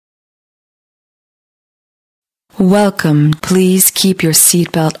Welcome. Please keep your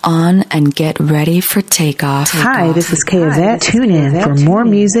seatbelt on and get ready for takeoff. Hi, this is Kay Yvette. Tune in for more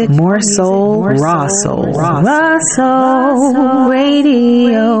music, more soul, raw soul. Raw Soul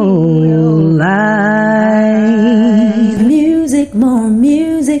Radio Live. Music, more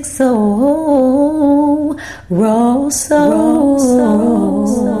music, soul, raw soul.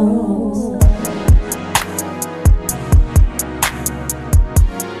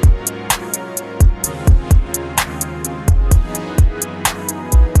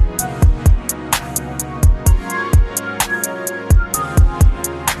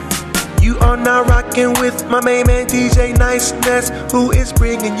 Now rocking with my main man DJ Niceness, who is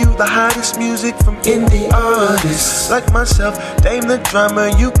bringing you the hottest music from indie artists like myself, Dame the Drummer.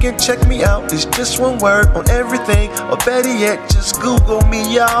 You can check me out, it's just one word on everything, or better yet, just Google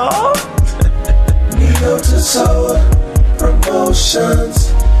me, y'all. Neo to Soul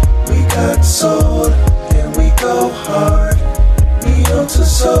Promotions, we got soul and we go hard. Neo to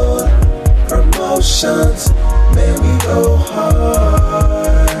Soul Promotions, man, we go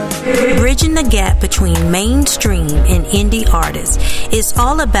hard. Bridging the gap between mainstream and indie artists. It's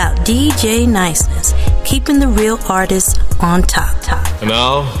all about DJ Niceness, keeping the real artists on top. And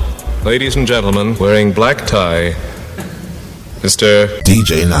now, ladies and gentlemen, wearing black tie, Mr.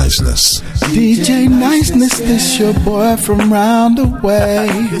 DJ Niceness. DJ Niceness, this your boy from round the way.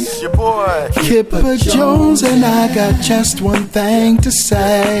 This your boy, Kipper Jones, and I got just one thing to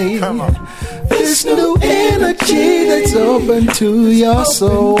say. Come on. This new energy that's open to your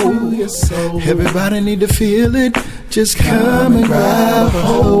soul. Everybody need to feel it. Just come and grab a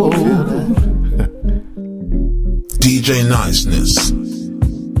hold. DJ Niceness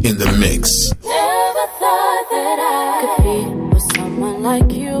in the mix. Never thought that I could be with someone like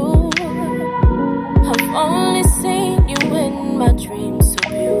you. I've only seen you in my dreams, so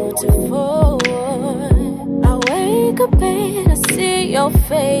beautiful. I wake up and I see your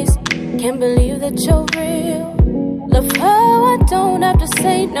face. Can't believe that you're real. Love how I don't have to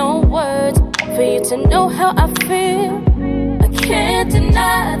say no words for you to know how I feel. I can't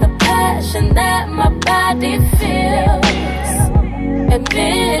deny the passion that my body feels.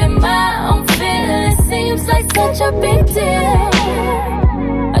 Admitting my own feelings seems like such a big deal.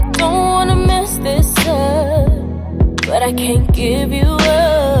 I don't wanna mess this up, but I can't give you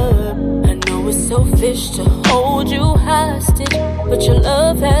up. I know it's selfish to hold you hostage, but your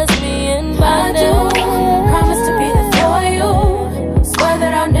love has me in bondage. I do promise to be there for you. Swear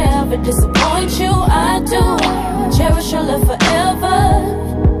that I'll never disappoint you. I do cherish your love forever,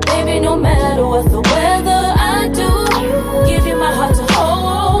 baby, no matter what the weather. I do give you my heart to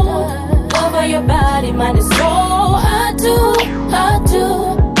hold, over your body, mind and soul. I do, I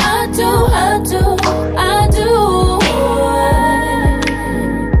do, I do, I do, I do.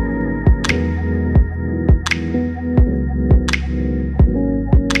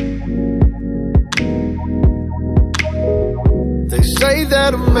 They say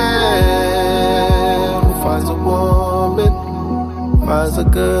that a man who finds a woman finds a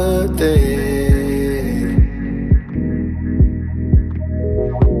good thing.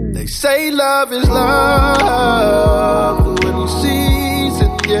 They say love is love when he sees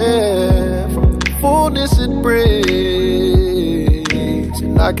it, yeah, from the fullness it brings.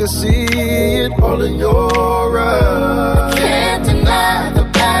 And I can see it all in your eyes. I can't deny the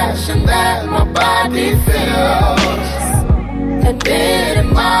passion that my body feels.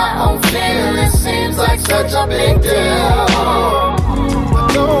 Admitting my own feelings seems like such a big deal. I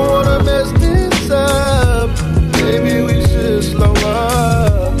don't wanna mess this up. Maybe we should slow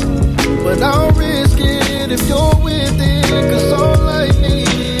up, but I'll risk it if you're with it, 'cause all I need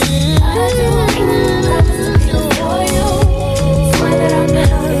is I do promise to be for you. Swear that I'll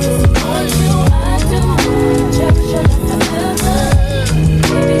never disappoint you. I do cherish your love forever,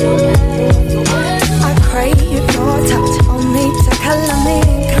 baby, no matter what the weather. I crave your touch, only to color me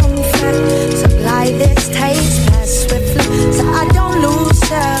in comfort. Supply this taste fast, swiftly, so I don't lose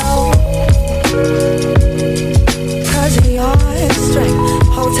self. 'Cause of your strength,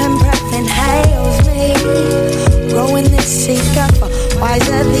 potent breath inhales me. Growing this seeker for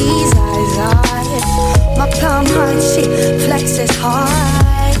wiser these eyes are. My plum heart, she flexes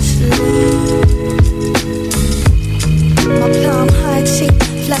harshly. My plum heart, she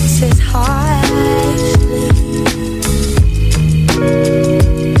flexes harshly.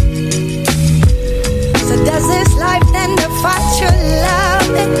 So does this life then define your love?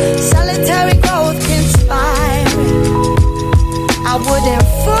 Solitary growth conspiring. I wouldn't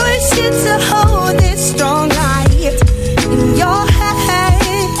force you to hold this strong light in your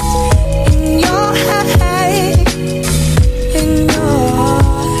hand, in your hand, in your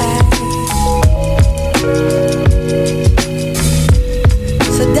hand.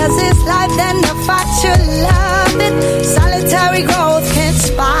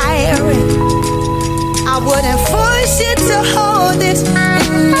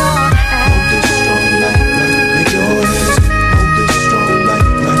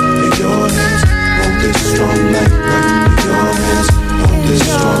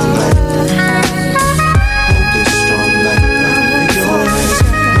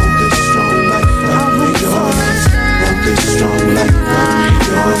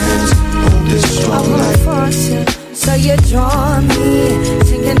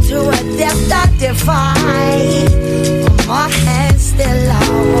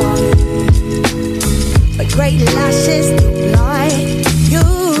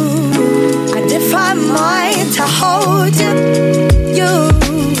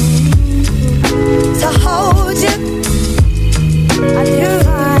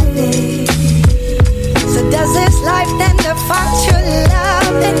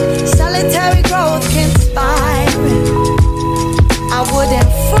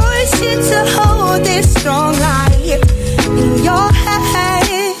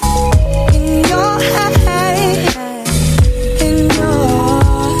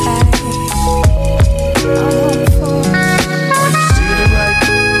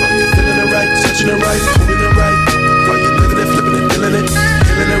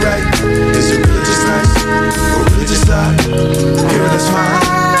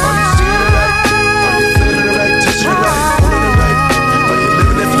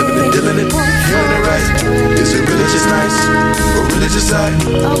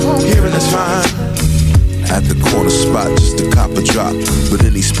 Hearing is fine. At the corner spot, just a cop a drop. But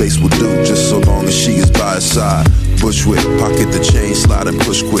any space will do, just so long as she is by her side. Bushwick, pocket the chain, slide and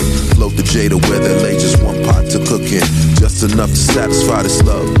push quick. Float the J to where there lay just one pot to cook in. Just enough to satisfy this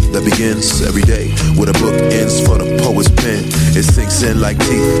love that begins every day with a book ends for the poet's pen. It sinks in like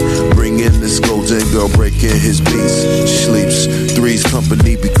teeth. Bring in this golden girl, break in his beats. She sleeps, three's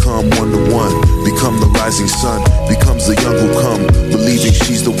company become one to one. Become the rising sun, becomes the young who come, believing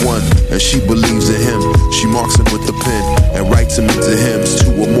she's the one, and she believes in him. She marks him with the pen and writes him into hymns to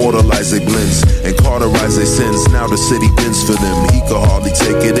immortalize their blends and cauterize their sins. Now the city bends for them. He could hardly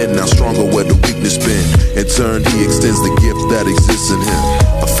take it in. Now stronger where the weakness been. In turn, he extends the gift that exists in him.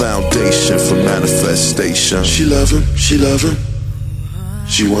 A foundation for manifestation. She love him, she love him.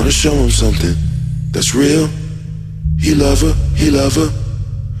 She wanna show him something that's real. He love her,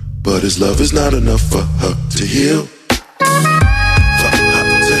 but his love is not enough for her to heal. For her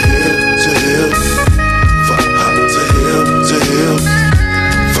to heal, to heal. For her to heal, to heal.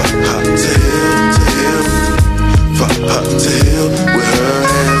 For her to heal, to heal. For her to heal with her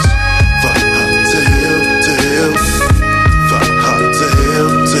hands. For her to heal, to heal. For her to heal,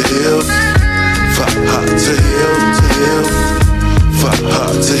 to heal. For her to heal, to heal. For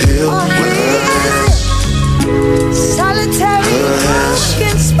her to heal with her hands. Solitary,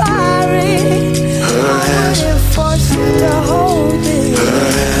 inspiring. Her hands. I wouldn't force you to hold it. Her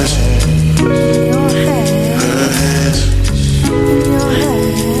hands. In your hands. Her hands. In your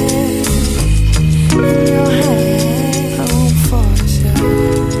hands. In your hands. I won't force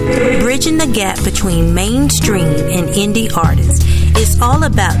you. Bridging the gap between mainstream and indie artists is all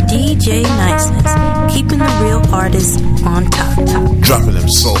about DJ Niceness, keeping the real artists on top. Dropping them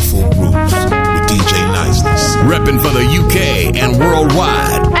soulful grooves with DJ Niceness. Repping for the UK and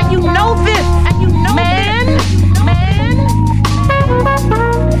worldwide. And you know this, and you know man.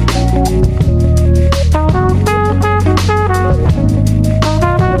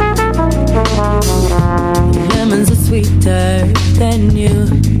 Lemons are sweeter than you.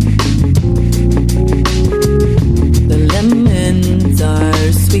 The lemons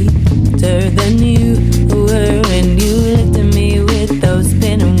are sweeter than you were when you looked at me with those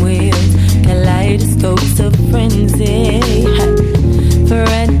spinning wheels, kaleidoscopes of frenzy,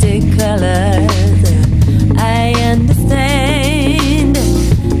 frantic colors. I understand.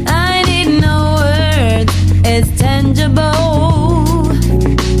 I need no words. It's tangible.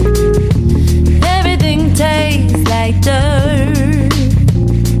 Everything tastes like dirt.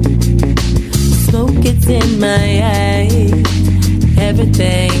 Smoke gets in my eyes.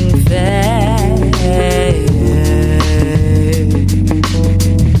 Everything fades.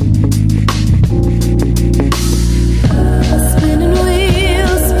 Spinning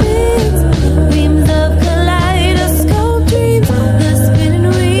wheels spins, beams of kaleidoscope dreams. The spinning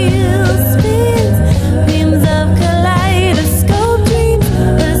wheel spins, beams of kaleidoscope dreams.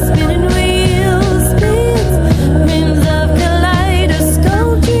 The spinning wheel spins, beams of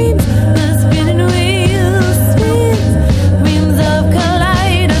kaleidoscope dreams. The spinning wheel spins, beams of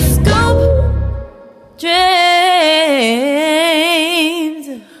kaleidoscope dreams.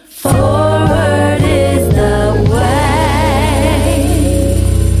 Forward is the way.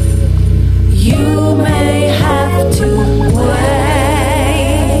 You may have to wait,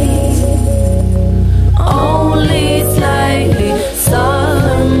 only slightly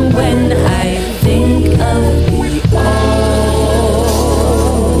solemn when I think of the old.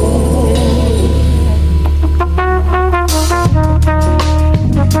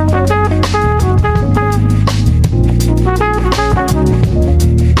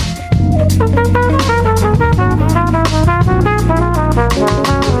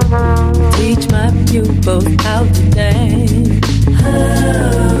 Teach my pupils how to dance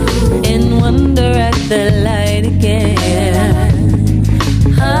and wonder at the light again.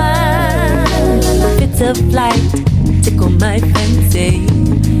 Fits of light tickle my fancy.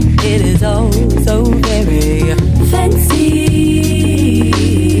 It is all so very fancy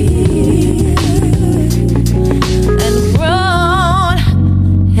and broad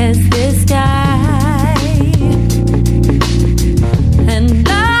as the sky, and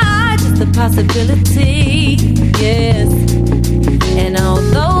large as the possibility. Yes, and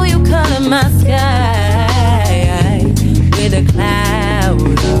although you color my sky with a cloud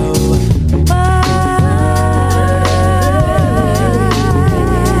of white,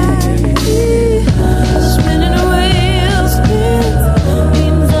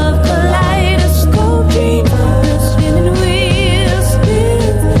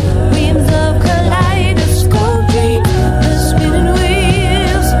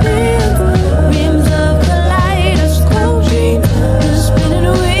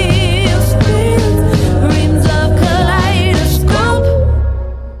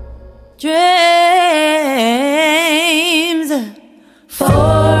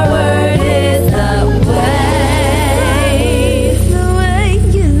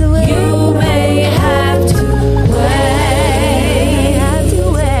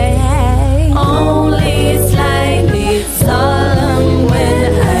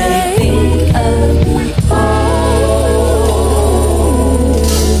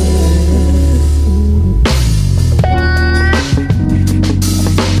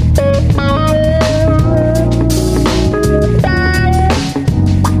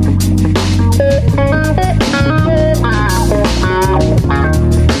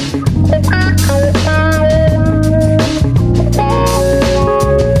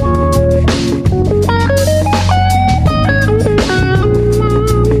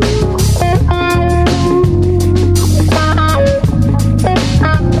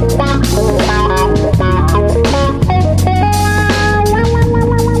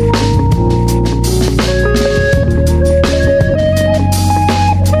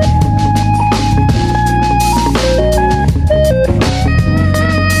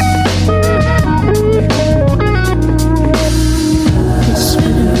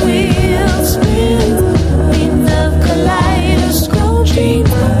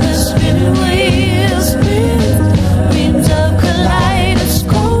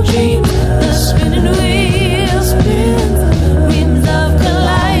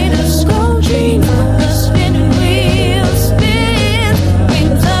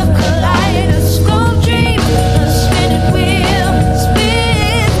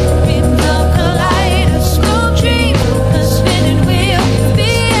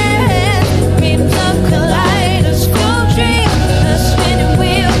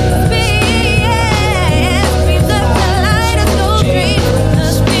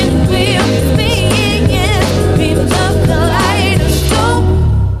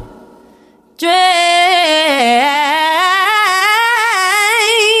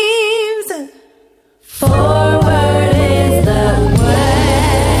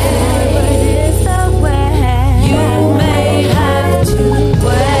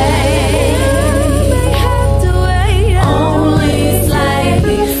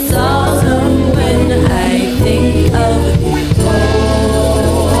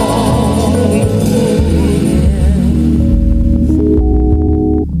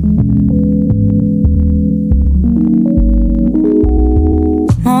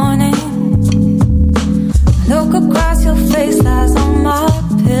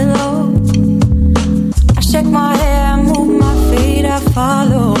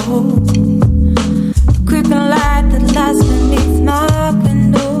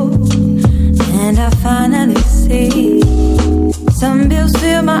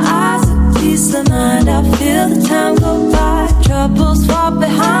 in my eyes a peace of mind. I feel the time go by, troubles fall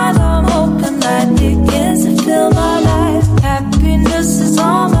behind. I'm open, light begins to fill my life. Happiness is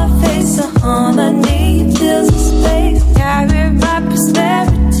on my face, a harmony fills the space. Carry my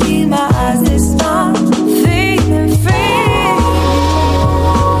prosperity, my eyes they start feeling free.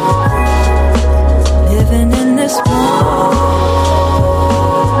 Living in this moment,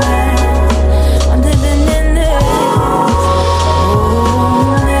 I'm living in this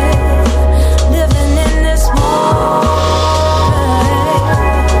moment, living in this moment.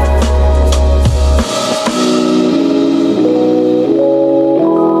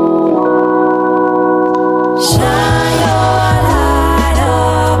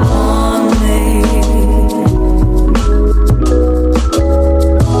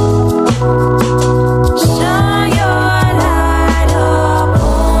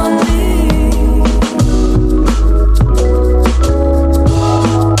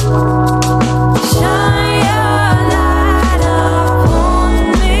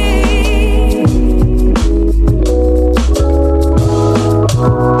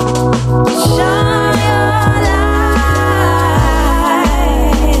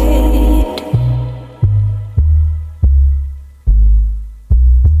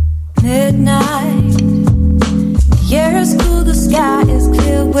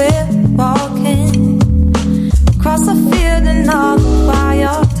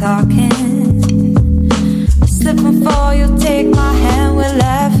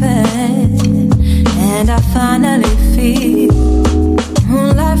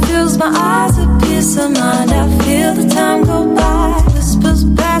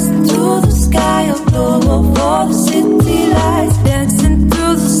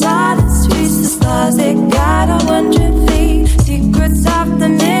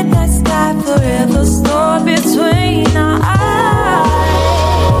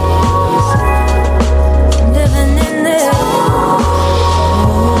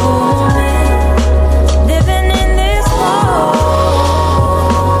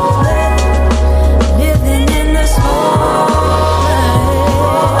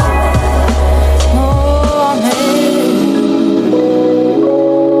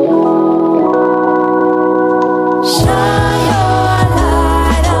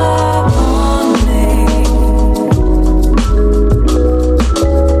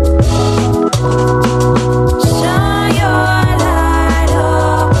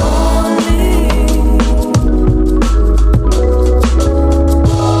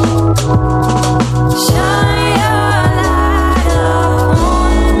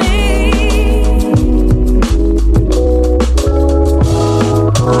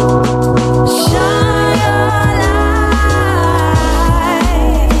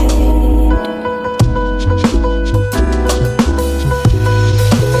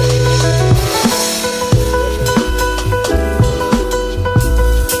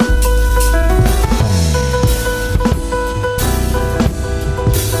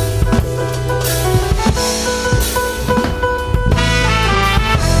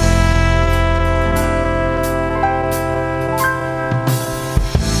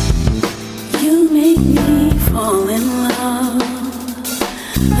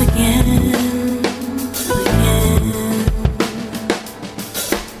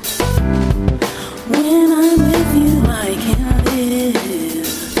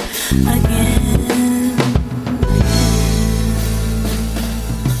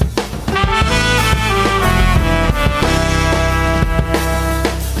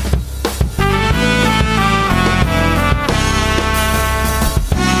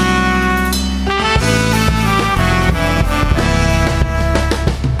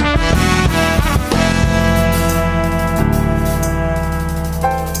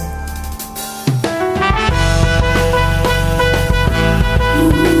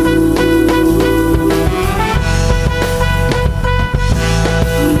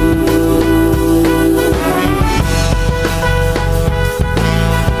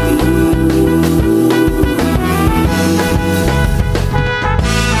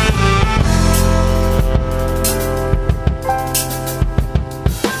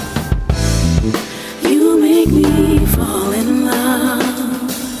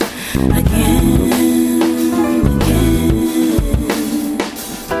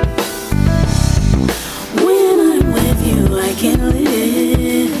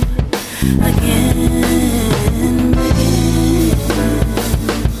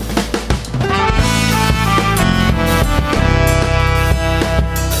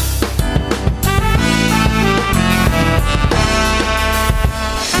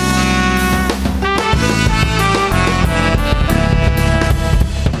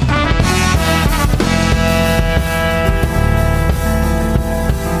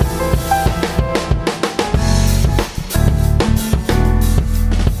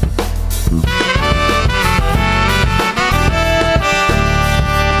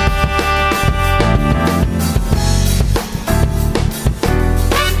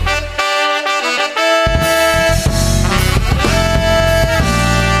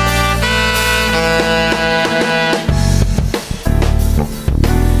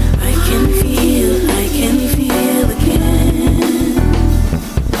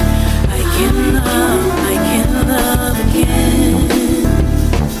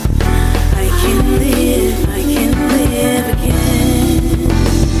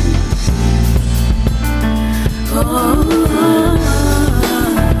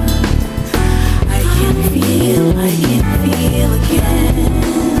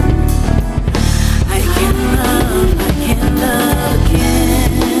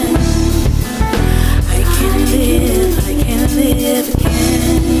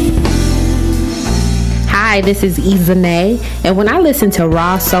 Hi, this is Izane, and when I listen to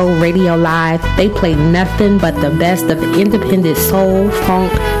Raw Soul Radio Live, they play nothing but the best of independent soul,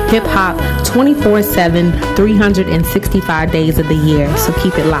 funk, hip-hop, 24/7, 365 days of the year, so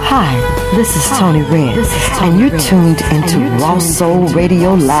keep it locked. Hi, this is Tony Red, and you're tuned into Raw Soul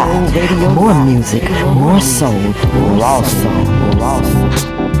Radio Live. More music, more soul, Raw Soul. Raw Soul.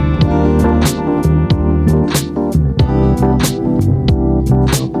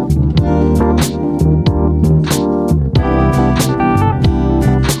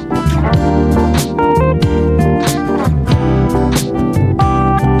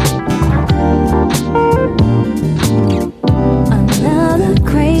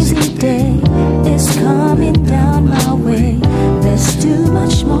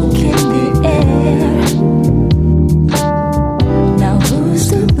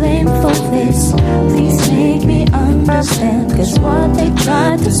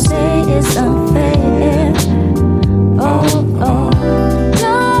 Someday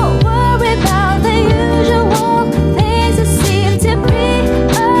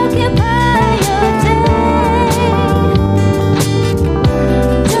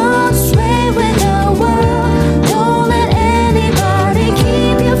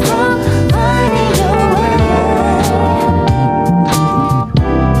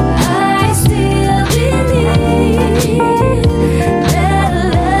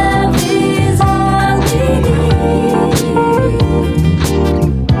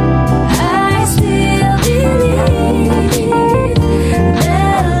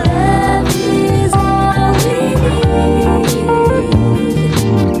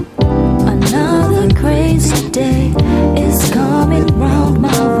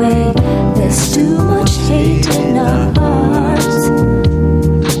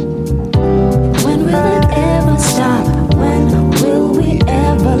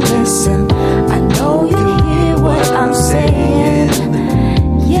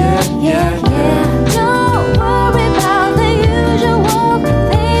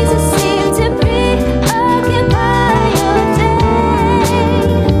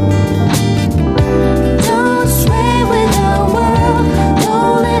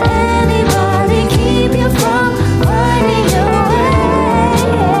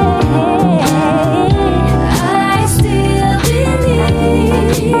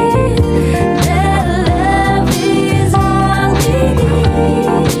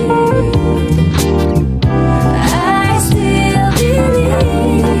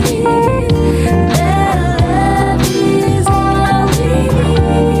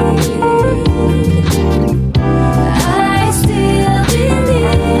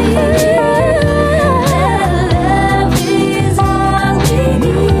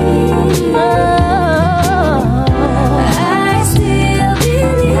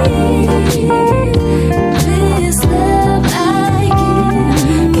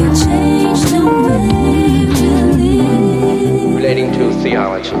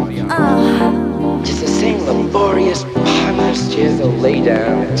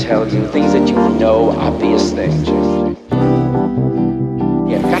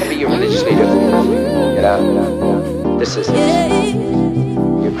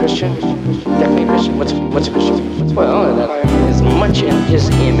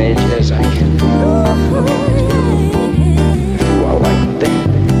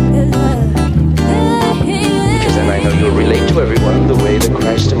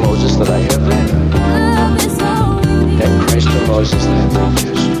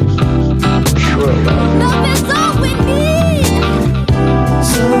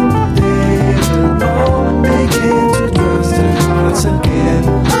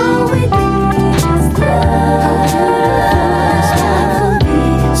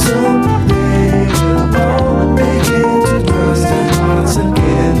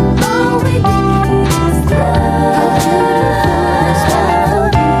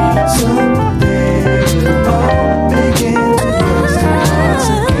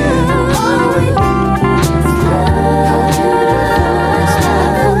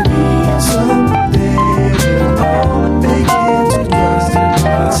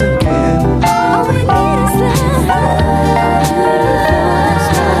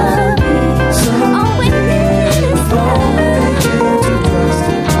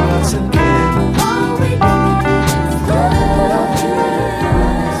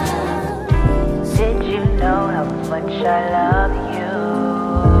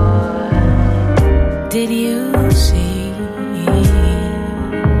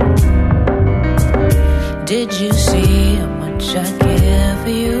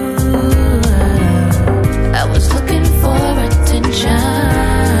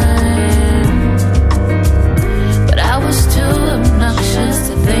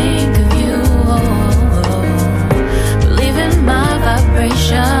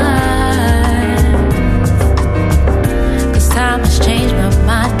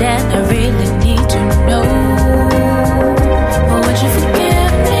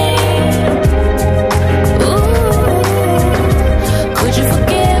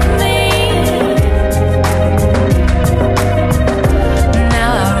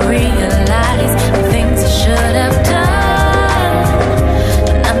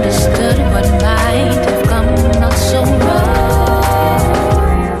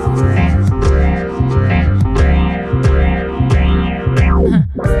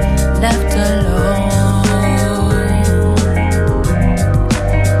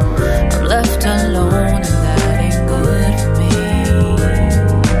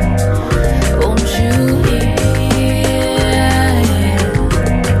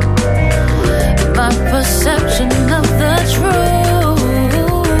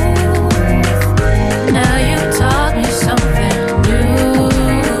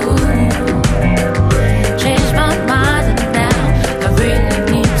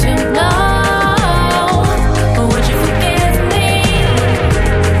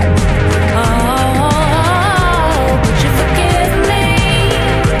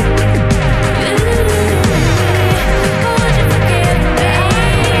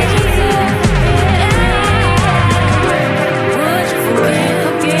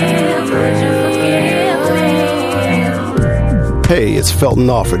it's Felton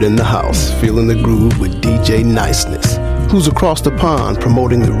Offord in the house, feeling the groove with DJ Niceness, who's across the pond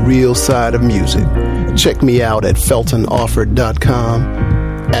promoting the real side of music. Check me out at feltonofford.com,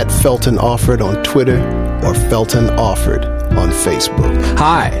 at Felton Offord on Twitter, or Felton Offord on Facebook.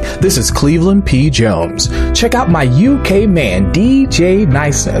 Hi, this is Cleveland P. Jones. Check out my UK man, DJ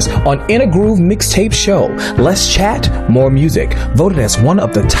Niceness, on In a Groove Mixtape Show. Less chat, more music. Voted as one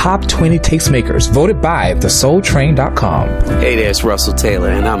of the top 20 tastemakers. Voted by thesoultrain.com. Hey there, it's Russell Taylor,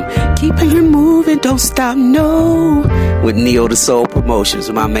 and I'm keeping it moving, don't stop, no. With Neo the Soul Promotions,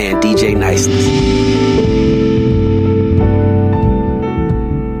 with my man, DJ Niceness.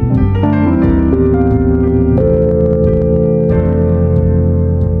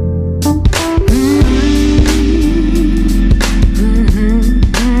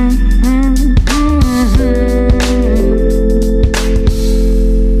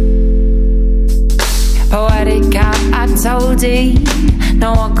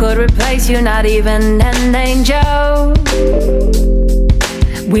 No one could replace you, not even an angel.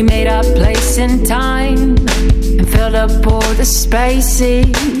 We made our place in time and filled up all the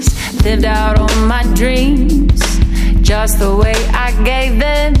spaces. Lived out all my dreams just the way I gave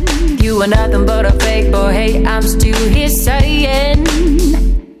them. You were nothing but a fake, but hey, I'm still here saying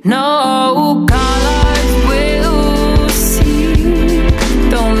no colors will see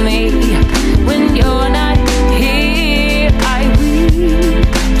through me when you're not here. I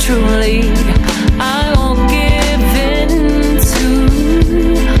will truly, I won't give in to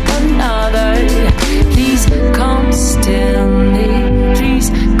another. Please come still me, please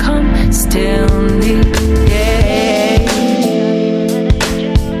come still me, yeah.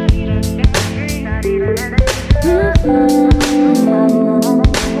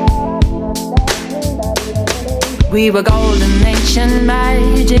 We were golden, ancient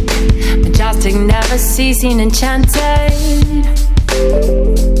magic, majestic, never ceasing, enchanted.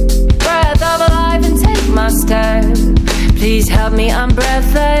 Breath of life and take my step. Please help me, I'm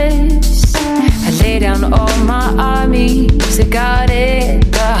breathless. I lay down all my armies, I got it,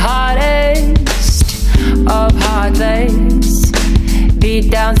 the hardest of heartless.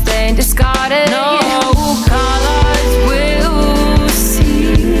 Beat down, stained, discarded. No colors will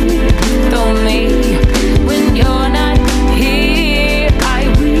see through me when you're not here. I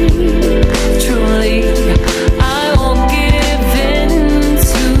will truly, I won't give in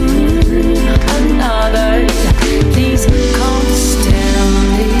to another. Please come still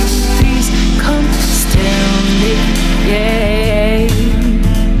me, please come still me, yeah.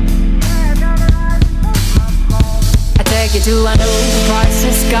 I take you to a new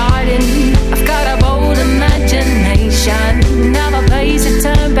priceless garden. I've got a bold imagination. Never place to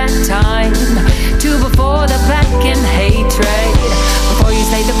turn back time to before the black and hatred. Before you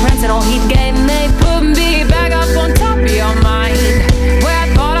say the prince and all he gave me, put me back up on top of your mind, where I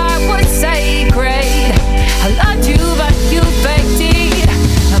thought I was sacred. I loved you, but you faked it.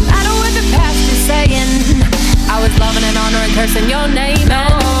 No matter what the past is saying, I was loving and honoring, cursing your name. No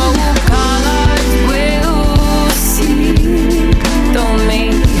colors will see through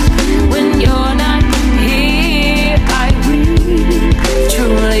me when you're not here. I will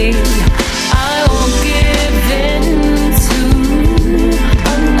truly, I won't give in to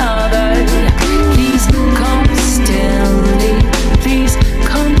another. Please come still me, please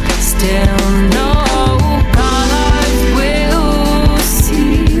come still. No colors will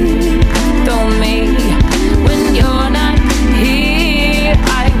see through me when you're not here.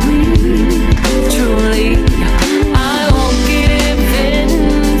 I will truly, I won't give in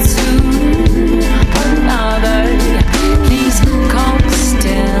to another. Please come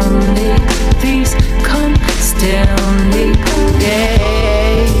still me, please come still me, yeah.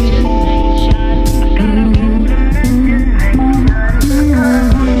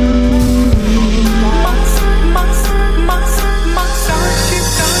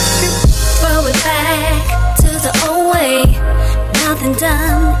 Well, we're back to the old way. Nothing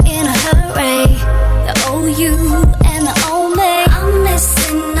done in a hurry. The old you and the old me. I'm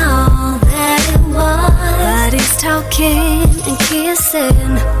missing all that it was. Bodies talking and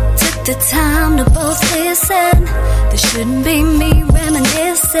kissing. Took the time to both listen. This shouldn't be me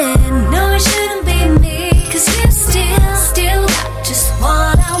reminiscing. No, it shouldn't be me. 'Cause you still got just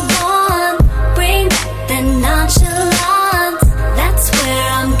what I want. Bring back that nonchalance. That's where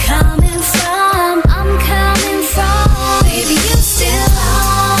I'm coming from. I'm coming from. Baby, you still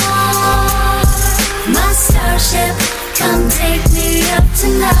are my starship. Come take me up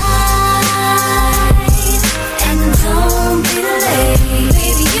tonight. And don't be late.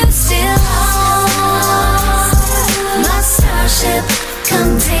 Baby, you still are my starship.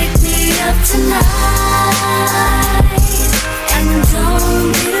 Come take me up tonight. And don't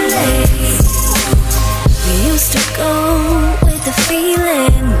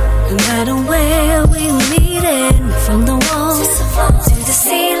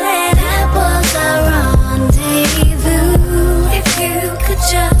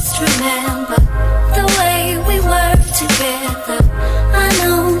just remember the way we were together. I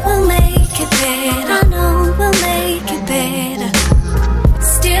know we'll make it better. I know we'll make it better.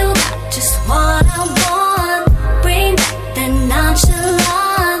 Still got just what I want. Bring back the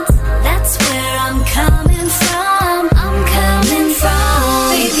nonchalance. That's where I'm coming from. I'm coming from.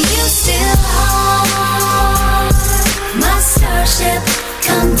 Baby, you still are my starship.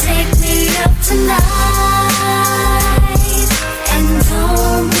 Come take me up tonight. And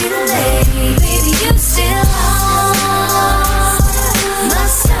don't be late. Baby, you still are my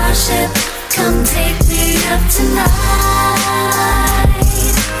starship. Come take me up tonight.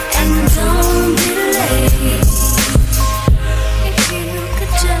 And don't be late. If you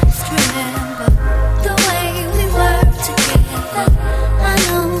could just remember the way we were together. I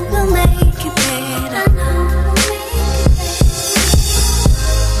know we'll make it better. I know we'll make it better.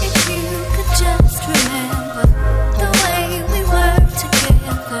 If you could just remember the way we were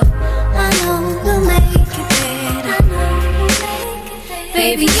together. I know we'll make it better. I know we'll make it better.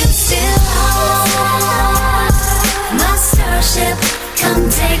 Baby, you still are my starship. Come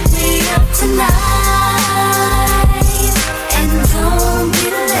take me up tonight. And don't be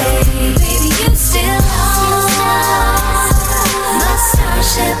late. Baby, you still are my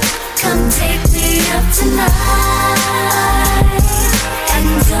starship. Come take me up tonight. And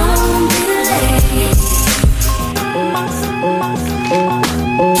don't be late.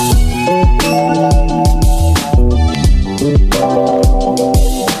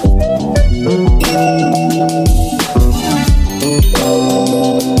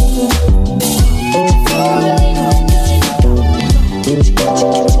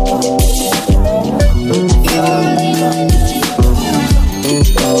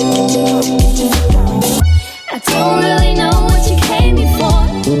 I don't really know what you came here for.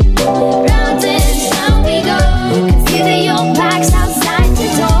 Round and round we go. Consider your back's outside the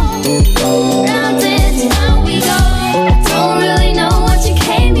door. Round and round we go. I don't really know what you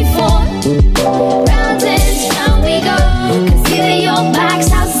came here for. Round and round we go. Consider your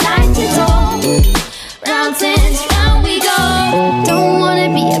back's outside the door. Round and round we go. Don't wanna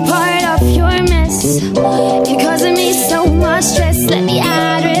be a part of your mess. You're causing me so much stress. Let me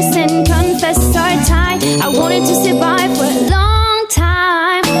address and confess our time. I wanted to survive for a long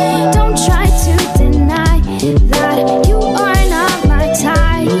time. Don't try to deny that you are not my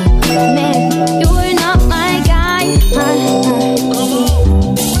type. Man, you're not my guy.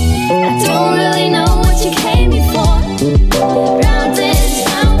 I don't really know what you came here for. Round and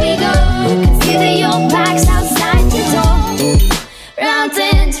round we go. Consider your back's outside the door. Round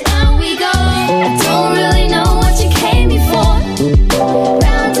and round we go. I don't really know what you came here for.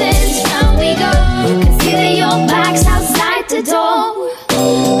 Round and round we go. Consider your back's outside the door.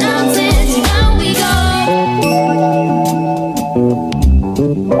 Round and round we go.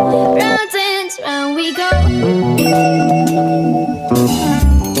 Round and round we go.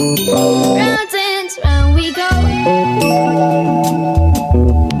 Round and round we go.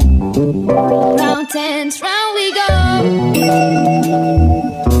 Round and round we go.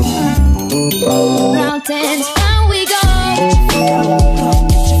 Round and round we go.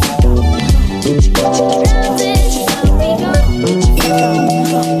 Round and round we go.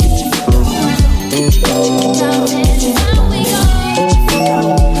 Round and round we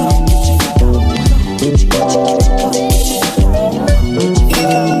go.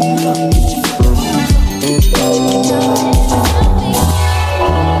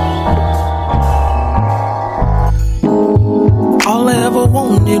 All I ever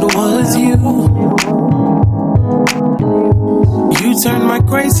wanted was you. You turned my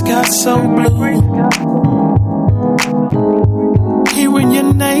gray sky so blue. Hearing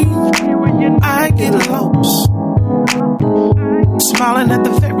your name, I get lost. Smiling at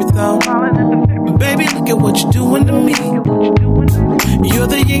the very thought. Baby, look at what you're doing to me. You're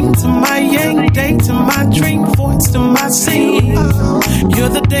the yin to my yang, day to my dream, voice to my singing. You're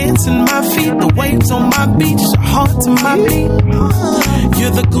the dance in my feet, the waves on my beach, your heart to my beat.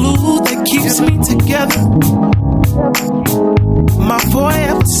 You're the glue that keeps me together. My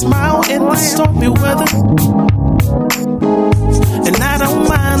forever smile in the stormy weather. And I don't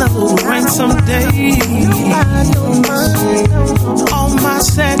mind a little rain someday. All my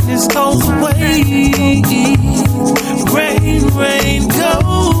sadness goes away. Rain, rain, go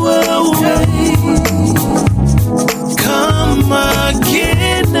away. Come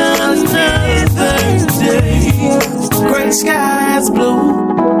again another day. Gray skies blue.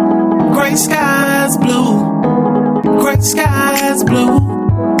 Gray skies blue. Gray skies blue.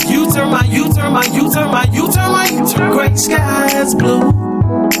 You turn my, you turn my, you turn my, you turn my, you turn. Gray skies blue.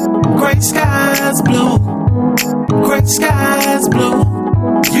 Gray skies blue. Gray skies blue.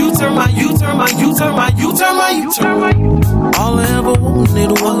 All I ever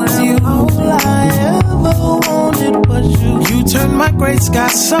wanted was you. All I ever wanted was you. You turned my gray sky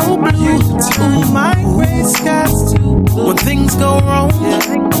so blue. My gray skies too blue. When things go wrong,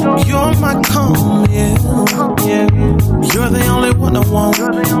 you're my calm, yeah. You're the only one I want.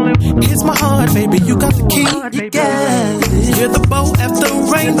 Here's my heart, baby, you got the key. You're the boat after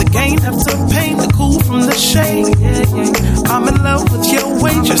rain, the gain after pain, the cool from the shade. I'm in love with your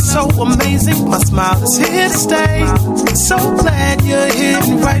ways, you're so amazing. My smile is here to stay. So glad you're here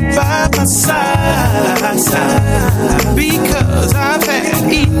right by my side. Because I've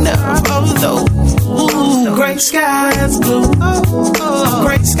had enough of those gray skies blue.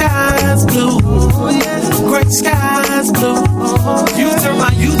 Gray skies blue. Gray skies blue. You turn my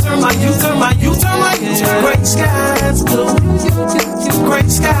gray skies blue. Gray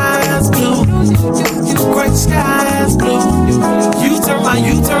skies blue. Gray skies blue. You turn my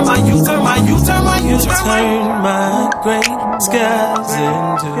gray skies into blue. You turn my gray skies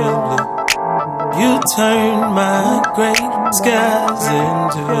into blue. You turn my gray skies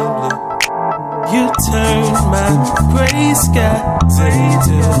into blue. You turn my gray skies into blue. You turn my gray skies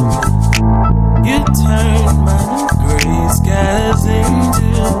into blue. You turn my gray skies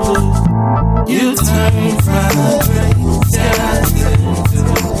into blue. You turn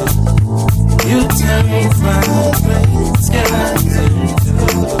my gray skies into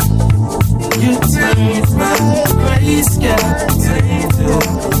blue. You turn my gray skies into blue. You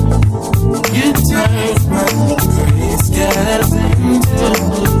turn my gray skies into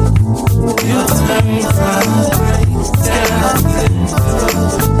blue.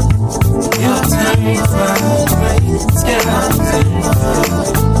 You turn my gray skies into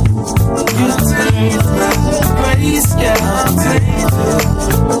blue. You turn my gray skies into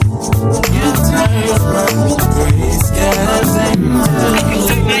blue. You turn my gray skies into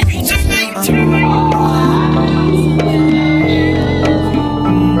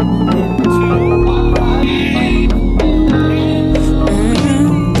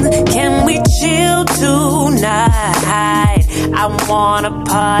Can we chill tonight? I wanna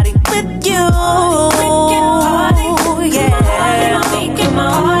party with you.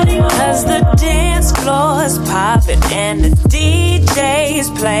 Cause the dance floor is popping and the DJ's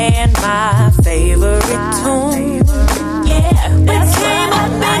playing my favorite tune. Yeah, we came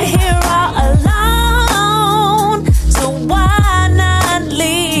up in here all alone, so why not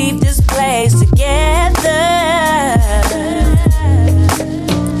leave this place together?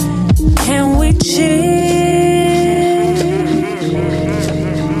 Can we chill?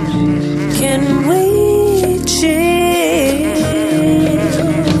 Can we chill?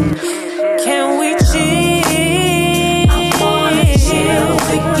 Can we chill? I wanna chill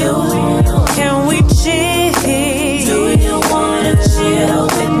with you. Can we chill? Do you wanna chill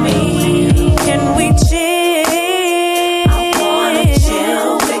with me? Can we chill? I wanna chill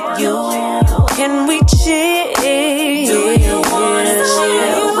with you. Can we chill? Do you wanna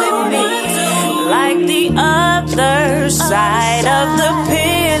chill with me? Like the other side of the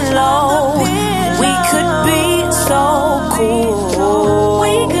pillow, we could be so cool.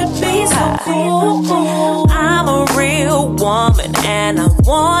 We could be so cool. I'm a real woman and I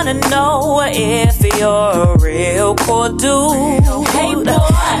wanna know if you're a real cool dude. Hey boy, I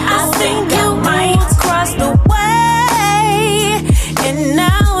think you might cross the way, and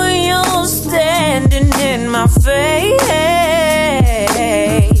now you're standing in my face.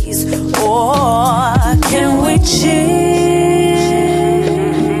 Or can we chill?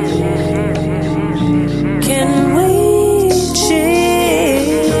 Can we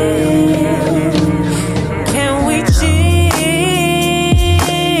chill? Can we chill?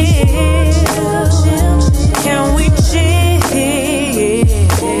 Can we chill?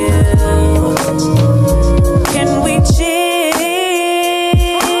 Can we chill?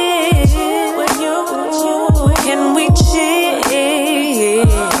 Can we chill?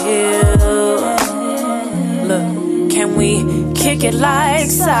 Look, can we kick it like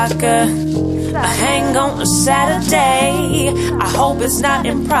soccer? I hang on a Saturday. I hope it's not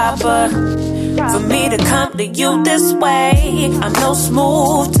improper for me to come to you this way. I'm no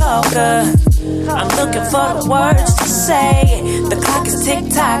smooth talker. I'm looking for the words to say. The clock is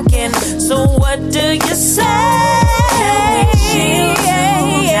tick-tocking, so what do you say?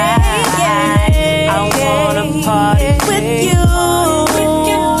 I wanna party with you.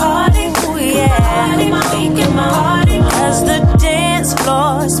 Cause the dance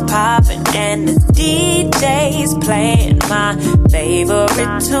floor's popping and the DJ's playing my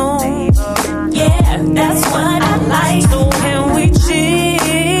favorite tune. Yeah, that's what I like. So can we chill?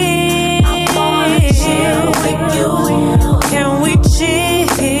 I wanna chill with you. Can we chill?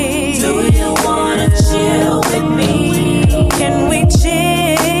 Do you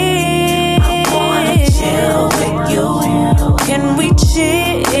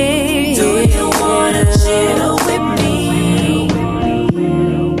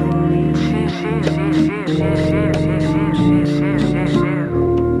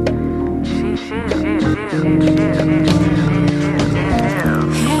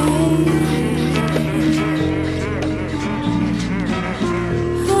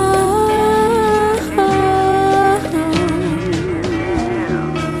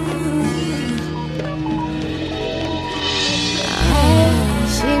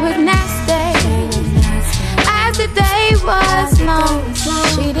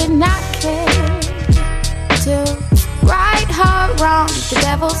The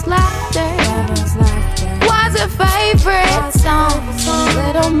devil's laughter was a favorite song.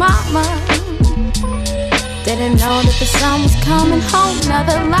 Little mama didn't know that the sun was coming home.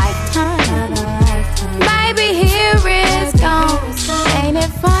 Another lifetime. Baby, here it's gone. Ain't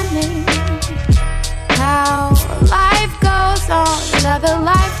it funny how life goes on? Another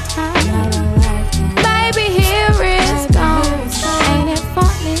lifetime. Baby, here it's gone. Ain't it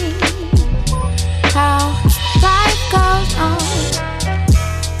funny how life goes on?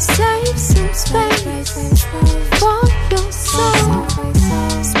 Save some space for your soul.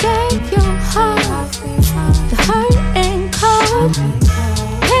 Spare your heart. The hurt ain't cold.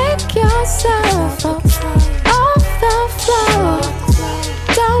 Pick yourself up off the floor.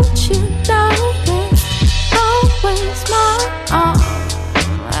 Don't you know there's always more?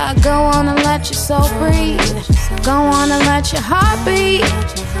 Go on and let your soul breathe. Go on and let your heart beat.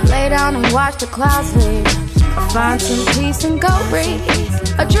 Lay down and watch the clouds leave. Find some peace and go breathe.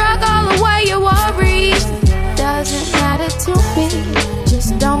 A drug all away your worries. Doesn't matter to me.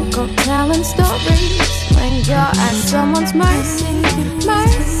 Just don't go telling stories when you're at someone's mercy.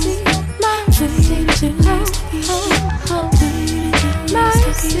 Mercy, mercy, oh, oh, oh.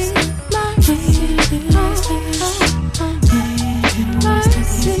 Mercy, mercy, oh, oh, oh.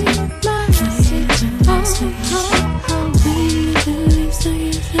 Mercy, mercy, oh, oh, oh.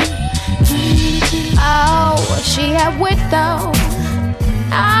 Oh, she had wit though.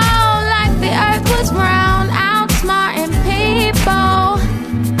 Oh, like the earth was round, outsmarting people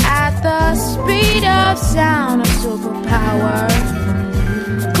at the speed of sound, a superpower.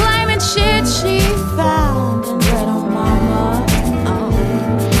 Claiming shit she found in little mama. Oh,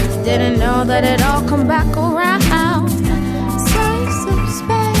 didn't know that it all come back around. Save some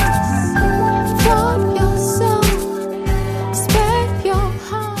space for your soul. Spare your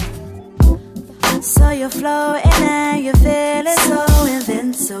heart. So you're floating and you're feeling so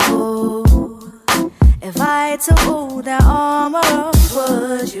invincible. If I took all that armor off,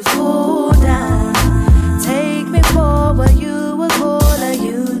 would you fall down? Take me for what you would call a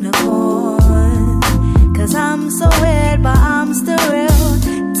unicorn. Cause I'm so weird, but I'm still real.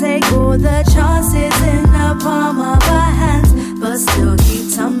 Take all the chances in the palm of our hands, but still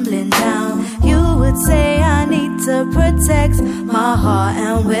keep tumbling down. You would say I need to protect my heart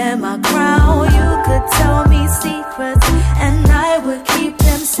and wear my crown. You could tell me secrets and I would keep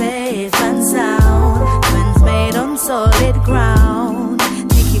them safe and sound. Friends made on solid ground.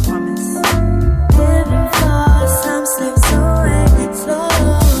 Pinky promise. Living fast, some slips away. Slow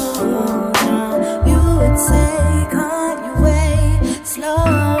down. You would say, can't you wait? Slow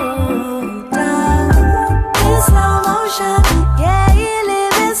down. In slow motion, yeah, you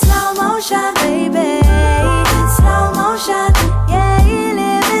live in slow motion, baby. Slow motion, yeah, you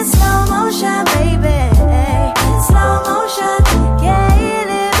live in slow motion, baby. Slow motion, yeah, you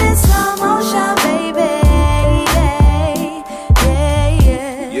live in slow motion, baby.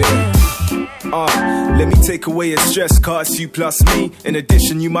 Let me take away your stress, cause you plus me. In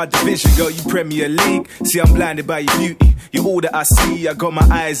addition, you my division, girl, you Premier League. See, I'm blinded by your beauty. You're all that I see, I got my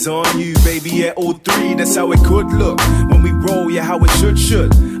eyes on you, baby, yeah, all three, that's how it could look. When we roll, yeah, how it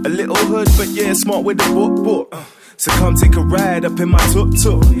should. A little hood, but yeah, smart with the book. So come take a ride up in my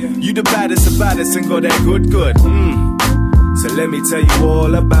tuk-tuk. You the baddest, and got that good. So let me tell you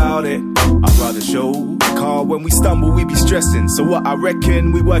all about it. I'd rather show car when we stumble, we be stressing. So what I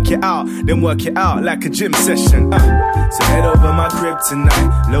reckon, we work it out, then work it out like a gym session. So head over my crib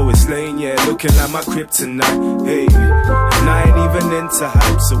tonight, Lois Lane, yeah, looking like my kryptonite. Hey, and I ain't even into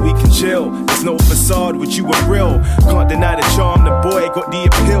hype, so we can chill. There's no facade with you and real. Can't deny the charm, the boy got the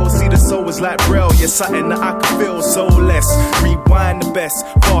appeal. See, the soul is like braille, yeah, something that I can feel. So let's rewind the best,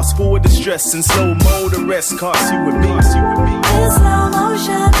 fast forward the stress, and slow mo the rest. Cause you and me, in slow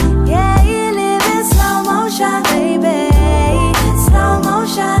motion, yeah, you live in slow motion, baby. Slow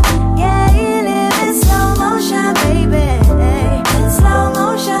motion, yeah, you live in slow motion, baby. Slow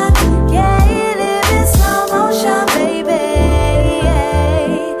motion, yeah, you live in slow motion, baby.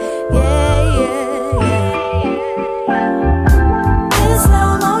 In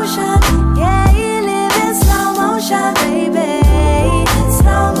slow motion, yeah, you live in slow motion, baby.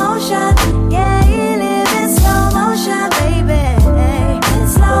 Slow motion, yeah, you live in slow motion, baby.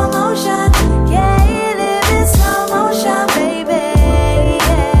 Slow motion, yeah, you live in slow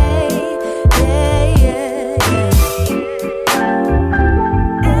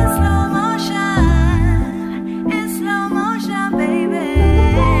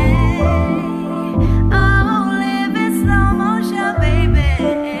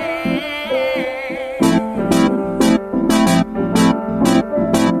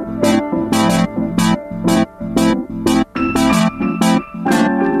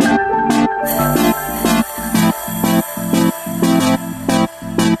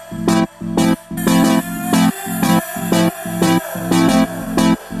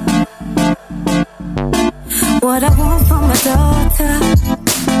what I want from a daughter.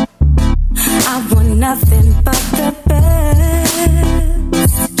 I want nothing but the best,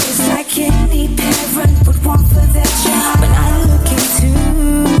 just like any parent would want for their child. When I look into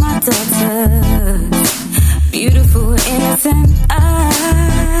my daughter's beautiful, innocent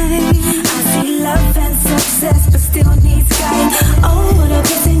eyes, I see love and success, but still needs guidance. Oh, what a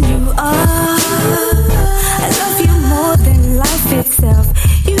blessing you are. I love you more than life itself.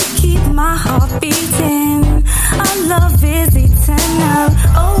 You keep my heart beating. Our love is eternal.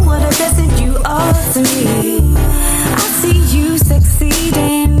 Oh, what a blessing you are to me. I see you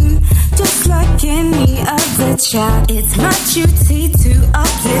succeeding, just like any other child. It's my duty to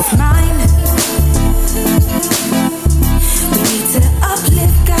uplift mine. We need to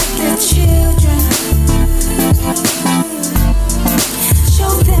uplift the children.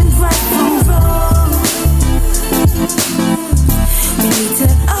 Show them right from wrong. We need to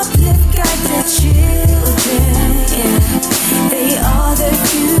uplift the children. Yeah, they are the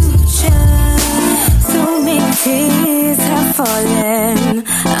future. So many tears have fallen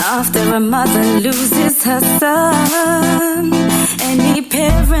after a mother loses her son. Any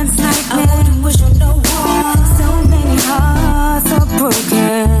parents like me, I wouldn't wish on no one. So many hearts are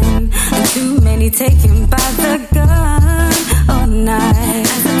broken, and too many taken by the gun. All night,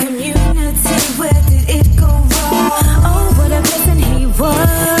 as a community, where did it go wrong? Oh, what a blessing he was.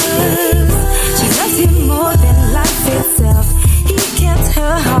 She loves him more than life itself. He kept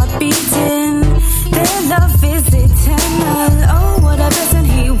her heart beating. Their love is eternal. Oh, what a blessing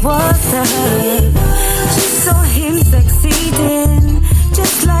he was to her. She saw him succeeding,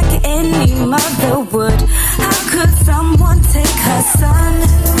 just like any mother would. How could someone take her son?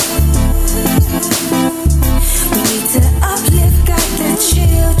 We need to uplift the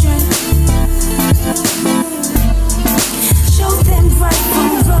children. Show them right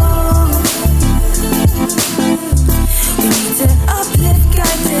from wrong. We need to uplift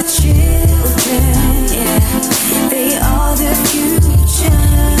the children. Yeah, they are the future.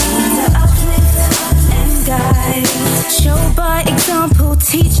 To uplift and guide. Show by example,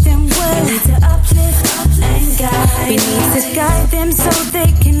 teach them well. We need to uplift and guide. We need to guide them so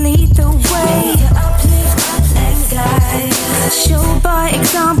they can lead the way. To uplift and guide. Show by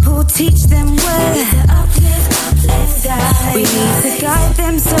example, teach them well. To uplift and guide. We need to guide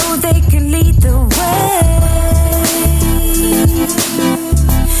them so they can lead the way.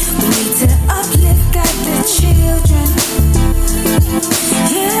 We need to uplift the children.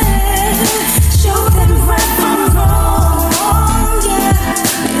 Yeah, show them right from wrong. Yeah,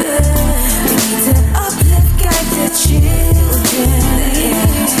 we need to uplift the children. Yeah,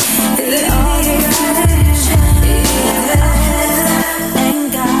 they are the future. And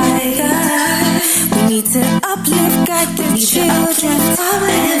guide. We need to uplift the children.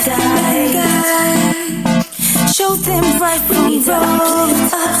 And guide. Show them right from wrong.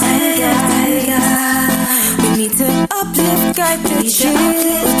 And guide. We need to uplift the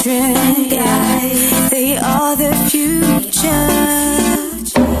children. They are the future.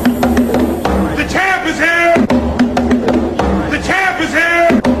 The champ is here. The champ is here.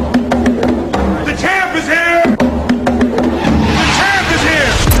 The champ is here. The champ is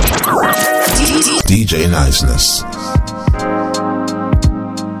here. DJ Niceness.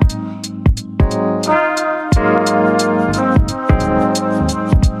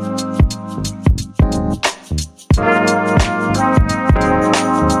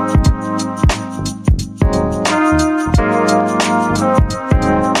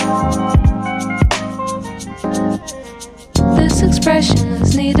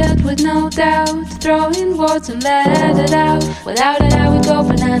 Throwing words and let it out. Without it I would go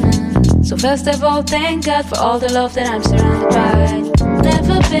banana. So first of all, thank God for all the love that I'm surrounded by.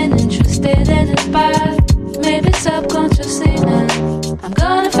 Never been interested in it, but maybe subconsciously now I'm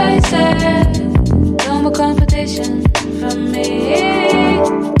gonna face it. No more competition from me.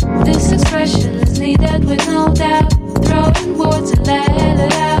 This expression is needed with no doubt. Throwing words and let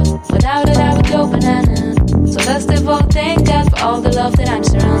it out. Without it I would go banana. So first of all, thank God for all the love that I'm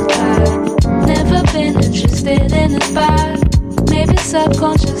surrounded by. Never been interested in a spot. Maybe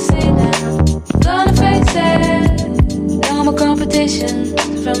subconsciously now gonna face it. No more competition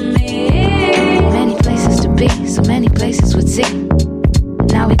from me. Many places to be, so many places would see.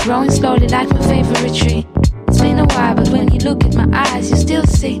 Now we're growing slowly like my favorite tree. It's been a while, but when you look at my eyes, you still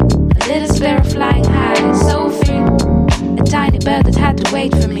see a little sparrow flying high, so free. A tiny bird that had to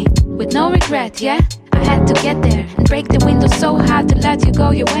wait for me, with no regret, yeah? I had to get there and break the window so hard to let you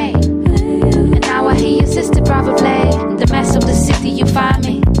go your way. And now I hear your sister probably in the mess of the city you find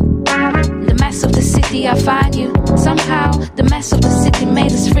me. the mess of the city, I find you. Somehow, the mess of the city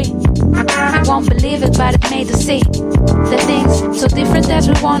made us free. You won't believe it, but it made us see the things so different as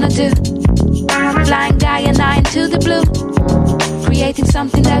we wanna do. Flying guy and I into the blue, creating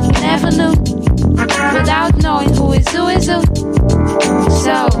something that we never knew, without knowing who is who is who.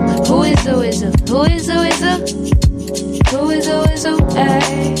 So, who is who is who? Who is who is who? Who is who is who?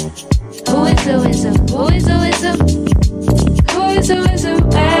 Ay. Who is who is who? Who is who is who? Who is who is who?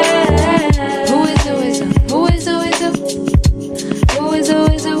 Ay. Who is who is who? Who is who is who? Who is who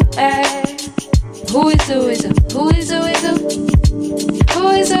is who? Ay. Who is who is who? Who is who is who? Who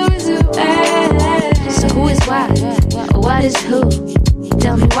is who is who? Ay. So who is what? What is who?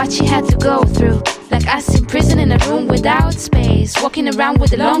 Tell me what you had to go through. Like us in prison in a room without space, walking around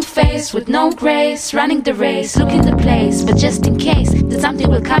with a long face, with no grace, running the race, looking the place. But just in case that something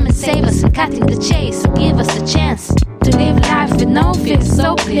will come and save us and cutting the chase, so give us a chance to live life with no fear,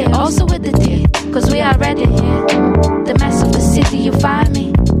 so clear, also with the tear, cause we are ready here. The mess of the city, you find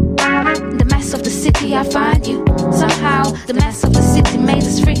me. The mess of the city, I find you. Somehow, the mess of the city made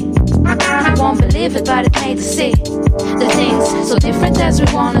us free. You won't believe it, but it made us see the things so different as we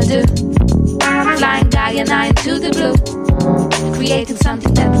wanna do. Flying guy and I into the blue, creating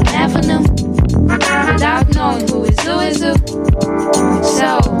something that we never knew, without knowing who is who is who.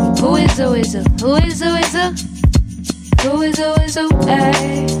 So, who is who is who? Who is who is who? Who is who is who?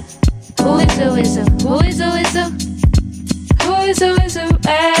 Ay. Who is who is who? Who is who is who? Who is who is who?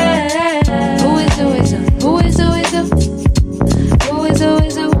 Ay. Who is who is who? Who is who is who? Who is who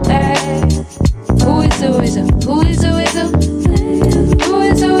is who? Ay. Who is who is who? Who is who is who? Who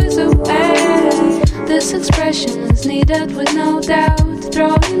is who is who? Ay. This expression is needed with no doubt.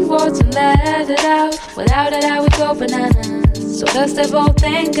 Throw in words and let it out. Without it, I would go bananas. So first of all,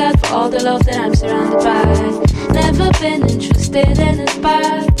 thank God for all the love that I'm surrounded by. Never been interested in it,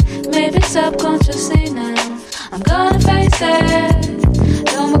 but maybe subconsciously now I'm gonna face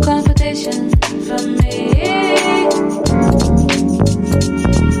it. No more competition for me.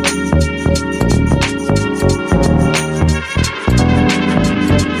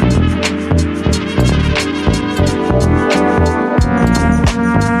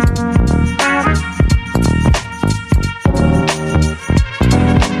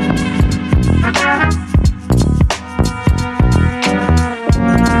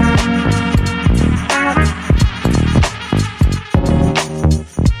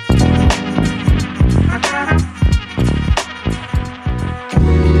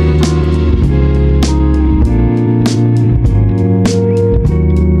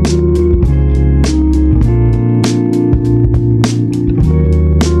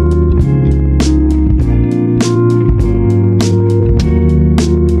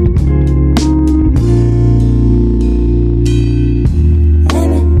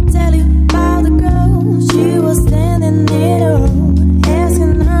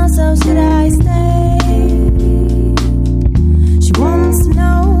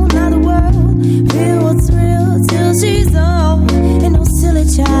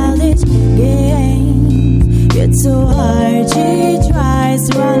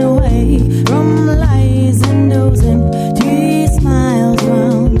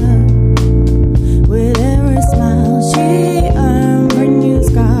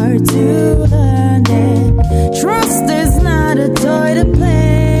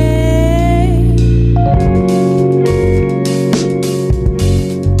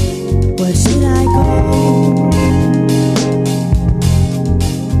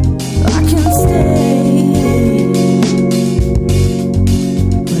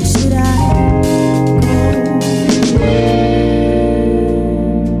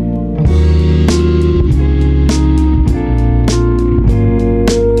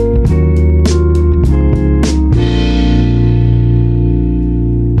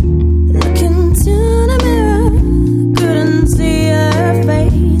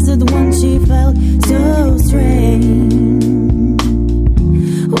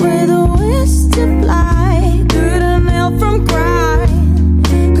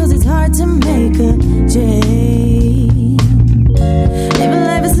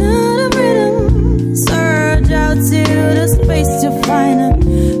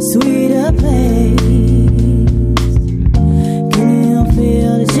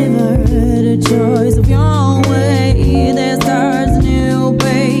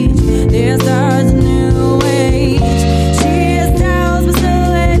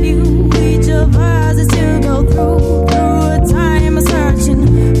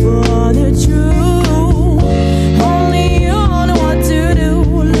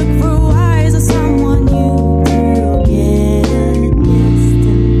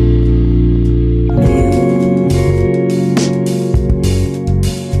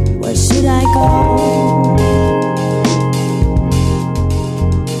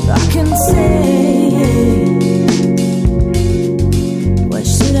 I can say, where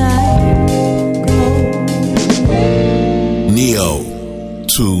should I go? Neo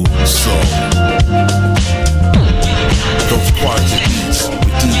to Soul. Those quality beats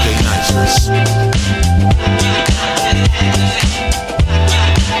with DJ Niceness.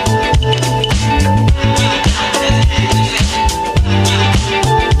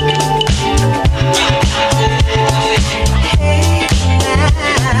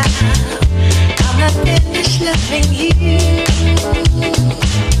 Loving you.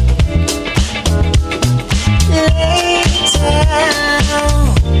 Lay down.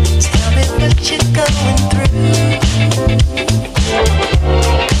 Tell me what you're going through.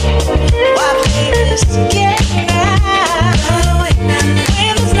 Why please get now? When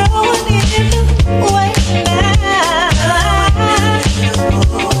there's no one in the way now.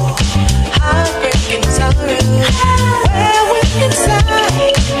 Heartbreaking sorrow. Where we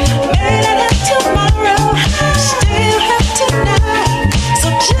inside. Made it up tomorrow. Still have tonight, so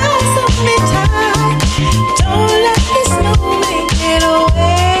just hold me tight. Don't let this moment get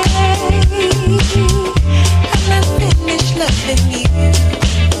away. I'm not finished loving you.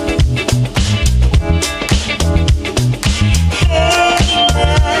 Hey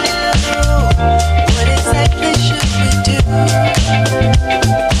now, what exactly should we do?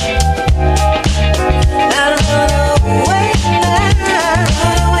 I don't wanna wait now.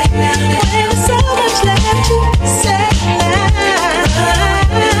 There's so much left to say now.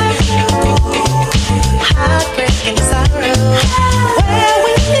 Heartbreaking sorrow. Where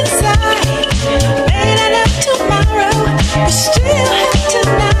we inside. Made it up tomorrow. We still have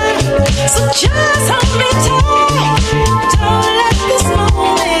tonight. So just hold me tight. Don't let this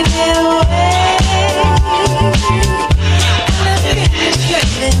moment get away. I'm not finished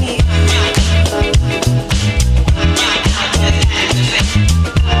loving you.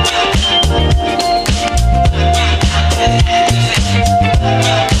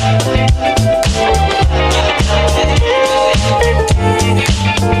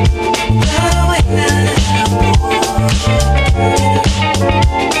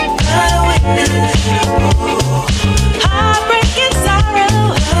 Heartbreaking sorrow.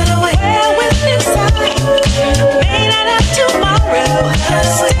 Where we're inside. Made it up tomorrow.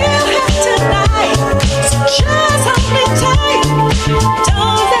 Still have tonight. So just hold me tight.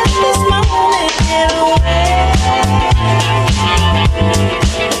 Don't let this moment get away.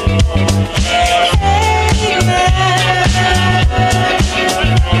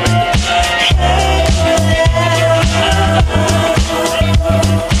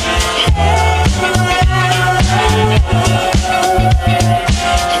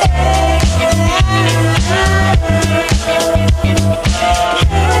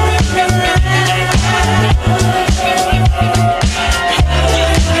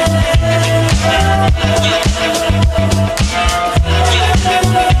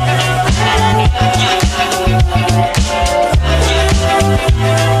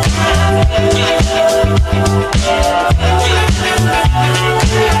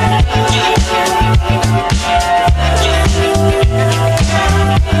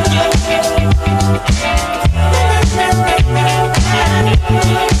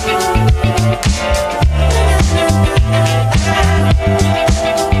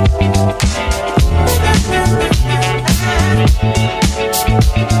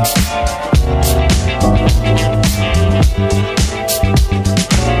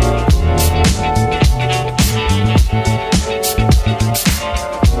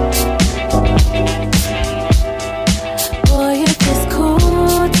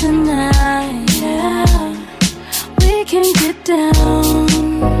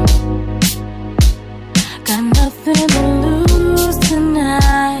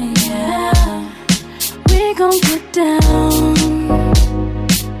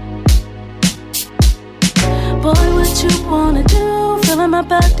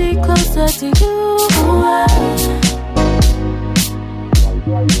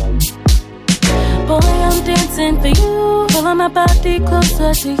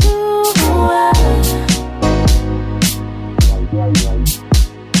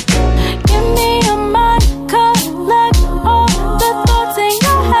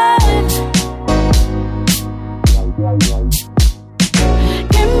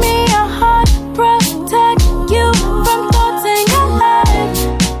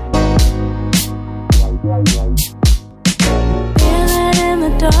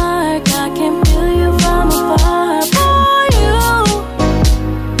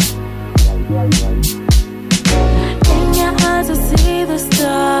 Hey the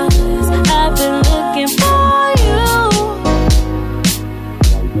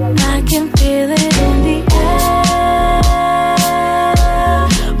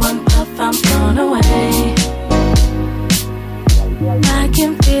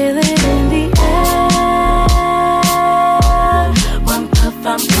feel it in the air. One puff,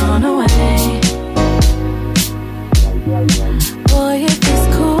 I'm blown away. Boy, if it's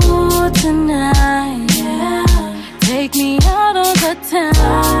cool tonight, yeah. Take me out of the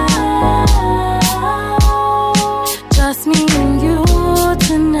town. Just me and you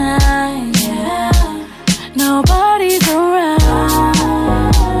tonight, yeah. Nobody's around.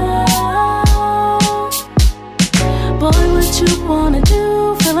 Boy, what you wanna do?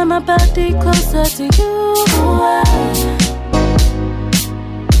 Feeling my body closer to you.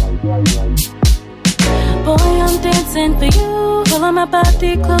 Boy, I'm dancing for you. Feeling my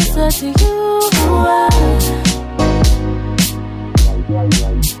body closer to you.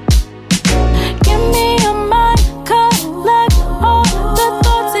 Give me your mind, collect all the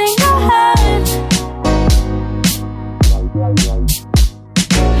thoughts in your head.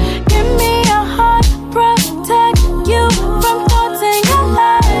 Give me your heart, protect you from thoughts in your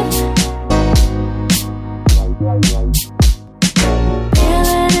head. Feel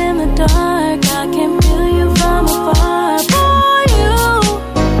it in the dark, I can feel you from afar. Boy, you.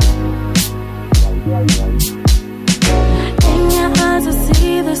 In your eyes I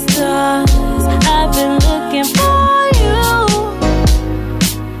see the stars. I've been looking for you.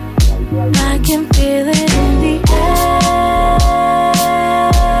 I can feel it in the air.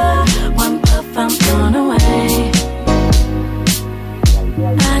 One puff, I'm blown away.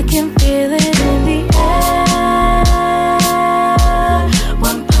 I can feel it in the air.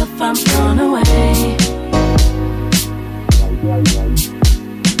 One puff, I'm blown away.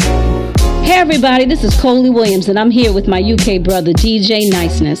 Hey everybody, this is Coley Williams and I'm here with my UK brother DJ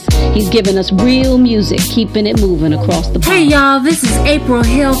Niceness. He's giving us real music, keeping it moving across the pond. Hey y'all, this is April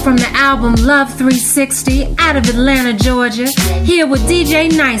Hill from the album Love 360 out of Atlanta, Georgia. Here with DJ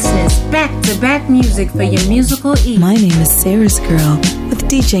Niceness, back-to-back music for your musical ear. My name is Sarah's Girl with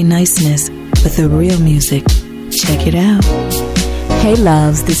DJ Niceness with the real music. Check it out. Hey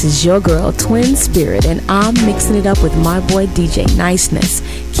loves, this is your girl Twin Spirit and I'm mixing it up with my boy DJ Niceness.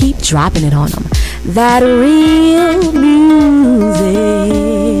 Keep dropping it on them. That real music.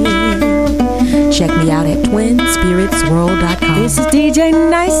 Check me out at twinspiritsworld.com. This is DJ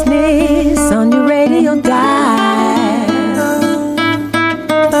Niceness on your radio dial.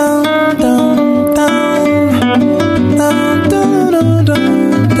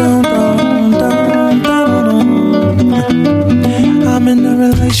 I'm in a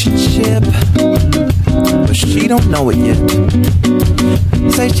relationship, but she don't know it yet.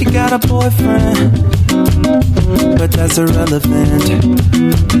 Say she got a boyfriend, but that's irrelevant.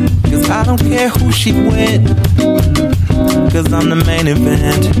 Cause I don't care who she with, cause I'm the main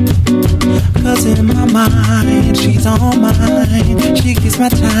event. Cause in my mind, she's on mine. She gets my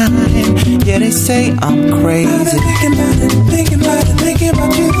time, yeah they say I'm crazy. I've been thinking about it, thinking about it, thinking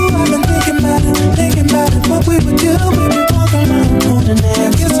about you. I've been thinking about it, thinking about it, what we would do. We would walk around holding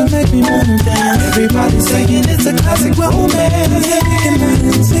hands, guess it make me wanna dance. Everybody's saying it's a classic romance. Thinking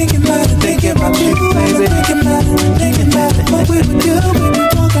about it, thinking about it, thinking about you. I've been thinking about it, thinking about it, what we would do. We would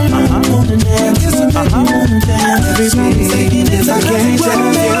walk around holding hands, guess it make me wanna dance. Everybody's saying it's a classic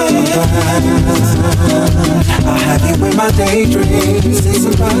romance. I have you in my daydreams. See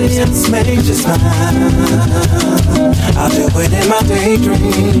somebody else make you smile. I'll do it in my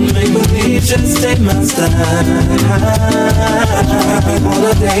daydream. Make believe, just take my style. You make me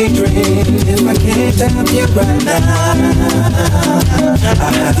wanna daydream. If I can't have you right now,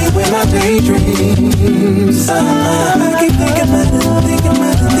 I have you in my daydreams. I keep thinking about it, thinking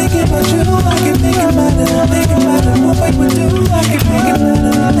about it, thinking about you. I keep thinking about it, thinking about it, what we would do. I keep thinking about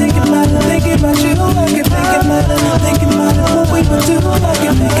it, thinking about it, thinking about you. I keep thinking about it, thinking about it, what we would do. I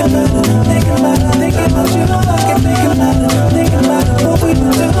keep thinking about it, thinking about it, thinking about you. I keep thinking about it, thinking about it, what we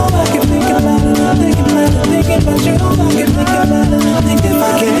would do. I keep thinking about it, thinking about it, thinking about you. I keep thinking about it, thinking if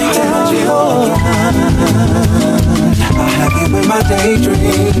I can't tell you. I have you in my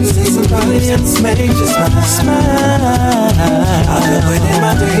daydreams. See somebody else make you smile. I'll do it in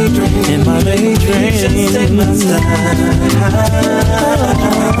my daydream. In my daydream, just take my style.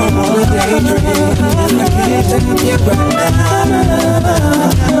 I wanna daydream. I can't tell you right now.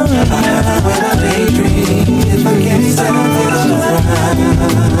 I have you in my daydream. If I can't tell you right.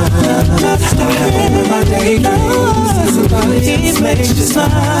 I have you in my daydream. See somebody else make you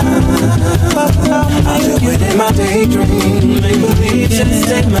smile. I'll do it in my daydream. Make believe, just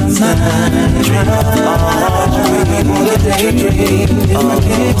take my time. I wanna daydream. If I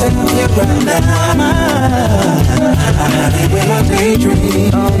can't tell you right now, I have you in my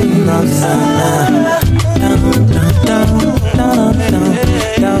daydream.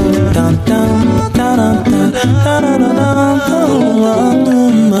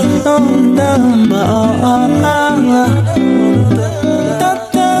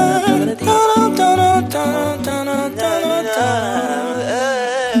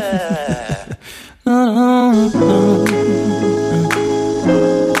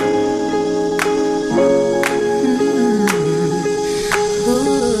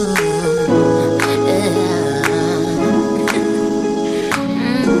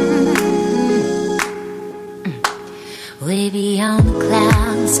 Way beyond the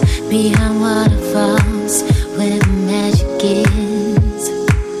clouds, behind waterfalls, where the magic is,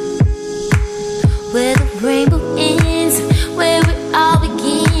 where the rainbow ends, where it all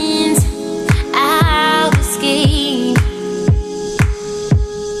begins. I'll escape.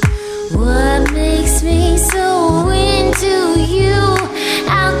 What makes me so into you?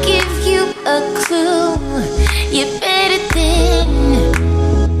 I'll give you a clue. You're better than.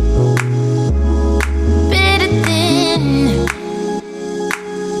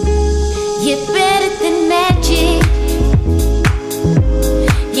 You're better than magic.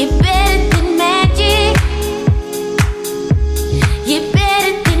 You're better than magic. You're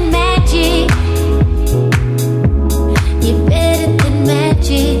better than magic. You're better than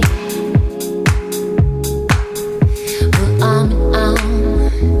magic. We're arm in arm,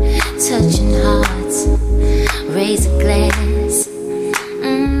 touching hearts, raise a glass.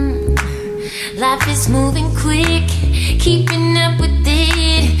 Life is moving quick, keeping up with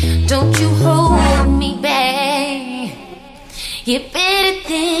it. Don't you hold me back. You're better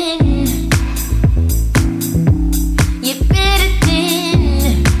than. You're better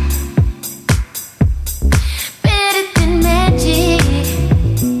than. Better than magic.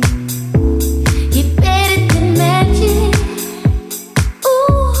 You're better than magic.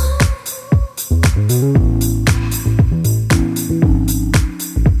 Ooh.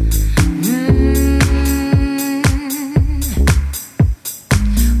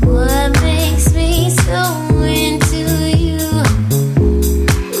 What makes me so into you?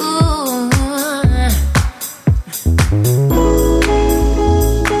 Ooh.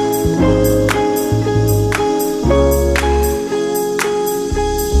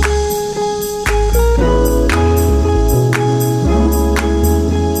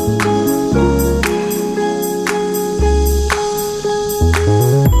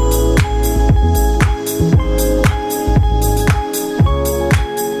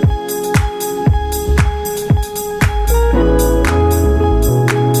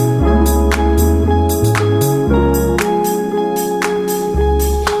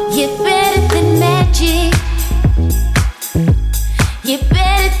 You're better than magic. You're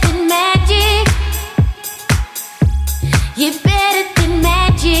better than magic. You're better than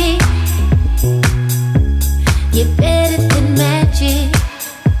magic. You're better than magic.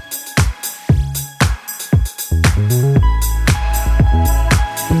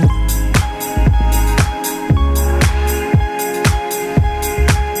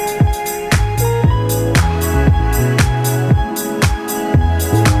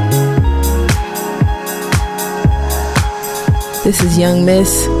 This is Young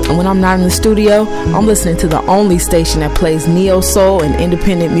Miss, and when I'm not in the studio, I'm listening to the only station that plays neo soul and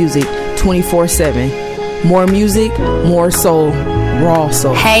independent music 24/7. More music, more soul, raw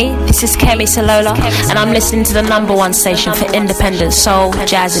soul. Hey, this is Kemi Salola, and I'm listening to the #1 station for independent soul,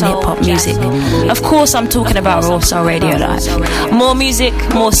 jazz, and hip hop music. Of course, I'm talking about Raw Soul Radio Live. More music,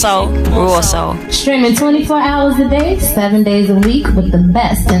 more soul, raw soul. Streaming 24 hours a day, 7 days a week with the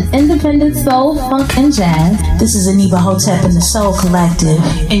best in independent soul, funk, and jazz. This is Aniba Hotep in the Soul Collective,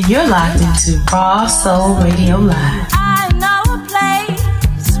 and you're locked into Raw Soul Radio Live. I know a place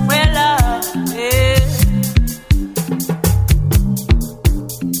where love is.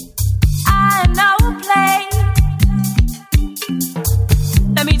 I know a place.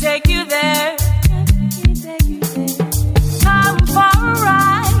 Let me take you there. Come for a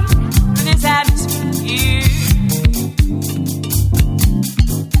ride through this atmosphere.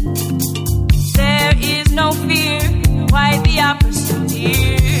 There is no fear, quite the opposite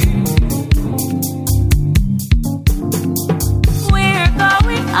here.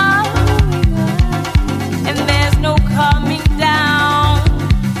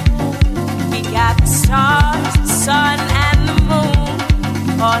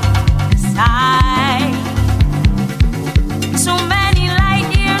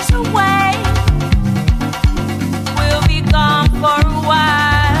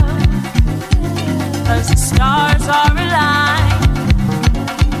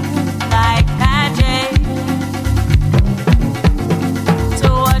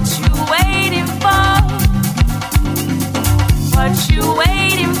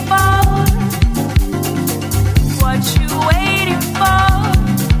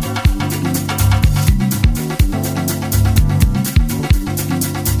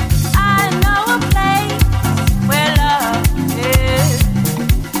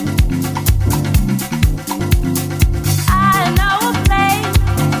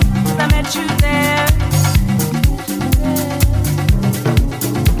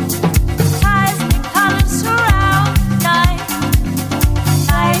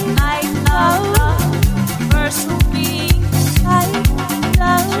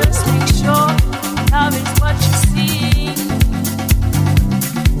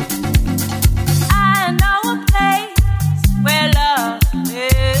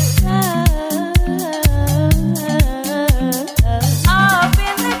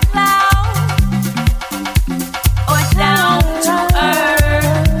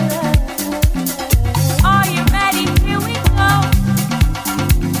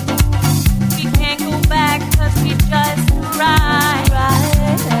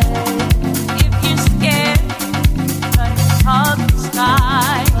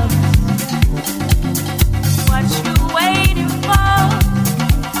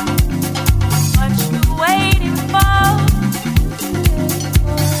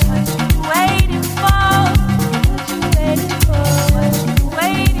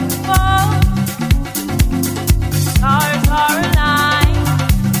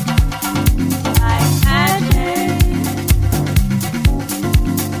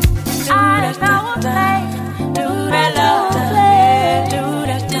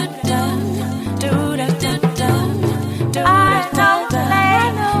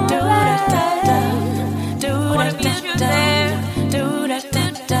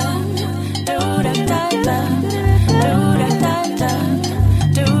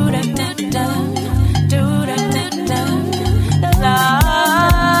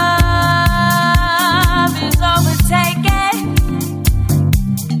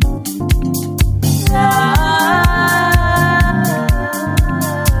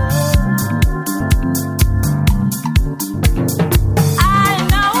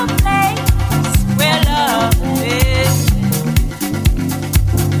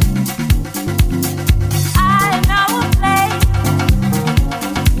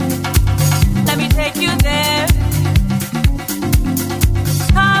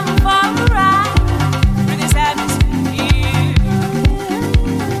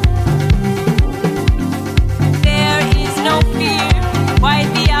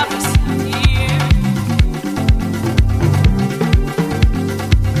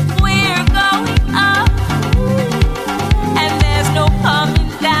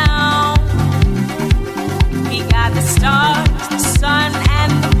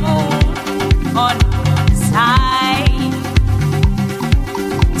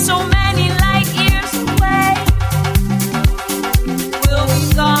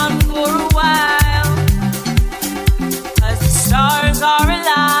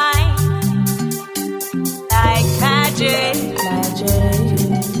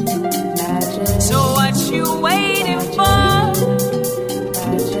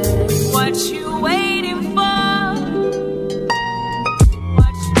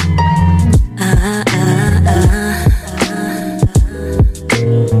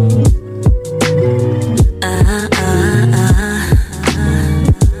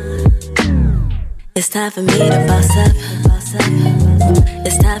 It's time for me to boss up.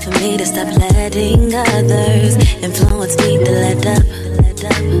 It's time for me to stop letting others influence me to let up.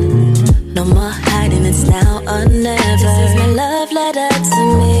 No more hiding, it's now or never. This is my love letter to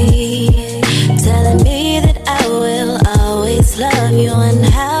me, telling me that I will always love you and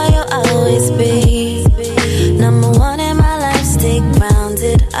how you'll always be. Number one in my life, stick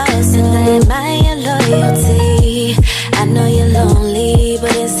grounded awesome. I admire your loyalty. I know you're lonely,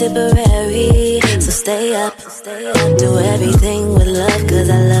 but it's temporary. So stay up, do everything with love, cause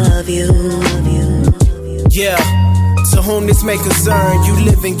I love you. Yeah. To whom this may concern, you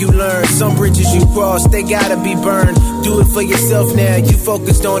live and you learn. Some bridges you cross, they gotta be burned. Do it for yourself now, you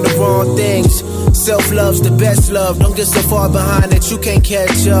focused on the wrong things. Self-love's the best love, don't get so far behind that you can't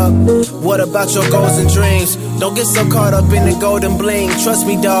catch up. What about your goals and dreams? Don't get so caught up in the golden bling. Trust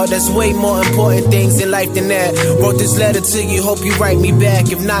me dawg, there's way more important things in life than that. Wrote this letter to you, hope you write me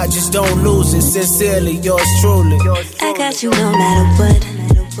back. If not, just don't lose it. Sincerely, yours truly. I got you no matter what.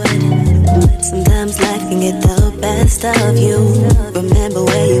 Sometimes life can get the best of you. Remember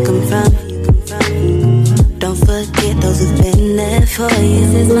where you come from. Don't forget those who've been there for you.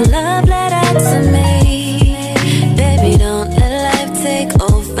 This is my love letter to me. Baby, don't let life take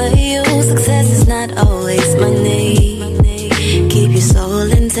over you. Success is not always money. Keep your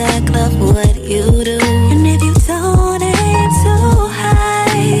soul intact, love what you do. And if you don't aim too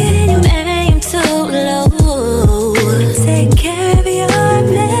high, you aim too low. Take care of your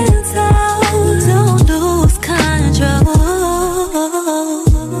mental, don't lose control.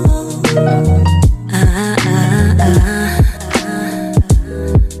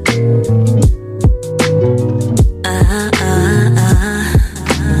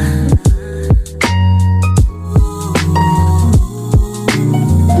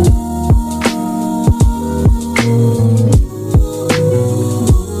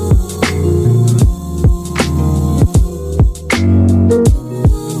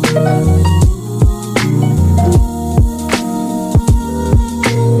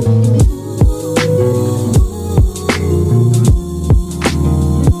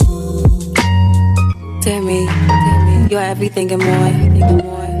 Everything and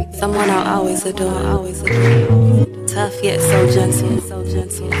more. Someone I'll always adore. Tough yet so gentle.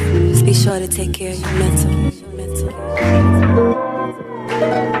 Just be sure to take care of your mental.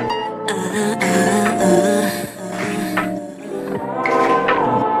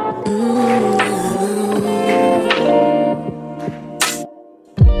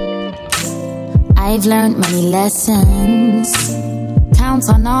 I've learned many lessons. Count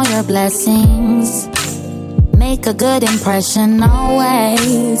on all your blessings. Make a good impression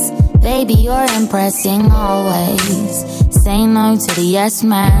always. Baby, you're impressing always. Say no to the yes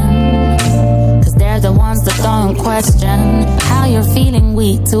man, cause they're the ones that don't question how you're feeling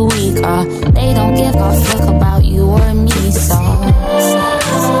week to week. They don't give a fuck about you or me. So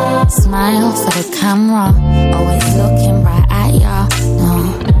smile for the camera, always looking right at ya. No,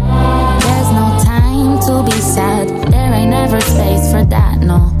 there's no time to be sad. There ain't never space for that.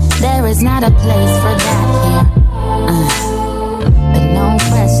 No, there is not a place for that here. But no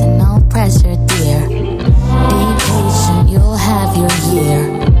pressure, dear. Be patient, you'll have your year.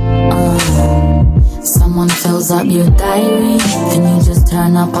 Someone fills up your diary. Can you just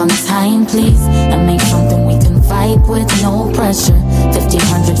turn up on time, please? And make something we can vibe with, no pressure.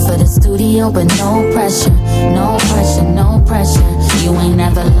 1500 for the studio, but no pressure. No pressure, no pressure. You ain't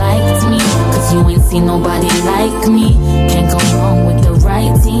never liked me, cause you ain't seen nobody like me. Can't go wrong with the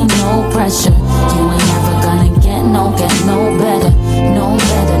right team, no pressure. You ain't never gonna get no better. No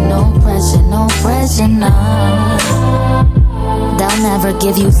better, no pressure, no. They'll never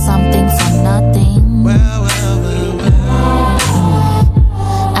give you something for nothing.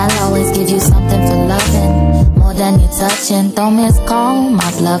 I'll always give you something for loving, more than you touching. Don't miss call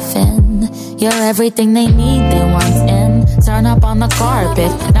my bluffing. You're everything they need, they want in. Turn up on the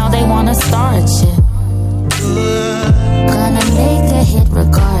carpet, now they wanna start shit. Gonna make a hit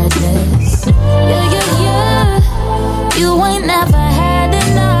regardless. Yeah. You ain't never had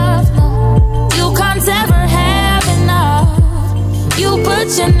enough, no. You can't ever have enough. You put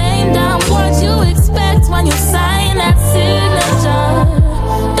your name down, what you expect when you sign that signature.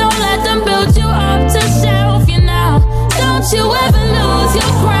 Don't let them build you up to shelf you now. Don't you ever lose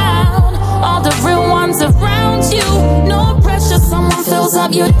your crown. All the real ones around you, no pressure. Someone fills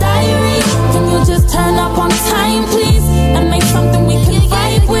up your diary. Can you just turn up on time, please? And make something we can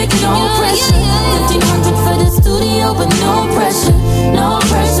vibe with, no pressure. 1500 for the studio, but no pressure. No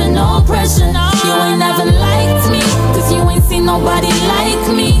pressure, no pressure. You ain't never liked me, cause you ain't seen nobody like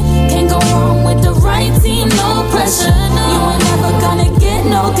me. Can't go wrong with the right team, no pressure. You ain't never gonna get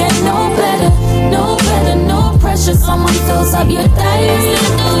no better. No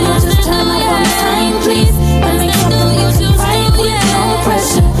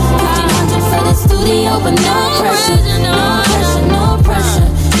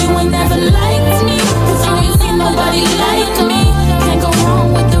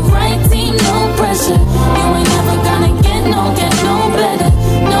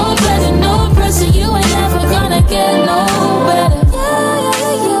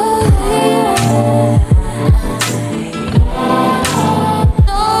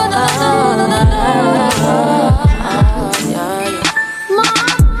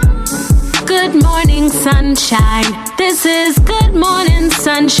shine. This is Good Morning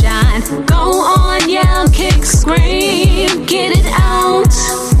Sunshine. Go on, yell, kick, scream, get it out.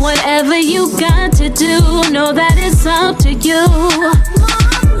 Whatever you got to do, know that it's up to you.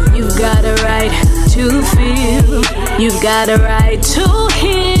 You've got a right to feel. You've got a right to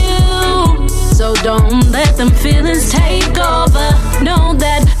heal. So don't let them feelings take over. Know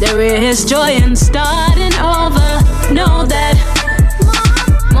that there is joy in starting over. Know that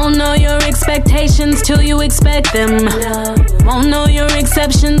won't know your expectations till you expect them. Won't know your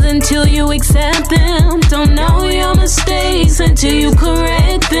exceptions until you accept them. Don't know your mistakes until you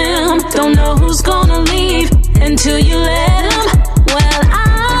correct them. Don't know who's gonna leave until you let them. Well,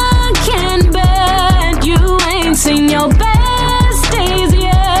 I can bet you ain't seen your best days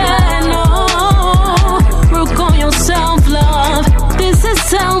yet. No, work on your self-love. This is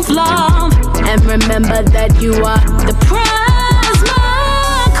self-love. And remember that you are the prize,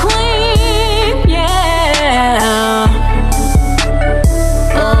 my queen. Yeah.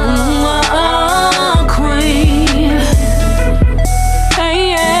 Oh, queen. Hey,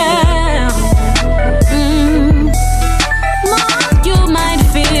 yeah. You might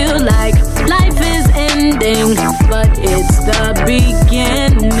feel like life is ending, but it's the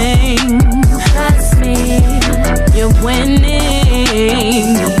beginning. Trust me, you're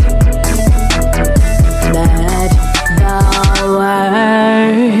winning. Let the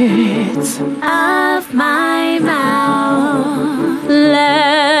words of my mouth,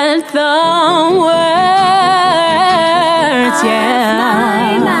 let the words, yeah,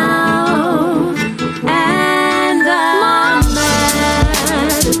 my mouth, and the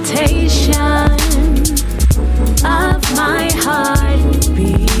meditation of my heart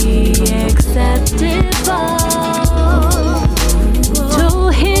be acceptable to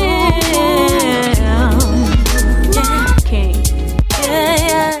him. Yeah, King.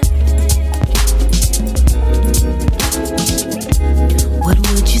 Yeah. What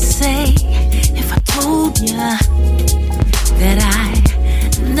would you say if I told you that I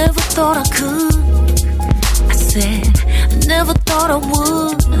never thought I could? I said I never thought I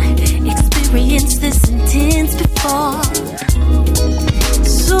would experience this intense before.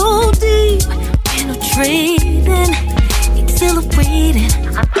 So deep, penetrating, exhilarating.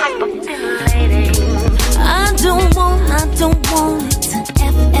 I'm hyperventilating. I don't want it to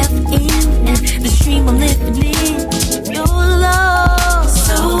FF in the stream I'm living in. Your love,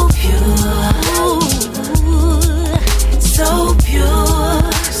 so pure, so pure,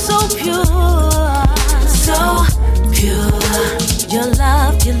 so pure, so pure. Your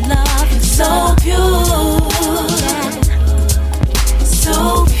love, so pure,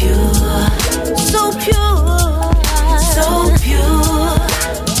 so pure, so pure, so pure,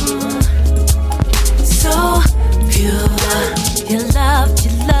 so pure. Your love,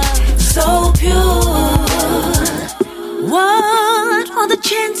 so pure. What are the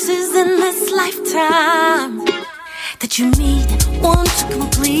chances in this lifetime that you meet one to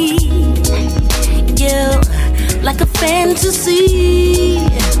complete? Yeah, like a fantasy,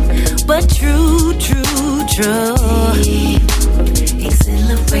 but true, true, true.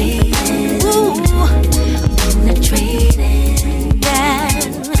 Exhilarating, ooh, penetrating, yeah.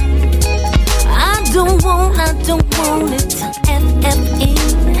 I don't want it to FF in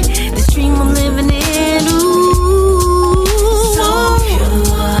the stream I'm living in. Ooh, so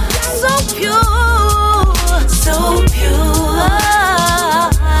pure, so pure, so pure,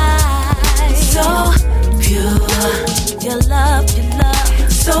 so pure. Your love,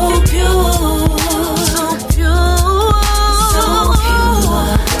 so pure, so pure, so pure.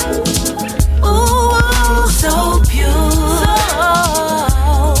 Ooh, so pure,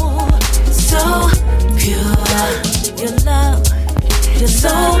 so pure. Your love, you're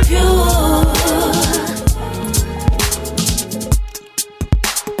so pure.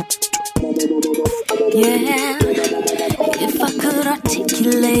 Yeah, if I could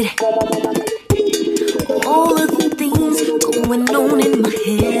articulate all of the things going on in my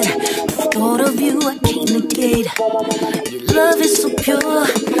head, the thought of you I can't negate. Your love is so pure,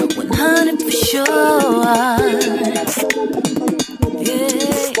 100 for sure.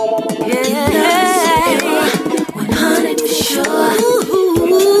 Yeah, 100 for sure.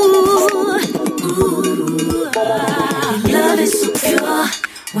 Your love is so pure,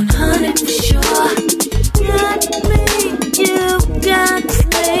 100 for sure. Got me, you got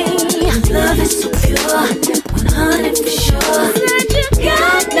me. Your love is so pure, 100 for sure. Said you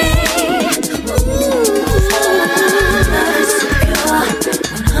got me. Love is so pure,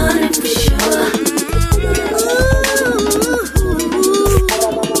 100 for sure.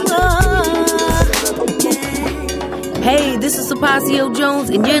 Hey, this is Sapasio Jones Jones,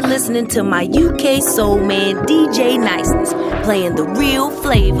 and you're listening to my UK soul man, DJ Niceness, playing the real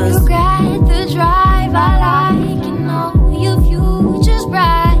flavors. You got the drive I like, you know, your future's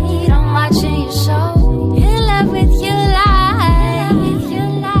bright. I'm watching your show, in love with your life.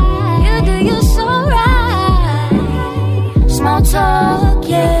 You do you so right. Small talk,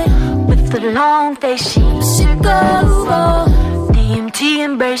 yeah, with the long face sheets. Chicago, DMT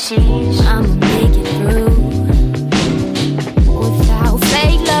and Bersheish. I'ma make it through without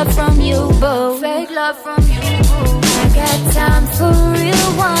fake love from you, boo. Fake love from you, boo. I got time for real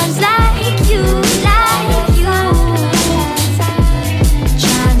ones like you, like you.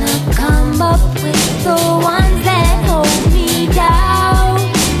 Tryna come up with the ones that hold me down.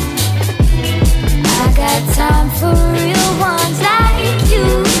 I got time for real ones like you,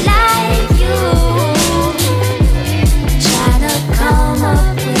 like you. Tryna come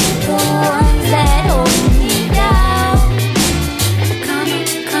up with the ones that hold me down. Come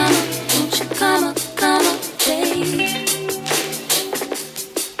up, won't you come up, baby.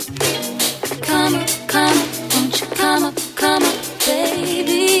 Come up, won't you come up,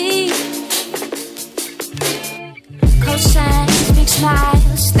 baby. Cosigns, big smile,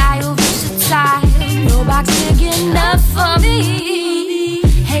 style versatile. No box big enough for me.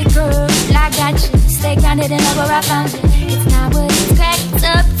 Hey girl, I got you. Stay grounded and love where I found you. It's not what it's cracked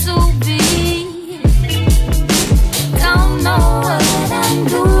up to be. Don't know what I'm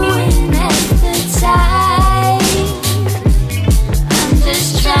doing at the time. I'm just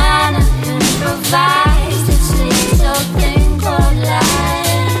trying to improvise this little thing called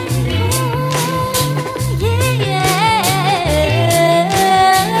life. Yeah.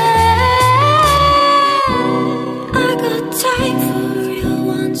 I got time for real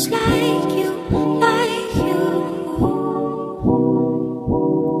ones like you, like you.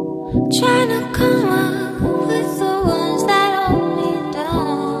 Trying to come up with the ones that hold me down.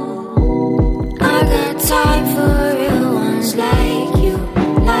 I got time for real ones like you,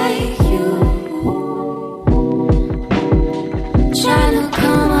 like you. Trying to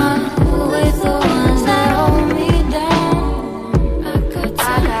come up with the ones that hold me down. I got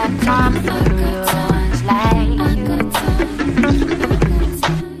time for real ones like you.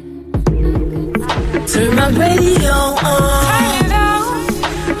 Turn my radio on,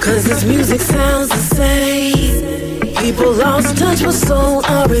 'cause this music sounds the same. People lost touch with soul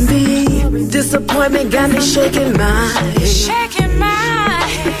R&B. Disappointment got me shaking my head.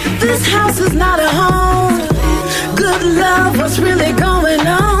 This house is not a home. Good love, what's really going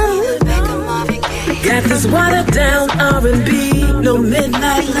on? Got this watered down R&B. No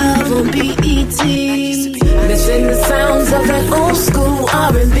midnight love on BET. Missing the sounds of that old school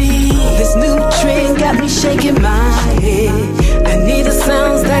R&B. This new trend got me shaking my head. I need the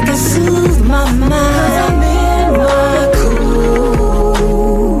sounds that can soothe my mind. 'Cause I'm in my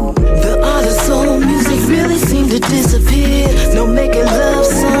cool. The art of soul music really seemed to disappear. No making love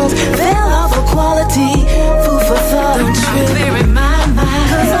songs, fell off of quality. Food for thought, I'm clearing my mind.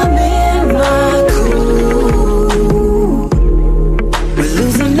 'Cause I'm in my cool. We're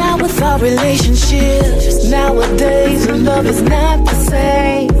losing out with our relationships. Nowadays, love is not the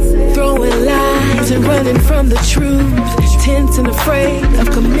same. Throwing lies and running from the truth. Tense and afraid of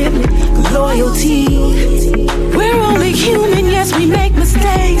commitment, loyalty. We're only human, yes, we make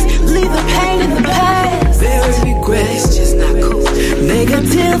mistakes. Leave the pain in the past. There's regrets, just not cool.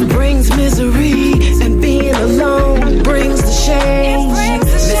 Negative brings misery, and being alone brings the shame.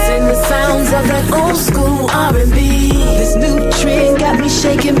 Missing the sounds of that old school R&B. This new trend got me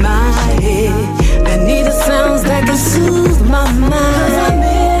shaking my head. I need the sounds that can soothe my mind. 'Cause I'm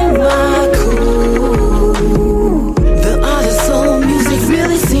in my cool. The art of soul music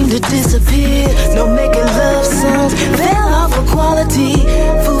really seemed to disappear. No making love songs, fell off of quality.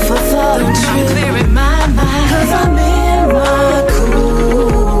 Food for thought, I'm clearing my mind. 'Cause I'm in my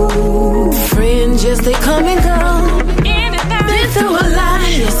cool. Friends, yes, they come and go. Been through a lot,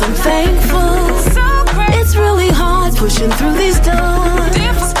 yes, I'm thankful. It's really hard pushing through these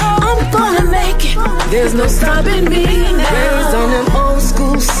doors. I'm gonna make it. There's no stopping me now. Raised on them old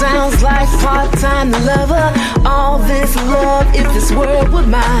school sounds like part-time lover. All this love, if this world were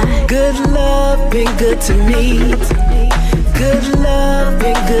mine. Good love been good to me. Good love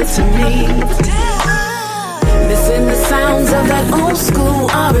been good to me. Missing the sounds of that old school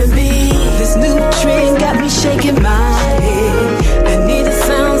R&B. This new trend got me shaking my head. I need the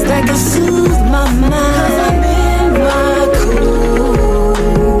sounds that can soothe my mind. 'Cause I'm in my cool.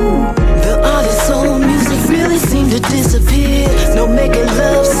 The art of soul music really seemed to disappear. No making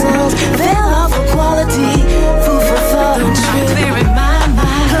love songs, fell off of quality. Food for thought, I'm clearing my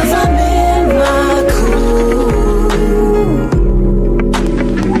mind. 'Cause I'm in my cool.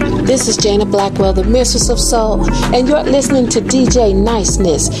 is Jana Blackwell, the Mistress of Soul, and you're listening to DJ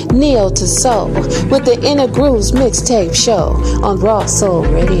Niceness, Neo to Soul, with the Inner Grooves Mixtape Show on Raw Soul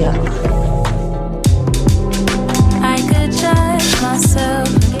Radio. I could judge myself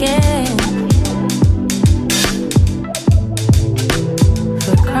again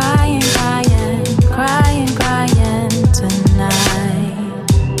for crying, crying, crying, crying tonight,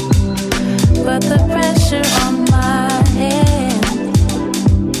 but the pressure on my head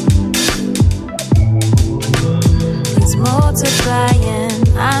is multiplying.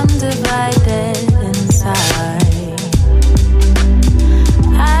 I'm divided inside.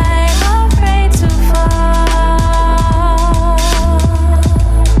 I'm afraid to fall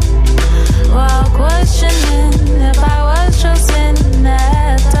while questioning if I was chosen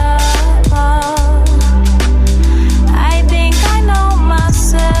at all. I think I know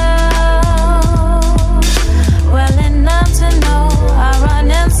myself well enough to know I run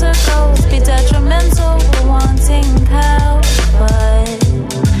in circles, be detrimental for wanting help, but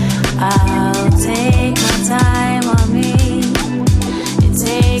I'll take my time on me. It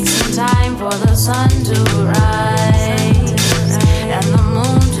takes some time for the sun to rise and the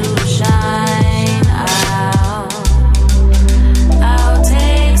moon to shine out. I'll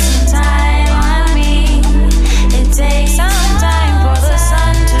take some time on me. It takes some time for the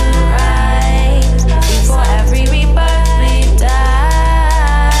sun to rise before every rebirth we die.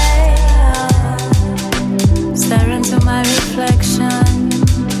 Stare into my reflection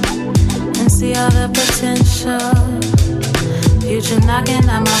and see all the potential. Future knocking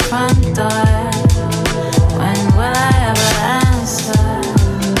at my front door. When will I ever answer?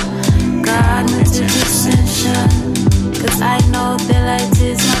 God, mental dissension, 'cause I know the light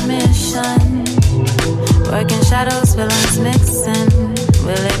is my mission. Working shadows, feelings mixing.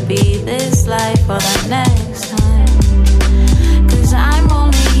 Will it be this life or the next one? 'Cause I'm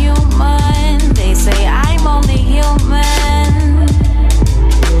only human. They say I'm only human,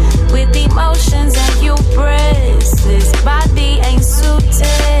 with emotions and hubris. This body ain't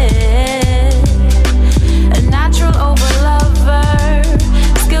suited. A natural overlover,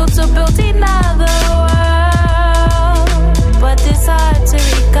 skill to build another world, but it's hard to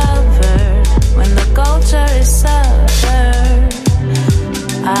recover when the culture is suffered.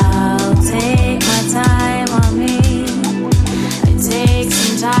 I'll take my time on me. It takes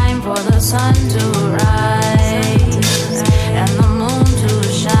some time for the sun to rise and the moon to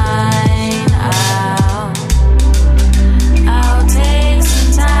shine out. I'll take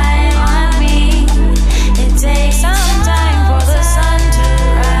some time on me. It takes some time for the sun to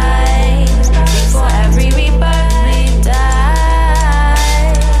rise before every rebirth we die.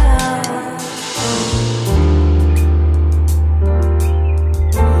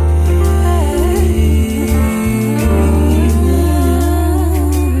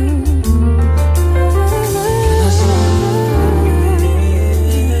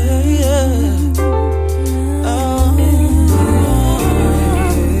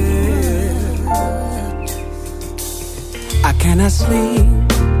 I cannot sleep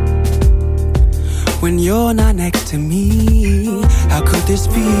when you're not next to me. How could this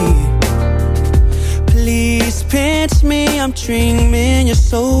be? Please pinch me, I'm dreaming. You're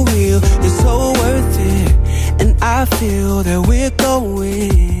so real, you're so worth it, and I feel that we're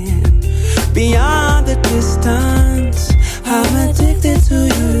going beyond the distance. I'm addicted to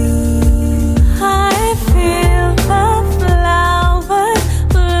you. I feel the flowers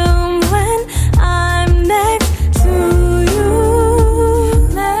bloom when I'm next to you.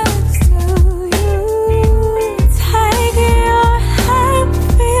 Next to you. Take your hand,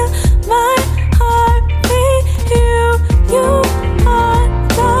 feel my heartbeat. You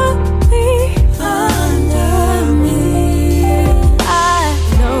under me. I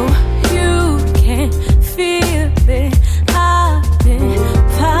know you can feel it. I've been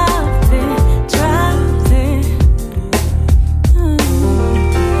popping, driving.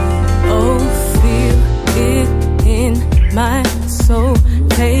 Oh, feel it in my soul.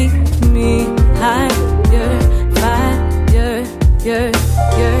 Take me higher, fire,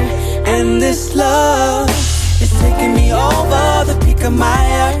 And this love is taking me over the peak of my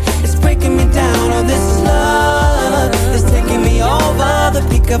heart. It's breaking me down. Oh, this love is taking me over the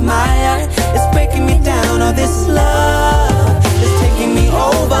peak of my heart. It's breaking me down. Oh, this love is taking me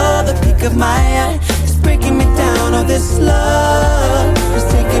over the peak of my heart. It's breaking me down. Oh, this love is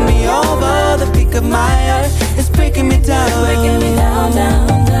taking me over the peak of my heart. It's breaking me down. Breaking me down, down,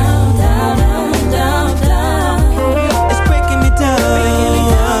 down, down, down, down, down. It's breaking me down. Breaking me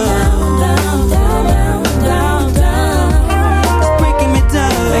down, down, down, down, down, down. It's breaking me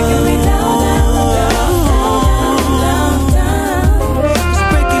down. Breaking me down, down, down, down, down, down. It's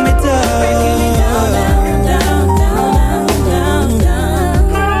breaking me down.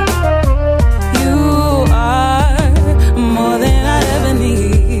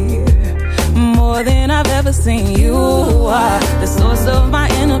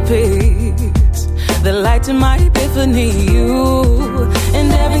 to my epiphany. You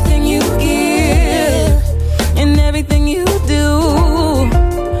and everything you give, and everything you do,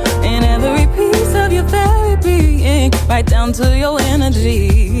 and every piece of your very being, right down to your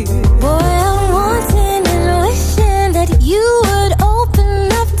energy. Boy, I'm wanting and wishing that you would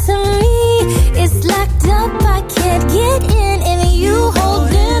open up to me. It's locked up, I can't get in, and you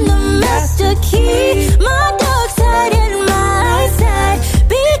holding the master key. My dark side and my side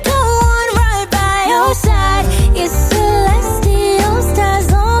become one right by your side. It's celestial stars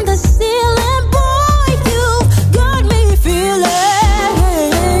on the ceiling. Boy, you got me feeling.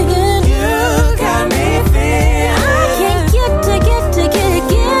 You got me feeling. I can't get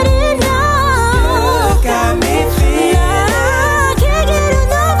enough. You got me feeling. I can't get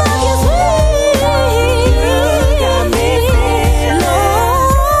enough of your sweet. You got me feeling. No.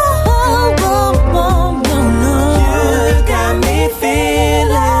 You got me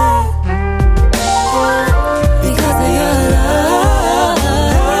feeling. Because of your love.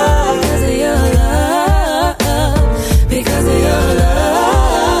 Because of your love. Because of your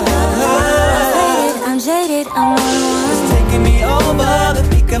love. I'm jaded, I'm It's taking me over the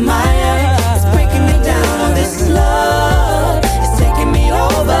peak of my eye. It's breaking me down on this love. It's taking me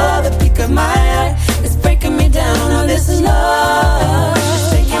over the peak of my eye. It's breaking me down on this love. It's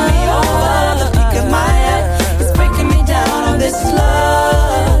taking me over the peak of my eye. It's breaking me down on this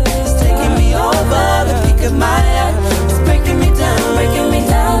love. It's taking me over the peak of my eye. It's breaking me down,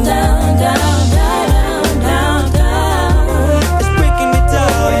 down, down, down, down, down. It's breaking me down,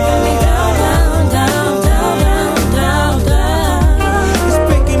 down, down, down, down, down. It's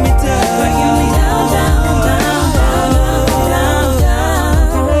breaking me down, down, down, down, down, down.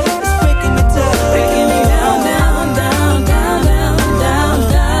 It's breaking me down, down, down, down, down,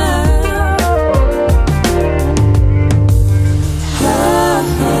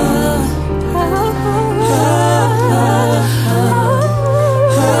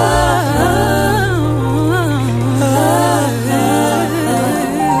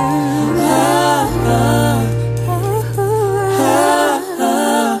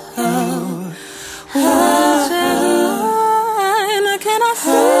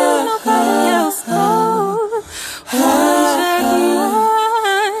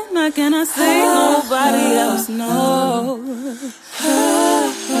 Can I say nobody else knows?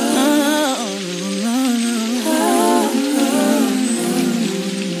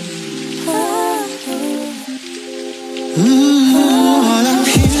 All I'm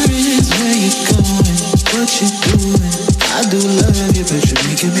hearing is where you're going, what you're doing. I do love you, but you're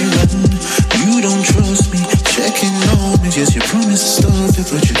making me run. You don't trust me, checking on me. Yes, you promised to stop it,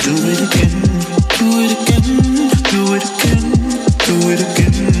 but you do it again. Do it again, do it again, do it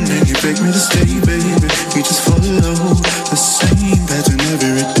again. And you beg me to stay, baby. We just follow the same pattern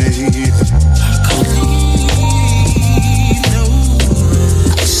every day. I can't leave, no.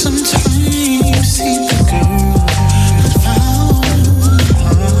 Sometimes see the girl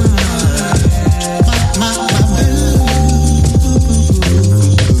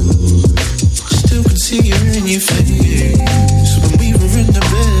see you in your face when we were in a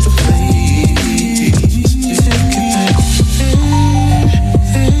better place. Take it back.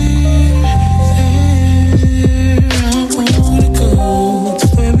 I wanna go to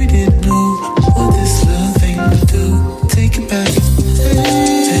where we didn't know what this love thing would do. Take it back.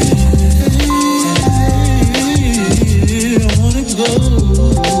 I wanna go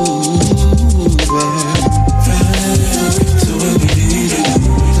back to where we didn't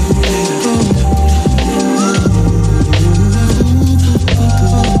know.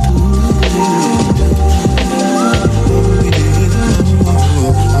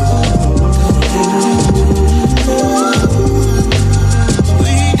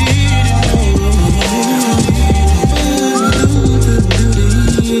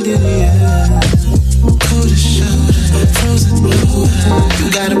 You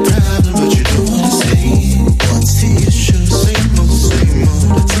got a problem, but you don't wanna say it. What's the issue? Same old, same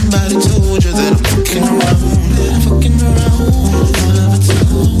old. Somebody told you that I'm fucking around. All of its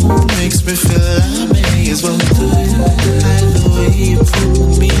own makes me feel I may as well do it. I like the way you pull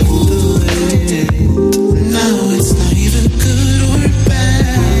me through it. Now it's not even good or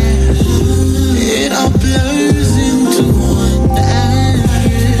bad. It all blurs into one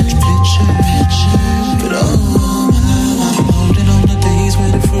average picture. But oh, I'm holding on to days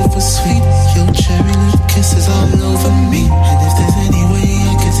where the fruit was sweet. Your cherry lip kisses all over me. And if there's any way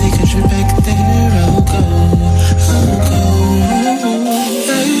I can take a trip back there, I'll go.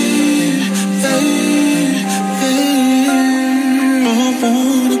 Hey, hey,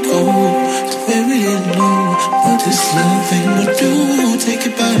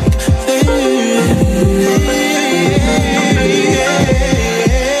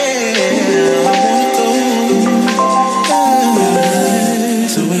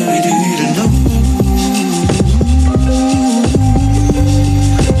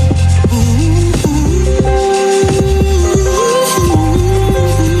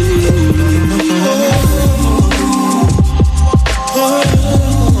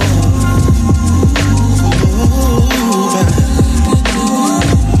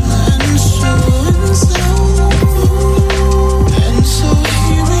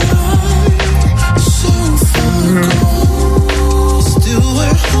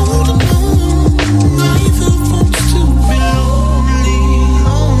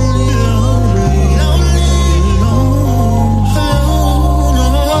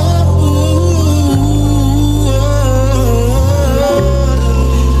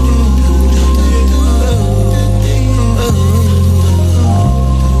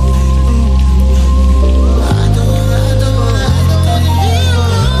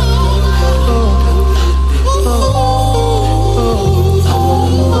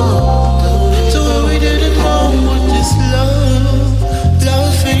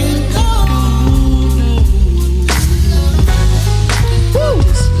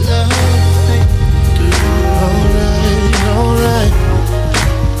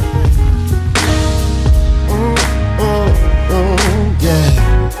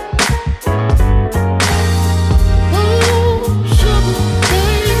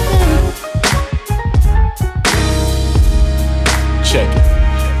 Check it.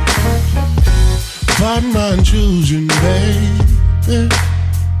 Pardon my intrusion, baby.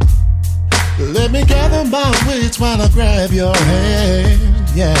 Let me gather my wits while I grab your hand.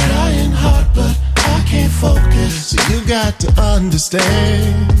 Yeah, trying hard, but I can't focus. So you got to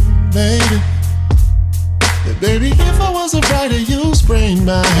understand, baby. That baby, if I was a writer, you sprain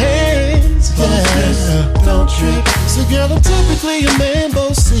my hands. Yeah, don't trip. So girl, I'm typically a man,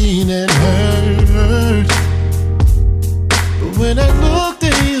 both seen and heard. But when I looked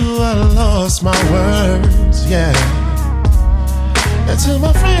at you, I lost my words. Yeah. And to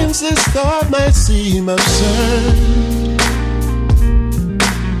my friends, this thought might seem absurd.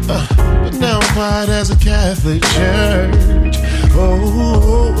 But now I'm quiet as a Catholic church.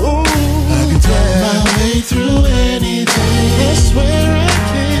 Oh, I can talk my way through anything. I swear I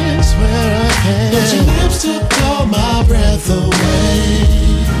can, swear I can. But your lips took all my breath away.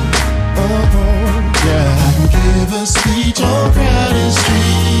 Oh, yeah. I can give a speech on crowded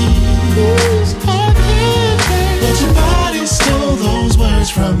streets. I can, but your body stole those words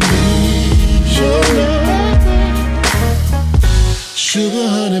from me. Sugar,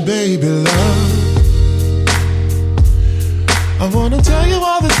 honey, baby, love. I wanna tell you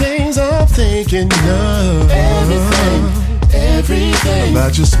all the things I'm thinking of. Everything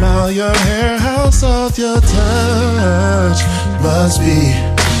about your smile, your hair, how soft your touch must be.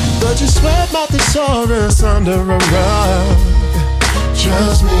 But you sweat my thesaurus under a rug.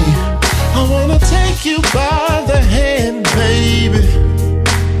 Trust me, I wanna take you by the hand, baby.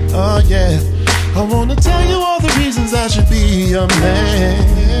 Oh yeah, I wanna tell you all the reasons I should be a man.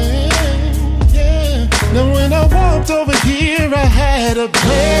 Yeah. Now when I walked over here, I had a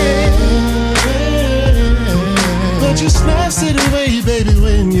plan, but you snatched it away, baby,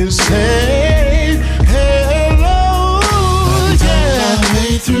 when you said hello. Yeah, I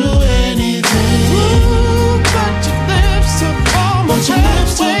made through anything. Ooh, but your lips took all my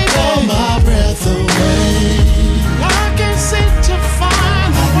breath away, all my breath away. I can't seem to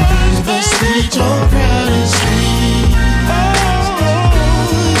find the words, baby. Speech on crowded street. Oh,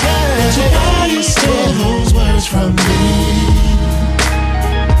 yeah. But your body stole those words from me.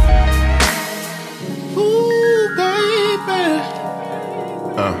 Ooh, baby.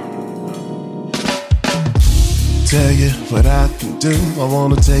 Tell you what I can do. I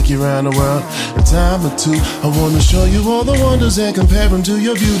wanna take you around the world in time or two. I wanna show you all the wonders and compare them to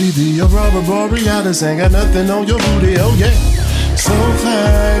your beauty. Be your aurora borealis, ain't got nothing on your booty. Oh yeah, so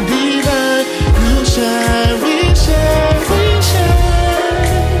fine, divine, you shine, we shine, we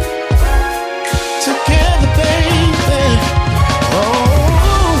shine together, baby. Oh,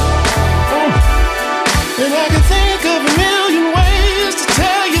 and I can think of a million ways to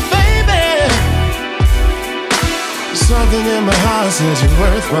tell you, baby. Something in my heart says you're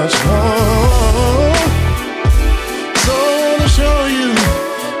worth much more. So I wanna show you,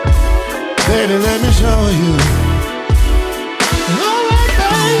 baby, let me show you. Alright,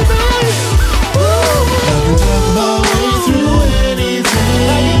 baby. Ooh, I can talk my way through anything.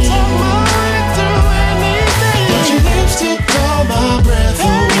 I can talk my way through anything. But your lips took all my breath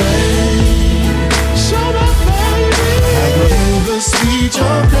away. Show my baby. I can give a speech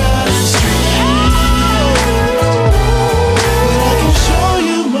on crowded street. Show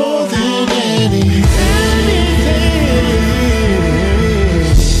you more than anything.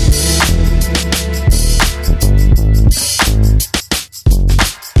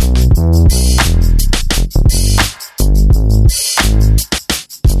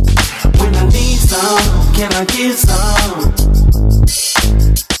 When I need some, can I get some?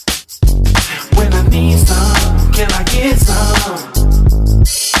 When I need some, can I get some?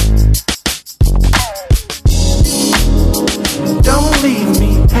 Don't leave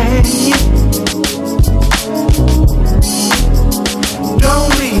me hanging.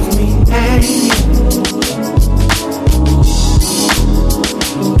 Don't leave me hanging.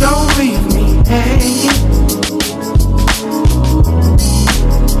 Don't leave me hanging.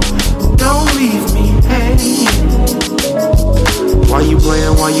 Don't leave me hanging. Why you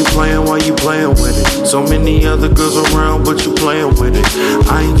playing, why you playing, why you playing with it? So many other girls around, but you playing with it.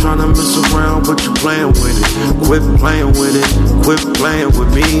 I ain't tryna mess around, but you playing with it. Quit playing with it, quit playing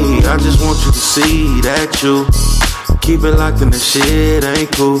with me. I just want you to see that you keep it locked in the shit,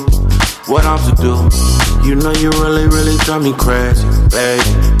 ain't cool. What I'm to do? You know you really, really drive me crazy, baby.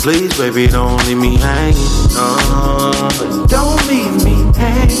 Please, baby, don't leave me hanging. Don't leave me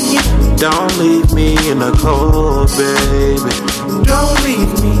hanging. Don't leave me in the cold, baby. Don't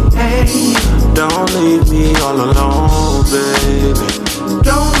leave me hanging. Don't leave me all alone, baby.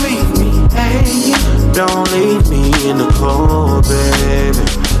 Don't leave me hanging. Don't leave me in the cold, baby.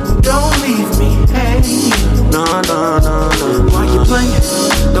 Don't leave me hanging. No, no, no, no. Why you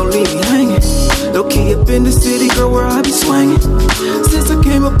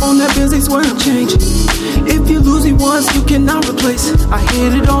I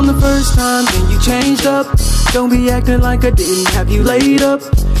hit it on the first time, then you changed up. Don't be acting like I didn't have you laid up.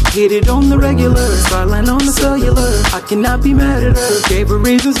 Hit it on the regular, sideline on the cellular. I cannot be mad at her, gave her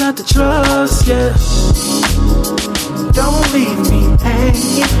reasons not to trust, yeah. Don't leave me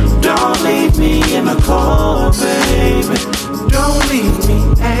hanging, don't leave me in the cold, baby. Don't leave me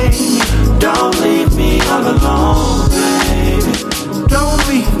hanging, don't leave me all alone, baby. Don't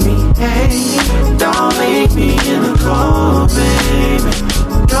leave me hanging, don't leave me in the cold, baby.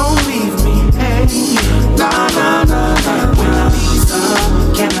 Don't leave me hanging, nah, nah, nah, nah. When I need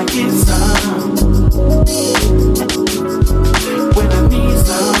some, can I get some? When I need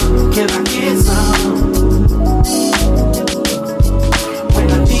some, can I get some? When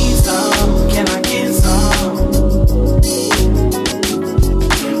I need some, can I get some?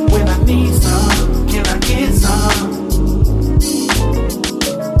 When I need some, can I get some?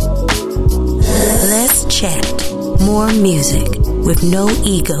 Let's chat. More music with no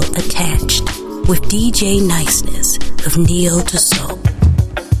ego attached. With DJ Niceness of Neo to Soul.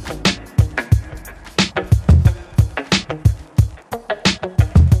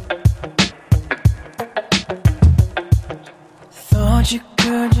 Thought you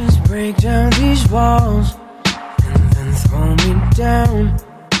could just break down these walls and then throw me down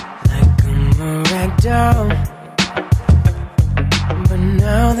like a rag doll. But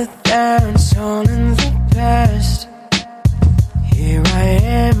now that that's all in the past, here I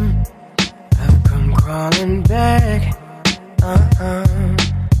am, I've come crawling back.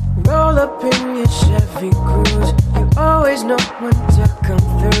 Roll up in your Chevy Cruze, you always know when to come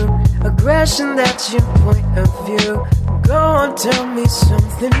through. Aggression, that's your point of view. Go on, tell me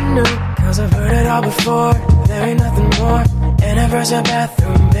something new, cause I've heard it all before. There ain't nothing more. Anniversary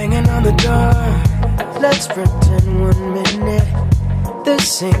bathroom banging on the door. Let's pretend 1 minute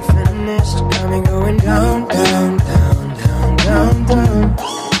this ain't finished. Got me going down, down, down, down, down, down.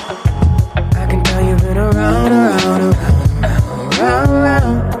 I can tell you've been around, around, around, around, around,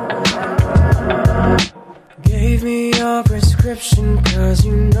 around. Gave me your prescription cause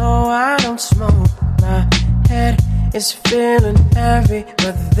you know I don't smoke. My head is feeling heavy,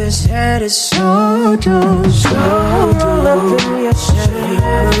 but this head is so done. Roll up in your Chevy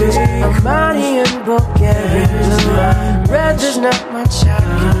Cruze, Armani and Bulgarian. Red is not my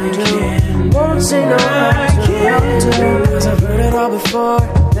child. Won't say no to, cause I've heard it all before.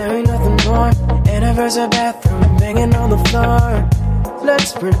 There ain't nothing more. Anniversary bathroom banging on the floor.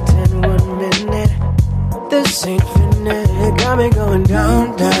 Let's pretend 1 minute this ain't finished. Got me going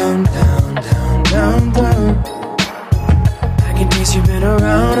down, down, down, down, down, down. I can taste you been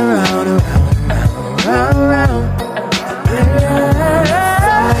around, around, around, around, around, around.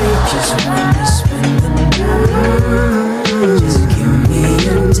 I just wanna spend the night. Just give me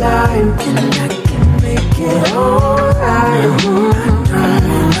a dime and I can make it alright. I don't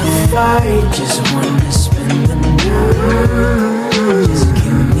wanna fight, just wanna spend the night. Just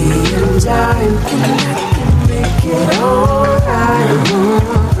give me a dime and I can make it alright.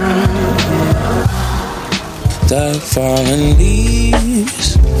 The fallen leaves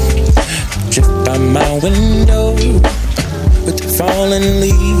drip by my window, with the fallen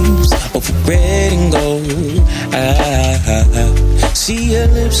leaves of red and gold. I see your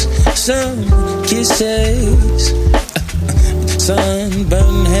lips, some kisses,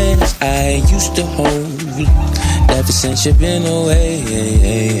 sunburned hands I used to hold. Ever since you've been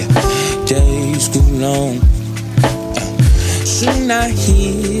away, days grew long. Soon I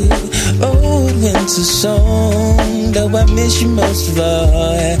hear old winter song, though I miss you most of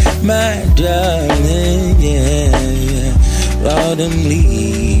all, my darling, yeah. All them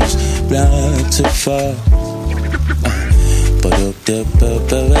leaves blind to fall. But up there,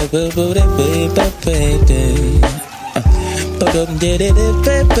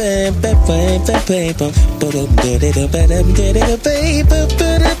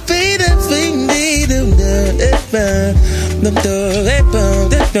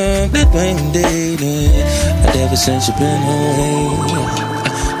 ever since you've been away,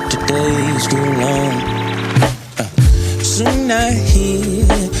 today's grew long. Soon I hear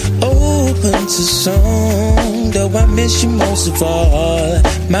open to song, though I miss you most of all,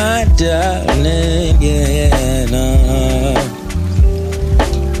 my darling, yeah, no.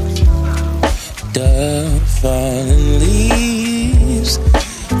 The fallen leaves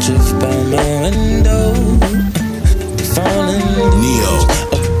drift by my window, the fallen leaves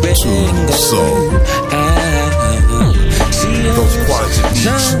of red and gold. Those quality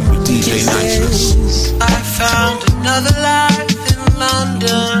beats with DJ Niceness. I found another life in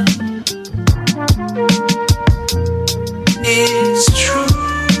London. It's true.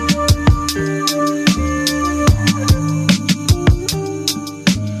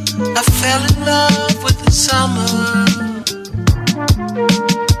 I fell in love with the summer.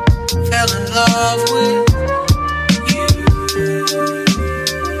 Fell in love with you.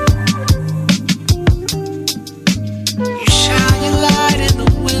 You shine your light in the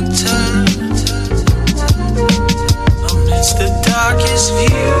winter amidst the darkest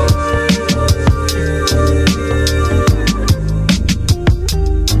view.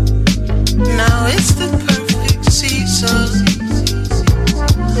 Now it's the perfect season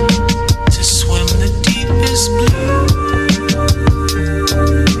to swim the deepest blue.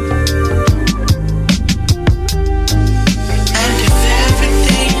 And if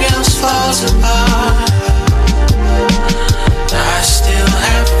everything else falls apart, I still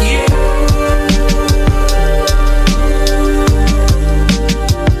have you.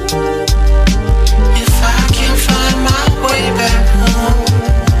 If I can't find my way back home,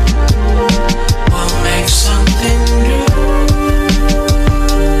 we'll make something new.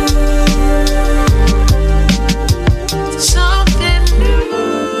 Something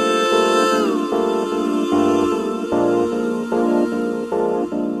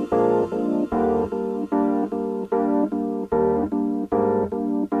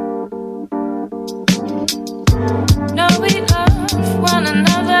No, we love one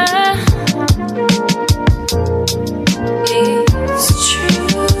another. It's true.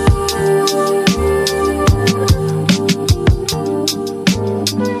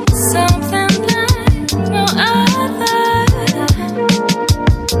 Something like no other.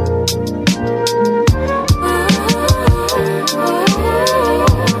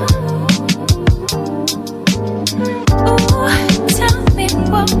 Ooh, tell me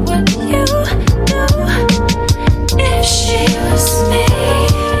what would you do if she was me?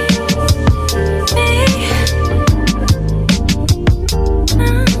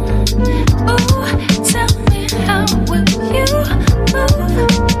 Ooh, tell me how would you move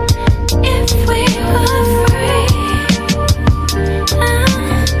if we were free?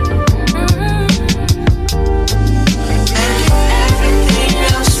 And if everything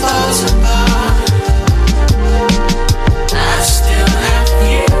else falls apart, I still have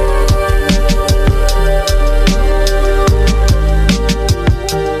you.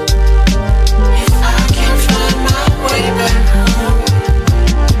 If I can't find my way back home,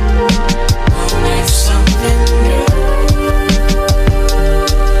 we'll make something new.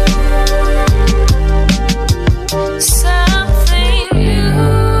 Something new.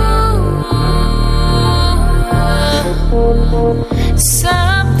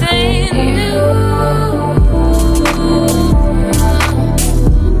 Something new.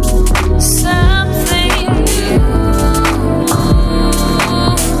 Something new.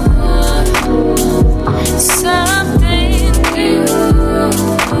 Something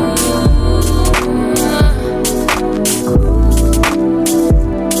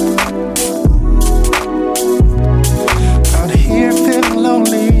Out here feeling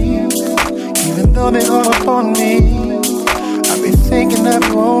lonely, even though they all upon me. I've been thinking of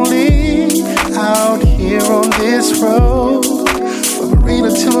you only out here on this road, from arena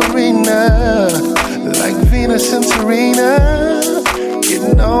to arena, like Venus and Serena,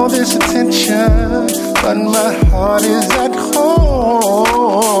 getting all this attention, but my heart is at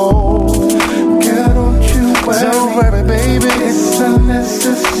home. Girl, don't you worry, don't worry, baby, it's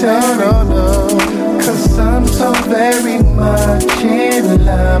unnecessary. No, no, no. 'Cause I'm so very much in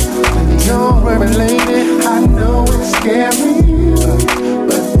love with you. Don't worry, lady, I know it's scary,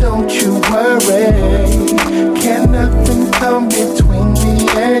 but don't you worry. Can nothing come between me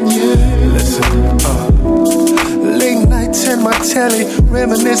and you? Listen, late nights in my telly,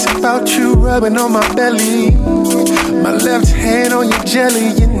 reminisce about you rubbing on my belly. My left hand on your jelly,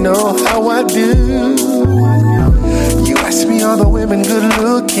 you know how I do. You ask me, are the women good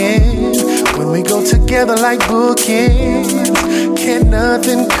looking? When we go together like bookends, can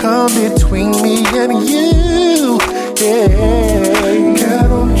nothing come between me and you? Yeah. Girl,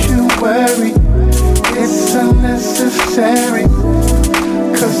 don't you worry, it's unnecessary.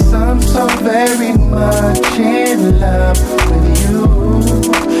 'Cause I'm so very much in love with you.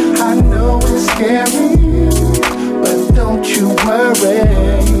 I know it's scary, but don't you worry.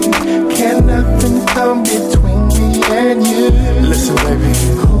 Can nothing come between me and you? Listen, baby,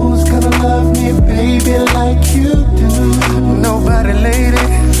 who's gonna love me, baby, like you do? Nobody, lady.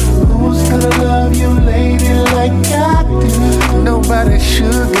 Who's gonna love you, lady, like I do? Nobody,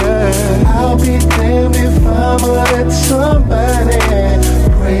 sugar. I'll be damned if I'ma let somebody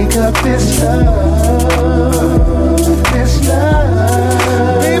break up this love, this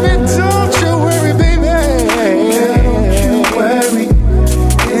love. Baby, don't you worry, baby. Don't you worry,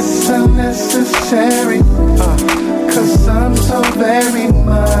 it's unnecessary. 'Cause I'm so very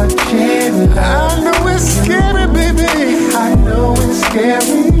much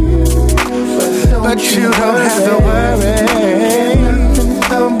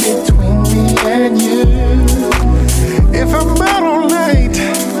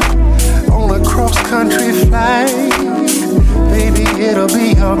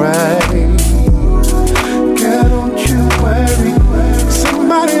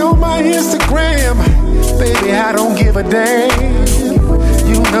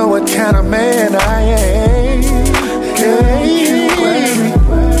man I am. Girl, you worry.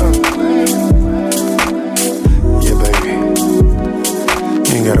 Yeah, baby.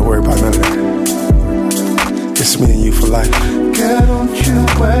 You ain't gotta worry about none of that. It's me and you for life. Girl, don't you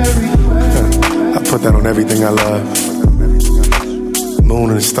worry. I put that on everything I love. Moon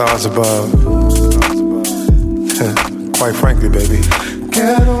and the stars above. Quite frankly, baby.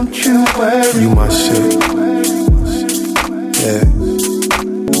 Girl, don't you worry. You my shit. Yeah.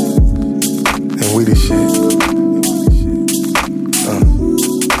 And we the shit.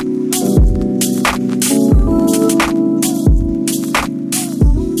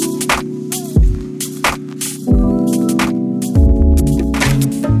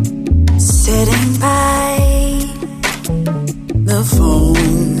 Sitting by the phone,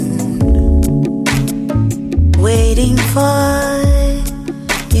 waiting for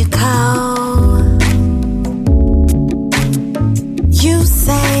your call. You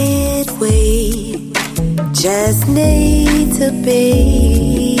said we just need to be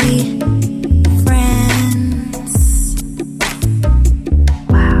friends.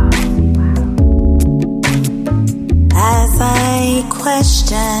 Wow. As I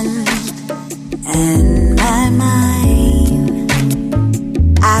question in my mind,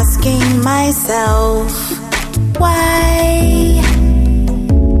 asking myself why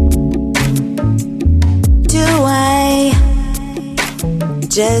do I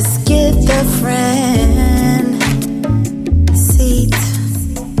just get the friend seat?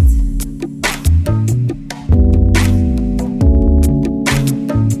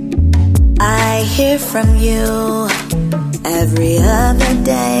 I hear from you every other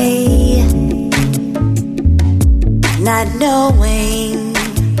day, not knowing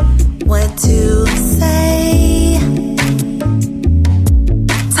what to say.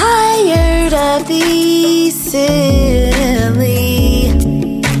 Tired of these silly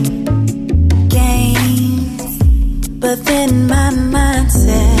games, but then my mind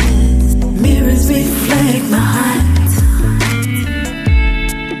says mirrors reflect my heart.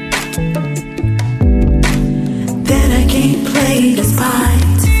 That I can't play this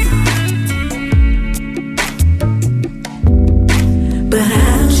part, but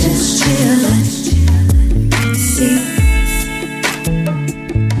I'm just chillin'. See,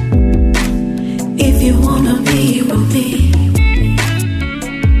 if you wanna be with me,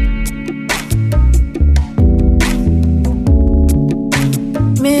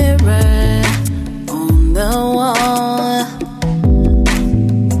 mirror on the wall,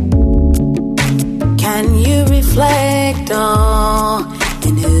 can you reflect all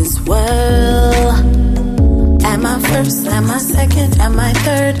in his world? Am I first? Am I second? Am I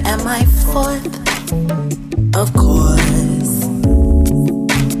third? Am I fourth? Of course,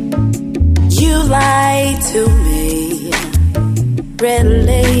 you lie to me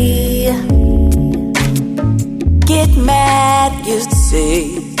readily. Get mad, you say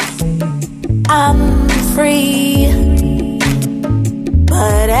I'm free,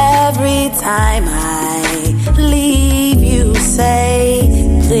 but every time I leave, you say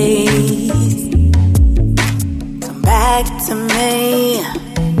please come back to me.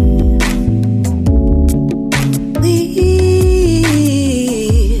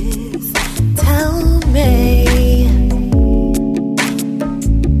 Please tell me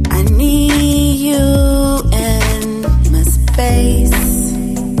I need you in my space.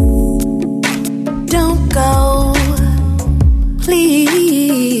 Don't go,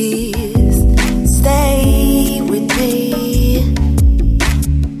 please stay with me.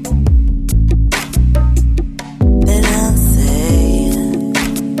 Then I'll say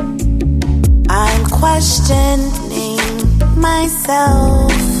I'm questioning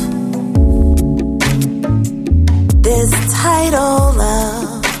myself. This title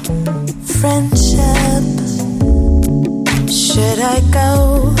of friendship, should I go?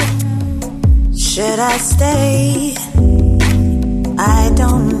 Should I stay? I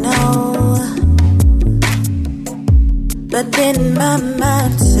don't know. But then my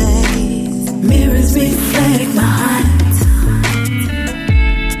mind says mirrors reflect my heart.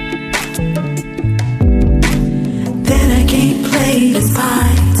 That I can't play this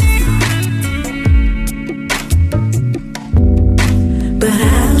part, but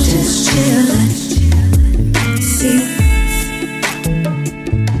I'm just chillin'. See,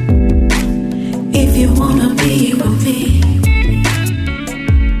 if you wanna be with me,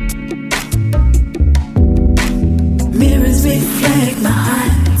 mirrors reflect my heart.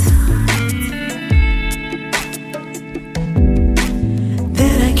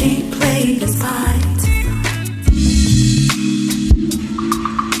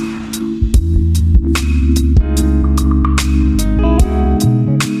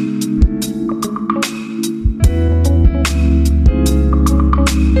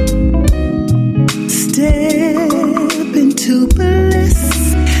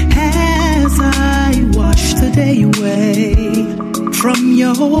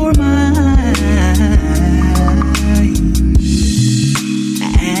 you're mine,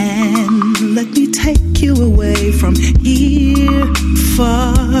 and let me take you away from here,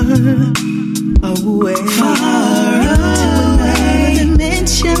 far away, into another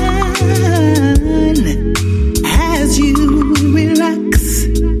dimension. As you relax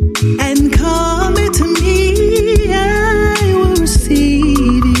and come into me, I will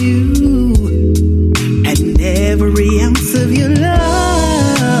receive you and every ounce of your love.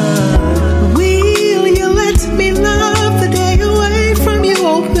 Will you let me love the day away from you,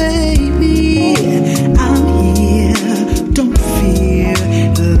 oh baby? I'm here, don't fear.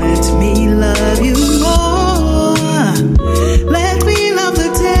 Let me love you more. Let me love the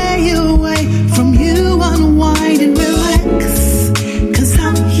day away from you. Unwind and relax, 'cause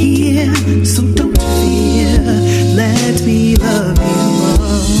I'm here, so don't fear. Let me love you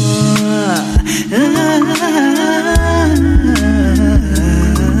more.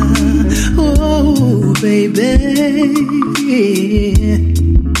 Oh, baby.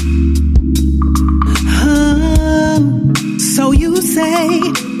 So you say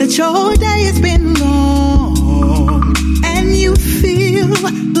that your day has been long and you feel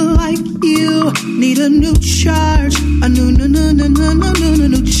like you need a new charge, a new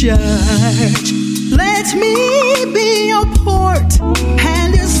charge. Let me be your port and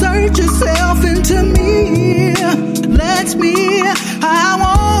insert yourself into me. Let me, I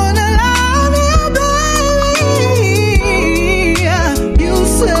wanna love you, baby. You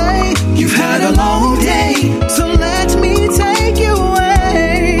say you've had a long day, so let me take you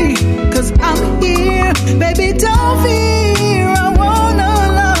away, 'cause I'm here, baby, don't fear, I wanna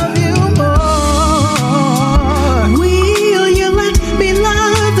love you more. Will you let me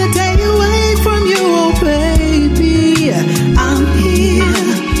love the day away from you, oh baby? I'm here,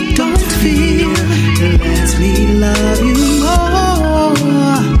 don't fear, let me love you more.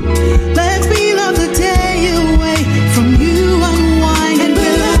 Let me love the day away from you, unwind and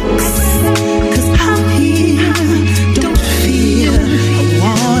relax, 'cause I'm here, don't fear,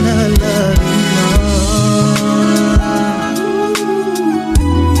 I wanna love you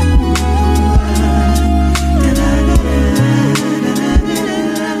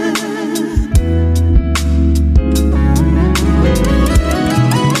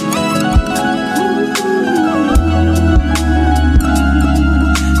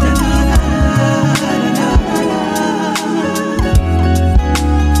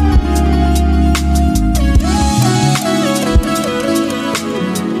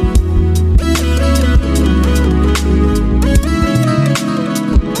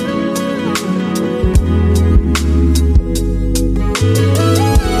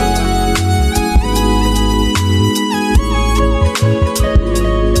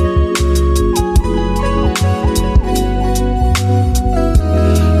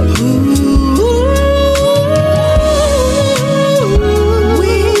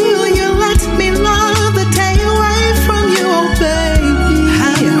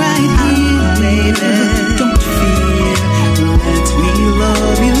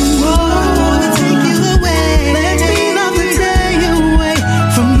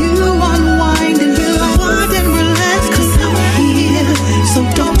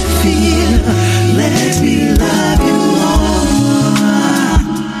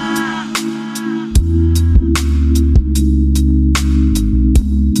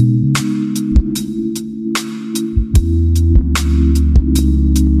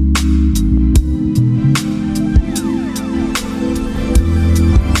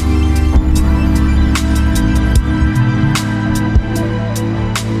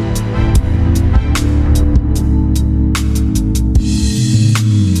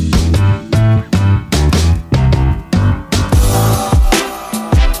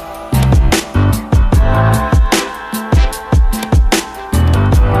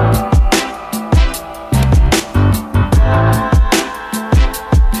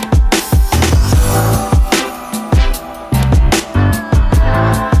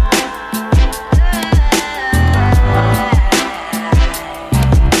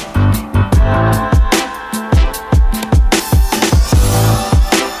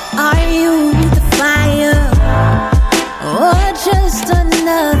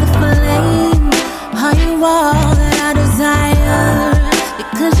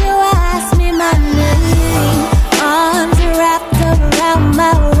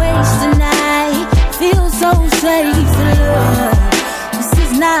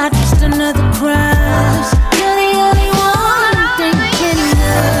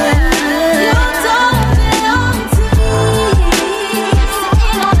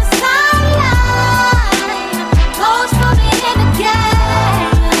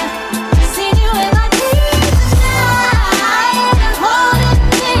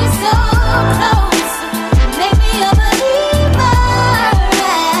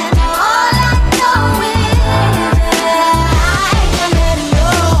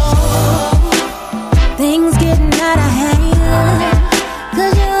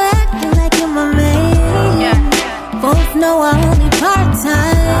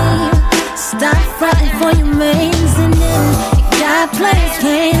amazing. You got plans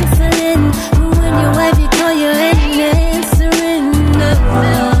canceling. When your wife, you call you ain't answering. No,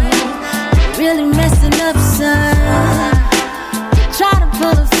 really messing up, son. You try to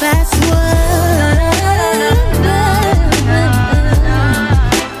pull a fast one.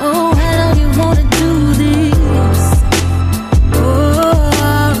 Oh, how long you wanna do this?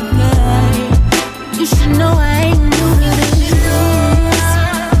 Oh, yeah. You should know I ain't new to this.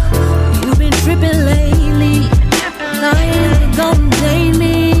 You've been tripping lately. I ain't gonna blame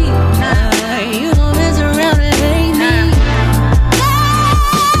me. You gon' mess around and hate me.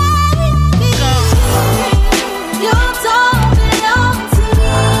 You're talking on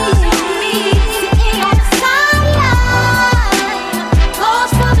TV, sitting on the sideline.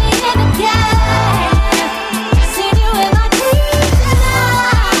 Close for me in the game. Seen you in my dreams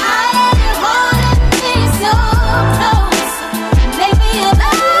tonight. You're holding me so close. Make me a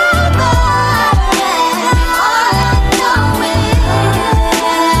lover. All I know is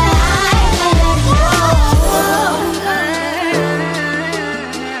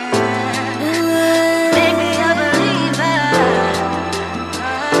make me a believer.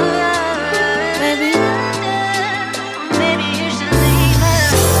 Maybe you should leave her.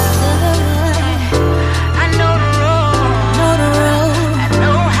 I know the road. I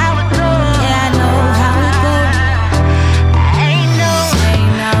know how it goes. Yeah, I know how it goes. Ain't no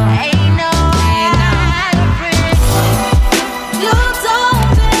you told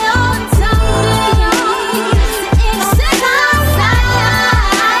me on TV, sitting outside,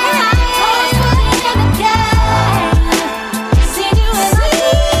 close for me in the game. Seen you in my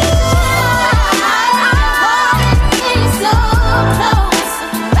dreams, holding me so close.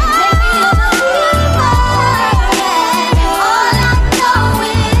 Make me a believer. All I know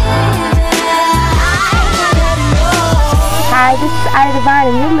is Hi, this is Ida Divine,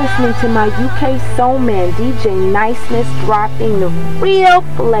 and you're listening to my UK Soul Man, DJ Niceness, dropping the real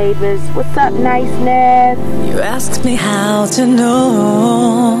flavors. What's up, Niceness? You asked me how to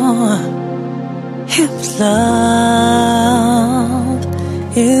know if love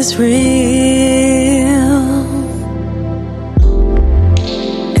is real.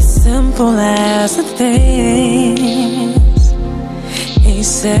 As simple as the things he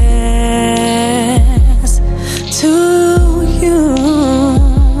says to you.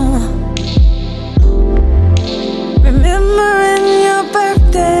 Remembering your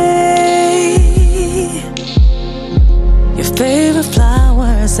birthday, your favorite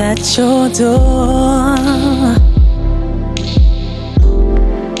flowers at your door.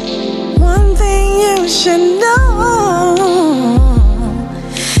 One thing you should know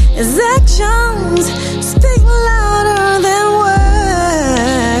is actions speak louder than words.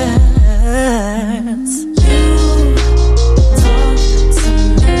 You talk to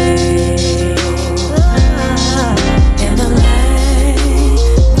me in the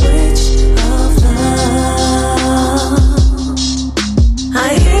language of love. I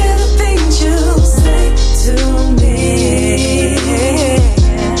hear the things you say to me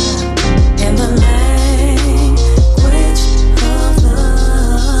in the language of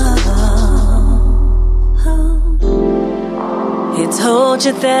love. He told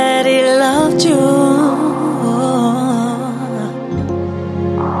you that he loved you.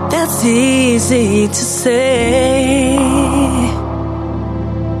 That's easy to say.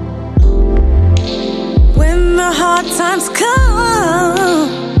 When the hard times come,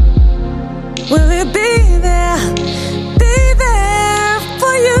 will he be there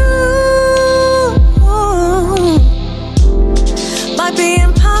for you? Might be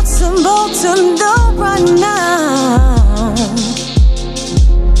impossible to know right now,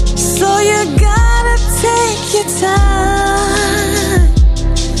 so you gotta take your time.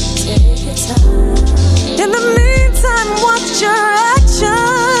 In the meantime, watch your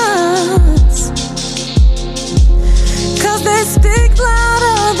actions, 'cause they speak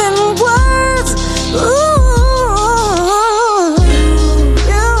louder than words. Ooh.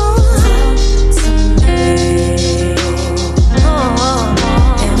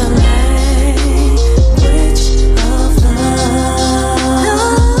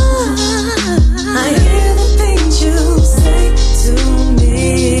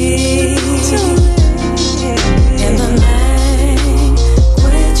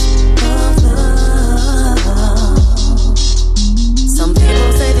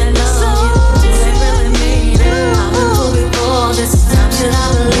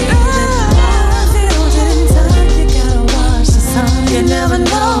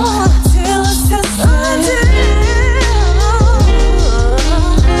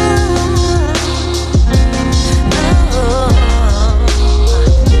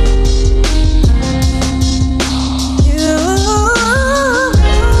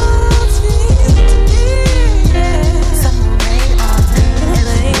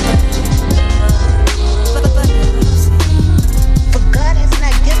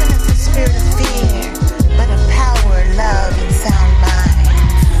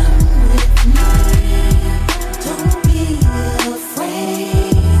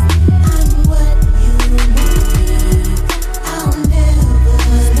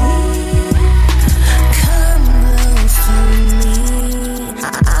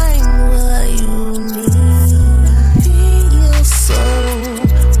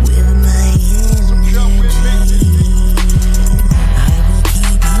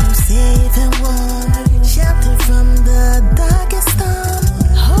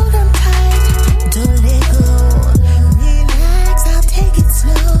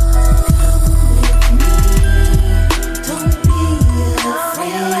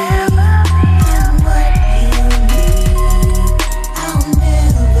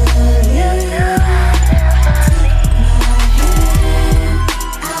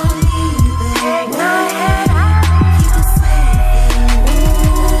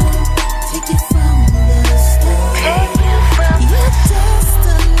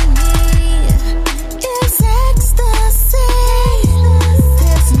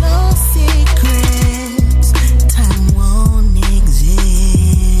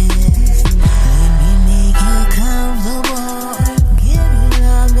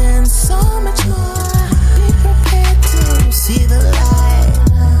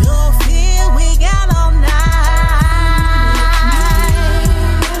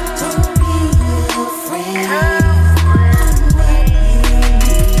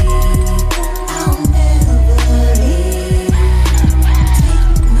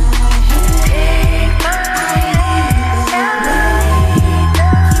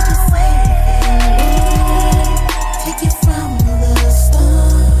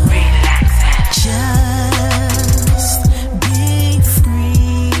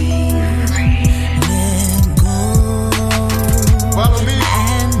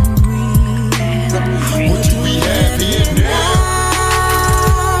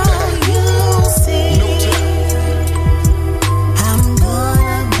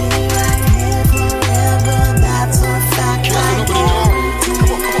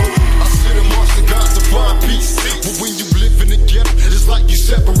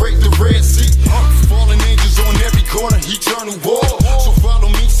 separate the Red Sea. Fallen angels on every corner, eternal war. So follow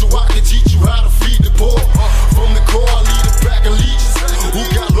me so I can teach you how to feed the poor. From the core, I lead a pack of legions who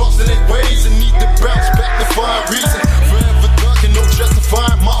got lost in their ways and need to bounce back to find reason. Forever thugging, no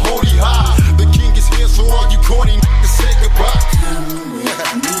justifying my holy high. The king is here, so all you corny niggas say goodbye. Come with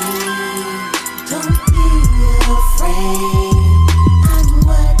me, don't be afraid. I'm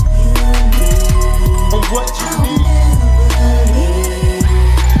what you need. I'm what you need.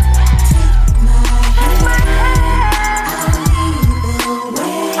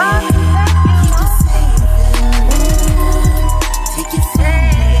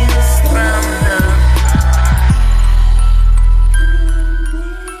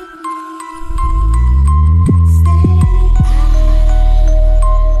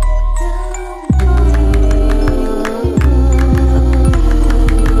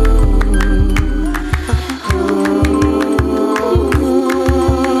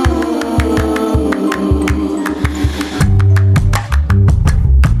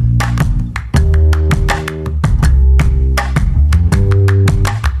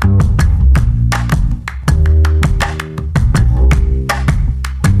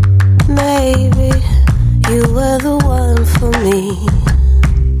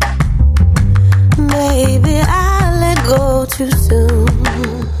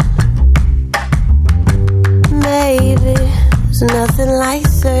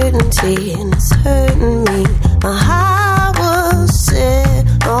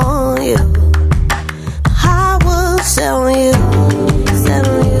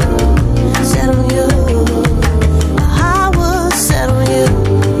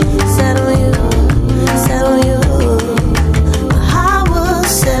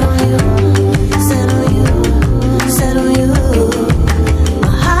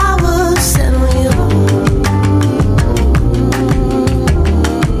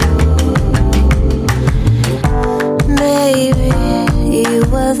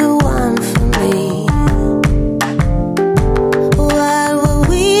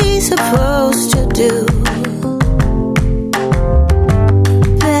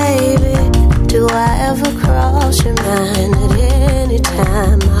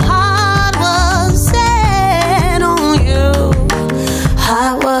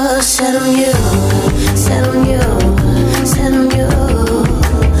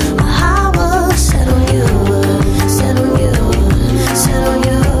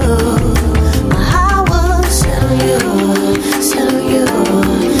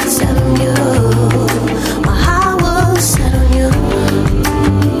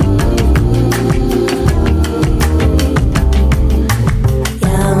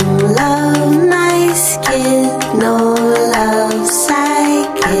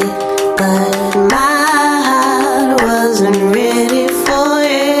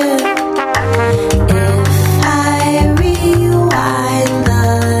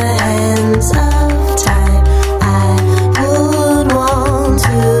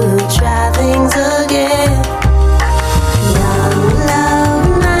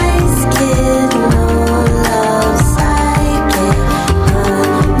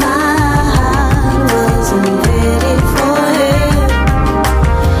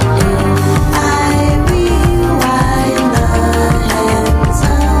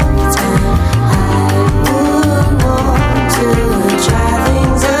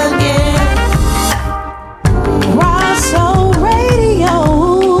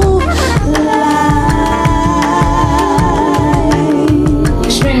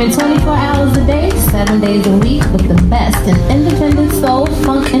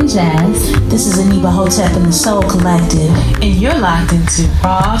 Soul Collective, and you're locked into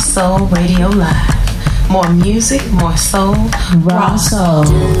Raw Soul Radio Live. More music, more soul, Raw Soul.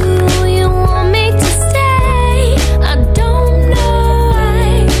 Do you want me to stay? I don't know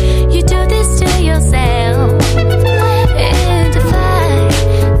why you do this to yourself. And if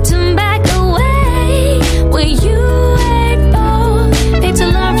I turn back away, will you able to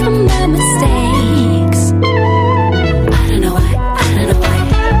learn from my mistakes? I don't know why, I don't know why,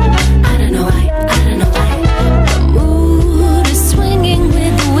 I don't know why, I don't know why.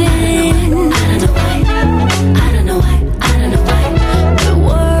 The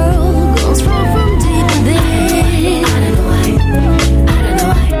world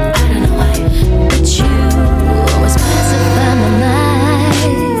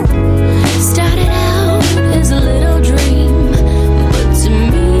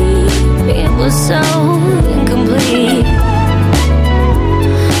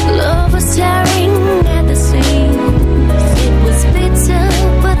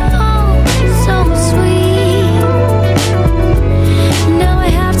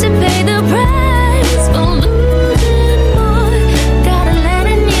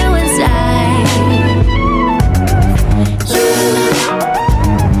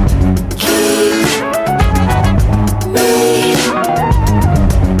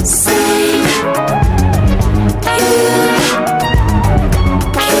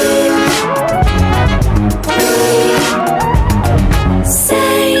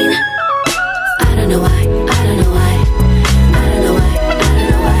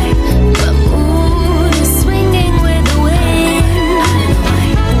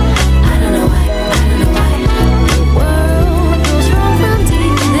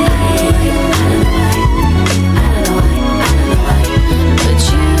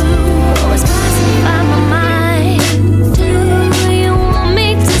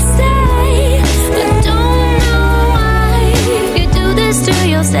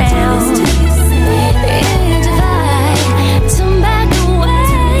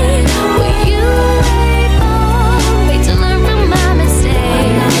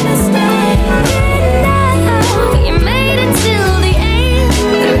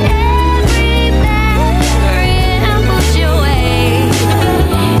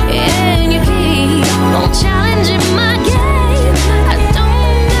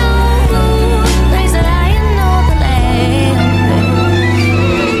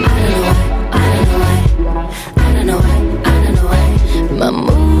My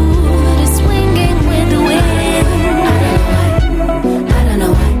mood is swinging with the wind. I don't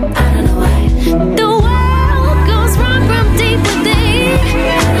know why. I don't know why. The world goes wrong from deep within.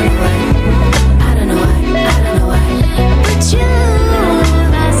 I don't know why. I don't know why. But you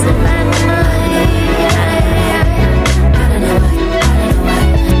pacify my mind. I don't know why. I don't know why.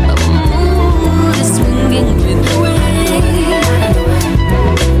 My mood is swinging with the wind.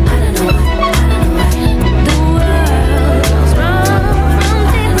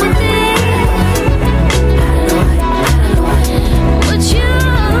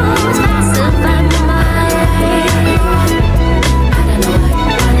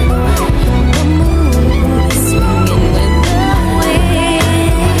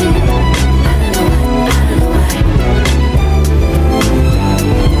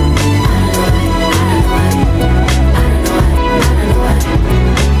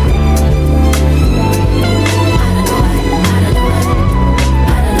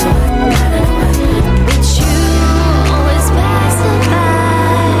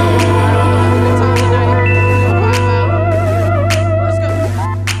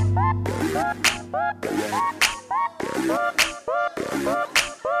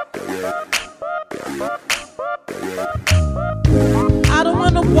 I don't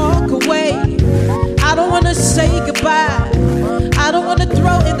wanna walk away. I don't wanna say goodbye. I don't wanna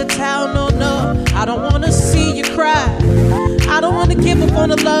throw in the towel, no, no. I don't wanna see you cry. I don't wanna give up on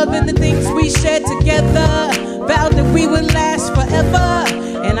the love and the things we shared together. Vowed that we would last forever,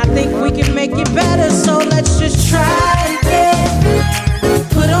 and I think we can make it better. So let's just try again.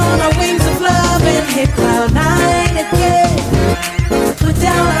 Put on our wings of love and hit cloud nine again. Put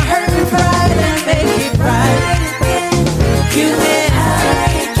down our hurt and pride and make it right again. You and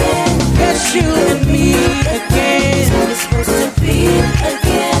I again. Yes, you and me again. It's supposed to be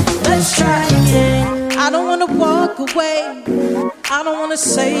again. Let's try again. I don't wanna walk away. I don't wanna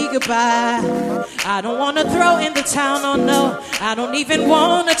say goodbye. I don't wanna throw in the towel, no, no. I don't even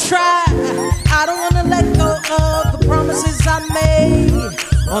wanna try. I don't wanna let go of the promises I made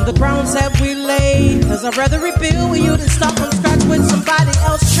on the grounds that we laid. Cause I'd rather rebuild with you than start from scratch with somebody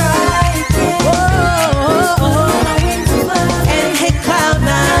else. Try again. Oh, and hit cloud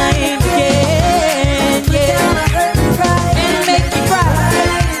nine again. Yeah. And make it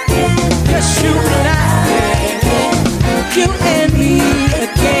right. Cause you and I, you and me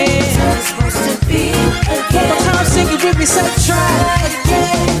again. It's supposed to be again. One more time, sing it with me, say try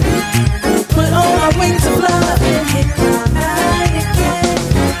again. Put on our wings of love and hit cloud nine again.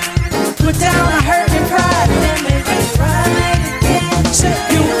 Put down our hurt and pride and make it right again. Say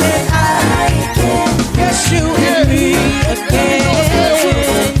you and I again. Yes, you and me again.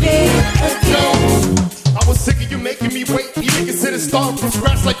 I was sick of you making me wait. Even consider starting from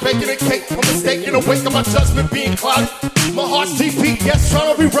scratch like baking a cake. I'm mistaken, awake of my judgment being clouded. My heart's TP, yes,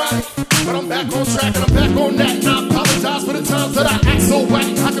 trying to be right. But I'm back on track and I'm back on that. And I apologize for the times that I act so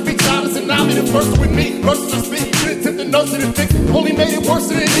wacky. I could be childish and now be the person with me. Person I speak, couldn't attempt to nurse it and fix it. Only made it worse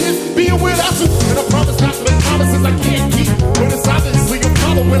than it is. Being without you, and I promise not to make promises I can't keep. When it's obviously a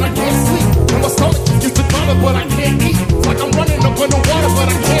problem when I can't sleep. And my stomach used to bother, but I can't eat. It's like I'm running up underwater, but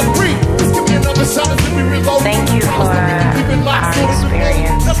I can't breathe. Just give me another shot as if we reload. Thank you for our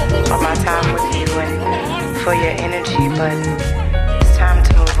experience, for my time with you, and for your energy, but it's time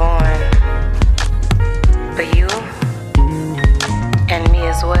to move on. For you and me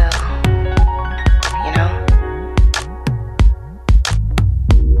as well, you know?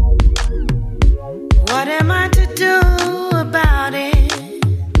 What am I to do about it?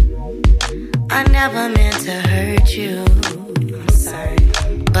 I never meant to hurt you. I'm sorry.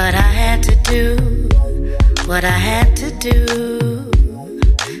 But I had to do what I had to do.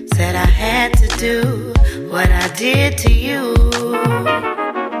 Said I had to do what I did to you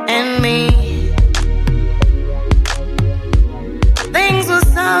and me. Things were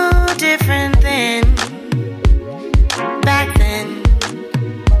so different then. Back then,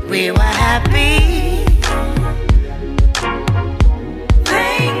 we were happy.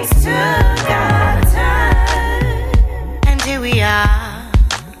 Things took our time, and here we are.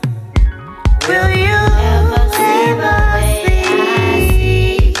 Will you ever see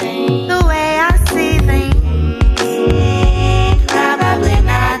the way I see things? Probably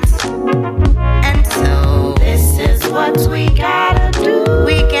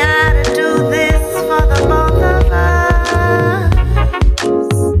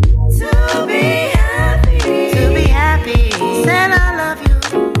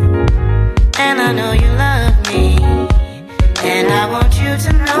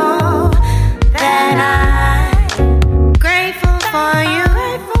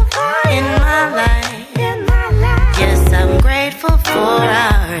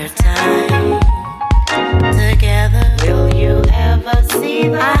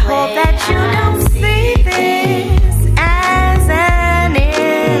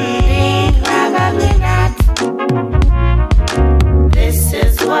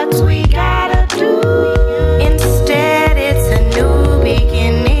we gotta do. Instead, it's a new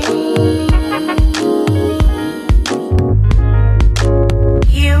beginning.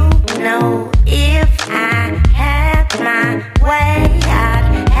 You know, if I had my way,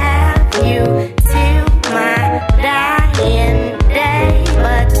 I'd have you till my dying day.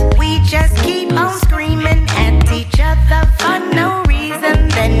 But we just keep on screaming at each other for no reason.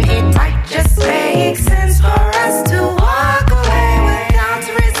 Then it might just make sense for us to walk away without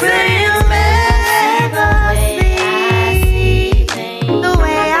resentment. The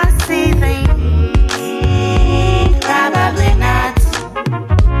way I see things, probably not.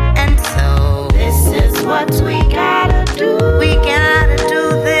 And so this is what we gotta do. We gotta do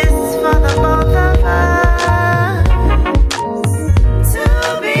this for the both of us to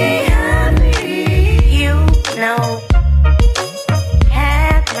be happy. You know,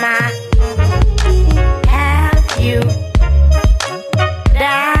 have you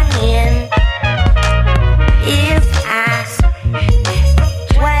dying. If I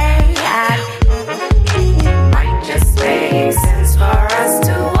way out, might just make sense for us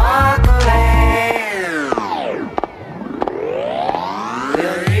to walk away.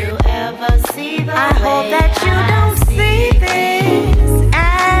 Will you ever see the I hope that you don't see this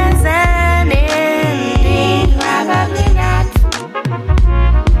as an ending. Probably not.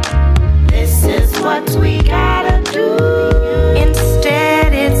 This is what we gotta do.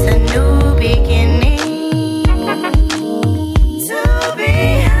 Instead, it's a new beginning. To be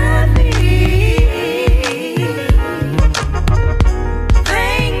happy.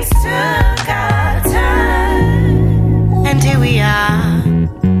 Things took our time, and here we are.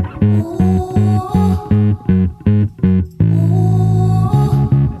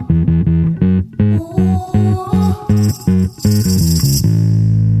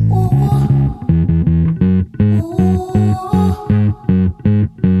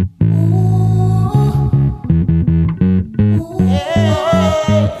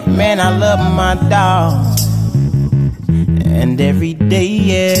 Man, I love my dog, and every day,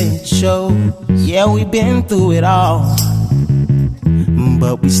 yeah, it shows. Yeah, we've been through it all,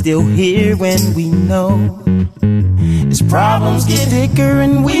 but we still here when we know as problems get thicker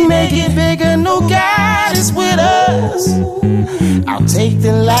and we make it bigger. No God is with us. I'll take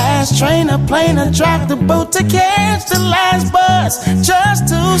the last train, a plane, a drop the boat to catch the last bus, just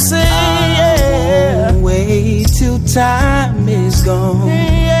to say, yeah, wait till time is gone,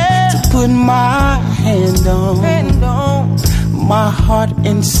 yeah, to put my hand on my heart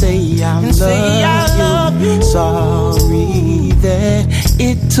and say I love you. Sorry that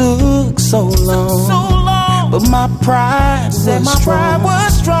it took so long, but my pride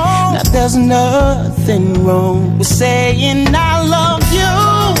was strong. Now there's nothing wrong with saying I love you,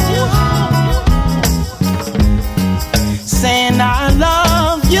 saying I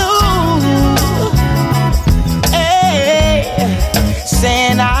love you, hey,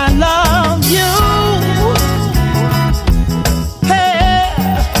 saying I love you,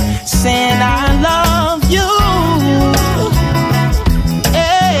 hey, saying I love you,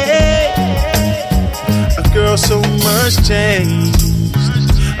 hey. A girl so much changed,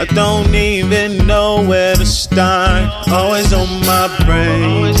 I don't even know where to start. Always on my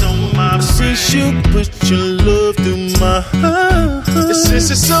brain. Since you put your love through my heart, since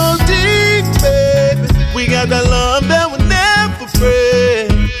it's so deep, baby, we got that love that will never break.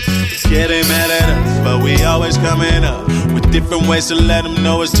 Getting mad at us, but we always coming up with different ways to let them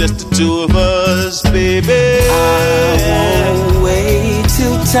know it's just the two of us, baby. I won't wait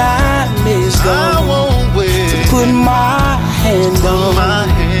till time is gone. I won't wait to put my hand on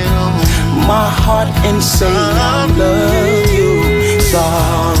my heart and say I love you.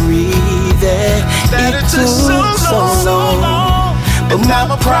 Sorry that it took so long, but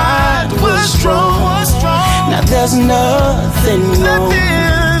my pride was strong. Now there's nothing wrong with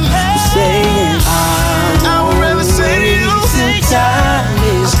saying I won't wait till time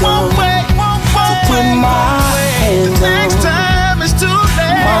is gone to put my hand on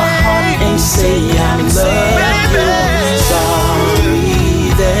my heart and say I love you.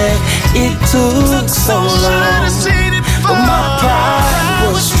 Sorry that it took so long, but my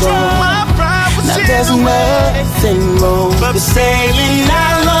pride was strong. Now there's nothing wrong with saying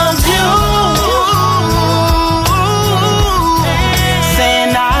I love you,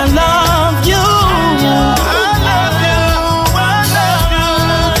 saying I love you,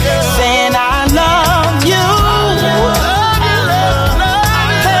 saying I love you,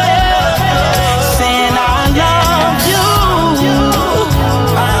 saying I love you.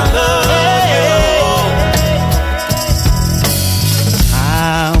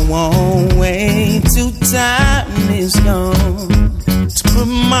 I won't wait till time is gone to put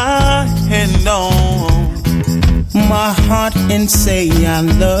say I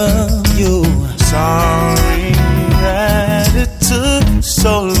love you. Sorry that it took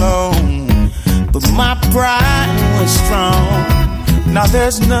so long, but my pride was strong. Now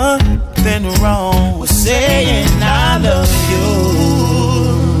there's nothing wrong with saying I love you.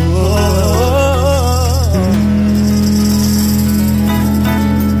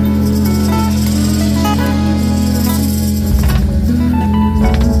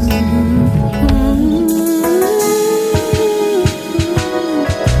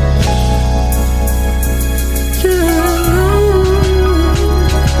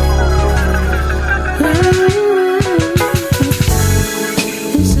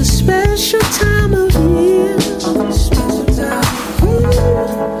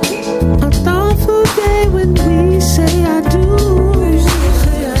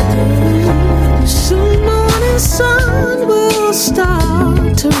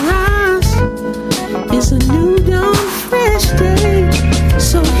 Start to rise. It's a new dawn, fresh day.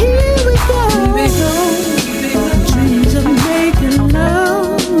 So here we go. Dreams of making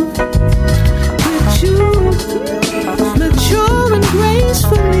love with you, mature and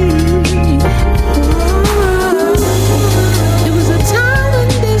gracefully. It was a time when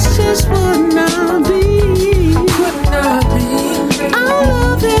this just would not be. Our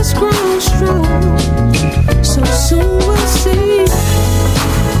love has grown strong. So soon we'll see.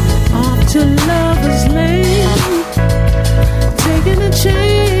 Off to lover's lane, taking a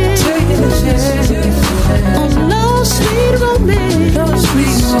chance on low sweet romance.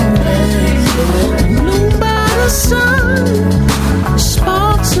 Bloom by the sun,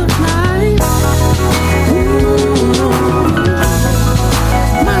 sparks of light. Ooh,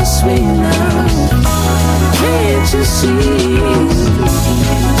 my sweet love, can't you see?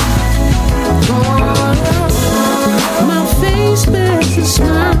 My face bears a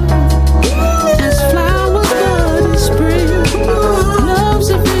smile as flowers bud in spring. Love's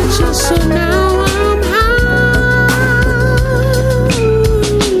adventure, so now I'm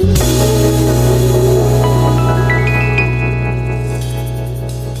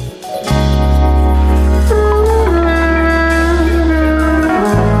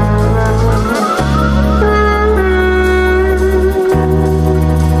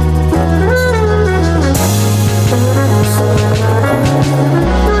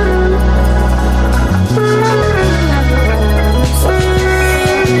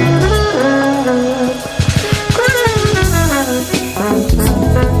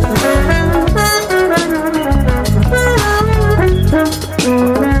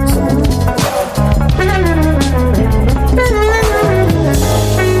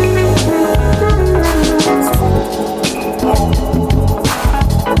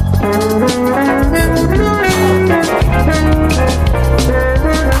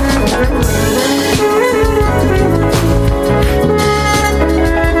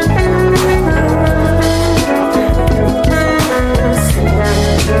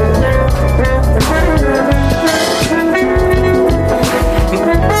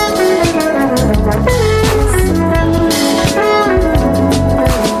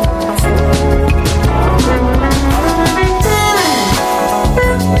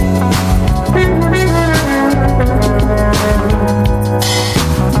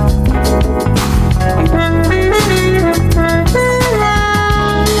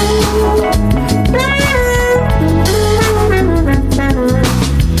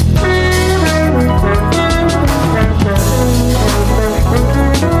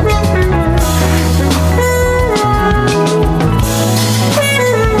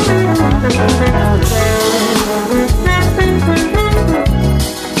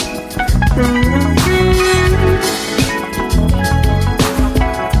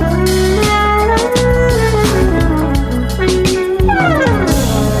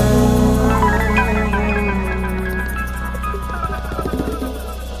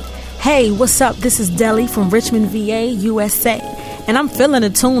Hey, what's up? This is Deli from Richmond, VA, USA, and I'm feeling the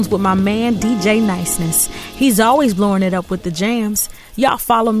tunes with my man DJ Niceness. He's always blowing it up with the jams. Y'all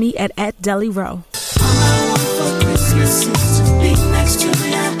follow me at Deli Row. Be next to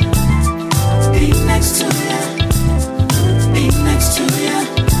ya, be next to ya, be next to ya.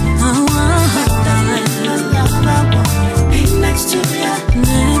 Be next to ya,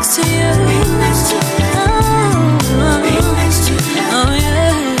 next to you, be next to ya, be next to ya. Oh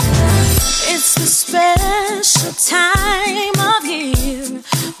yeah, it's a special time of year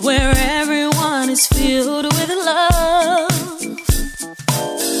where everyone is filled with love,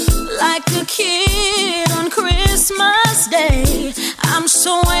 like a kid on Christmas Day. I'm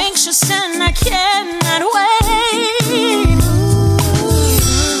so anxious and I cannot wait.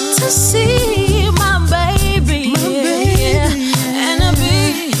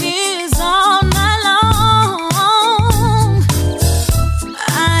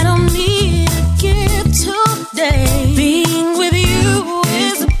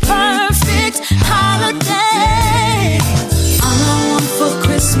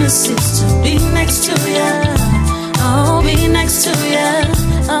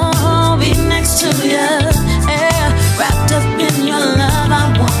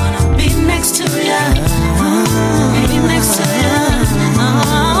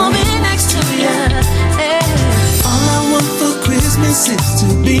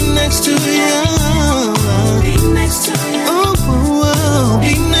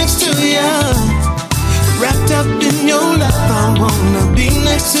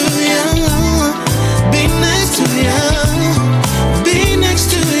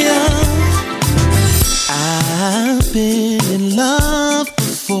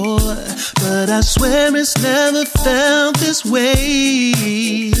 I swear it's never felt this way.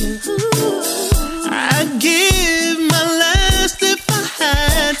 I'd give my last if I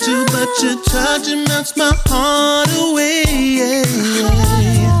had to, but your touch melts my heart away.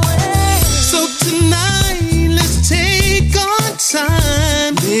 So tonight, let's take our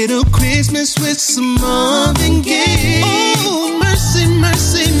time. Little Christmas with some Marvin Gaye. Oh, mercy,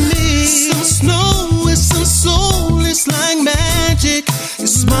 mercy me. Some snow with some soul, it's like magic. Your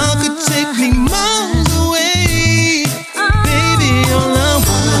smile could take me miles away. Baby, all I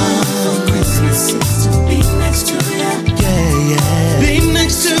want for Christmas is to be next to you. Yeah, yeah. Be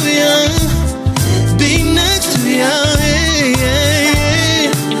next to you. Be next to you. Yeah, yeah,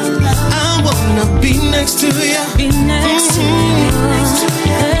 yeah. I wanna be next to you. Be next to you.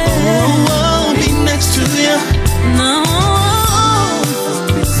 Oh, oh, be next to you. No.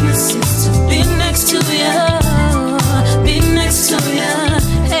 Christmas is to be next to you. Be next to you.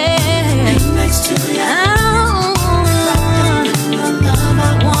 Hey. Be next to you. I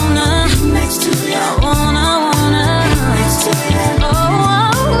wanna be next to you. I wanna be next to you. Oh,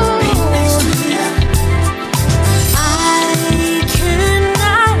 be next to you. I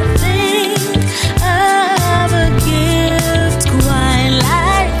cannot think of a gift quite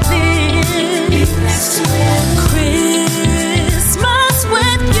like this. Be next to you. Christmas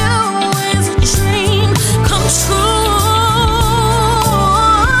with you is a dream come true.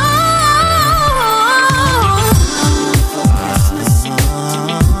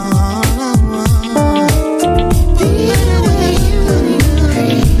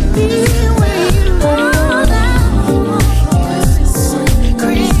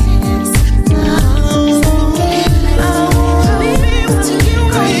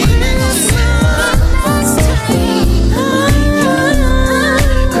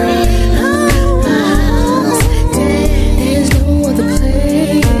 There's no other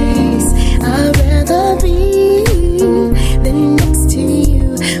place I'd rather be than next to you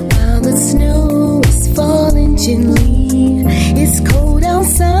while the snow is falling gently. It's cold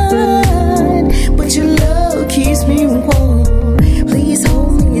outside, but your love keeps me warm. Please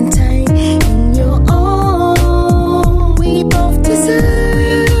hold me in tight in your arms. We both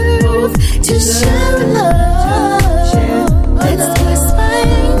deserve to share love. Let's kiss my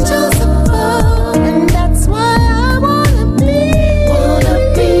angels above, and that's why I wanna be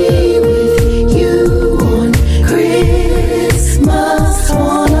with you on Christmas.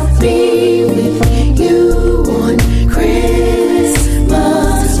 Wanna be with you on Christmas.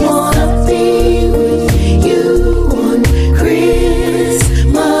 Wanna be with you on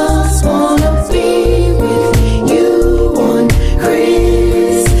Christmas. Wanna be with you on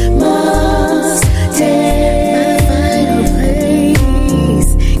Christmas Day. Find a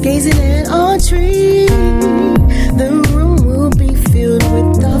place, gazing at our tree. The room will be filled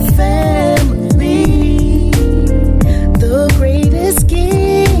with our family. The greatest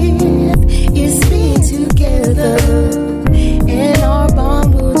gift is being together, and our bond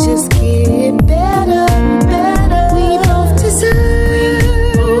will just get better and better. We both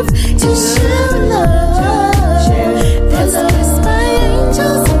deserve to share love. That's kiss my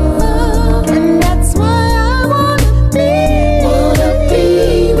angels above, and that's why I wanna be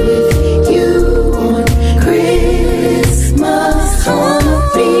with you on Christmas. Wanna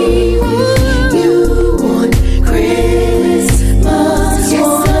be with you on Christmas.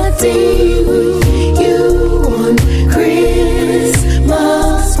 Wanna be with you on Christmas.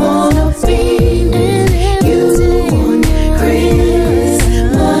 Wanna be with you on Christmas.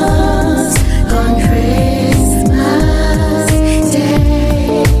 On Christmas Day.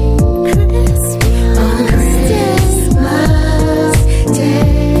 On Christmas Day. On Christmas Day.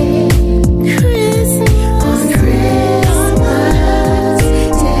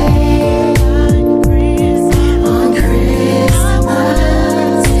 On Christmas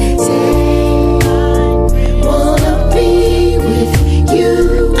Day. Wanna be with you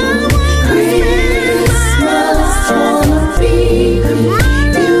on Christmas. Wanna be with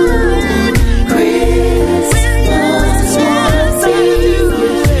you on Christmas. Wanna be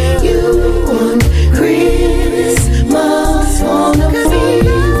with you on Christmas. Wanna be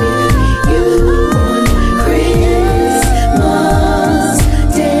with you on Christmas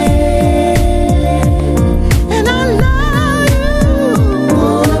Day. And I love you.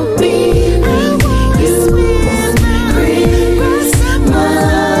 Wanna be with you on Christmas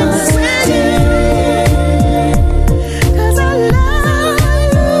Day. 'Cause I love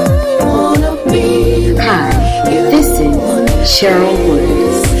you. Wanna be Hi, this is Cheryl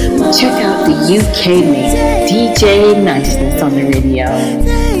Woods. Check out the UK mate DJ Niceness on the radio.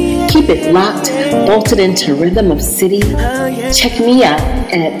 Keep it locked bolted into rhythm of city. Check me out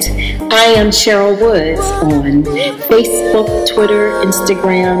at I Am Cheryl Woods on Facebook, Twitter,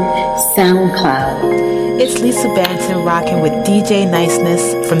 Instagram, SoundCloud. It's Lisa Banton rocking with DJ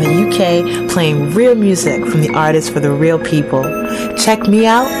Niceness from the UK, playing real music from the artists for the real people. Check me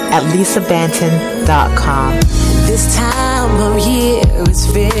out at lisabanton.com. This time of year is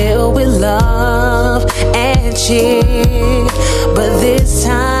filled with love and cheer, but this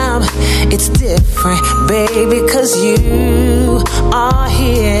time it's different, baby, 'cause you are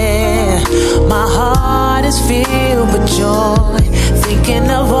here. My heart is filled with joy, thinking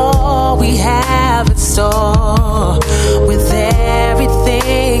of all we have in store. With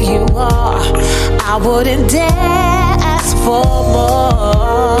everything you are, I wouldn't dare ask for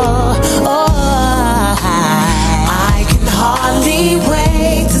more. Oh, I can hardly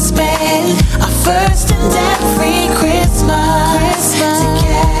wait to spend our first and every Christmas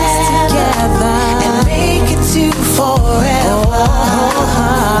together and make it to forever.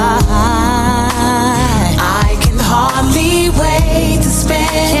 I can hardly wait to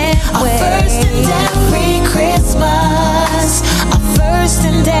spend our first and every Christmas, our first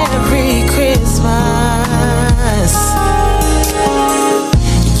and every Christmas.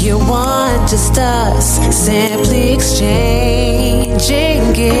 You want just us, simply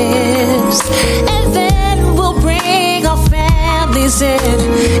exchanging gifts, and then we'll bring our families in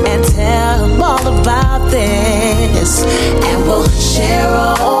and tell them all about this, and we'll share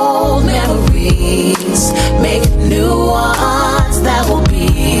our old memories, make new ones that will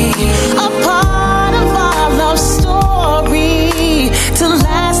be a part of our love story to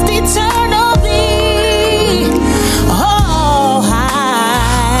last eternally. Oh, I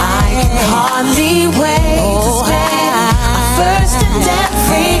can hardly wait to spend our first and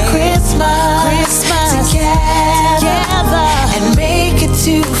every Christmas together and make it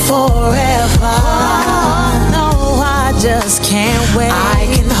to forever. No, I just can't wait. I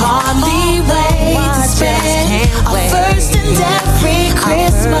can hardly wait to spend our first and every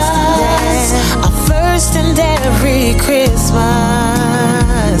Christmas, our first and every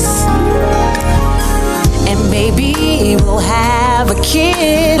Christmas. And maybe we'll have a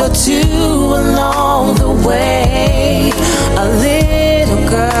kid or two along the way. A little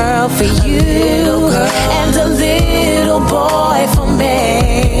girl for you and a little boy for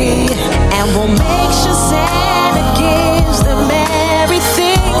me. And we'll make sure Santa gives them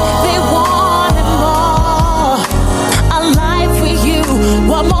everything they want and more. A life with you,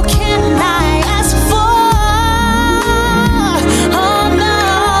 what more can I ask for? Oh no,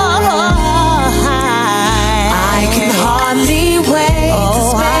 I can hardly wait to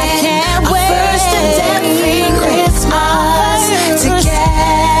spend our first and every Christmas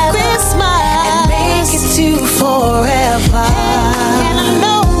together and make it to forever. And I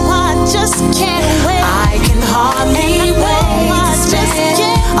know I just can't wait. I can hardly wait to spend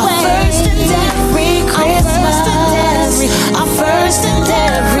our first and every Christmas, our first and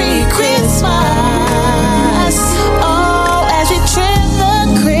every Christmas. Oh, as we trim the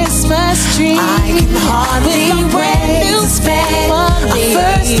Christmas tree, I can hardly wait to spend our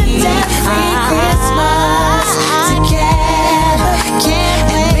first and every Christmas together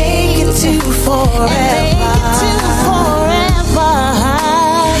and make it to forever.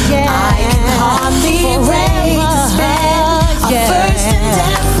 I can hardly wait to spend our first and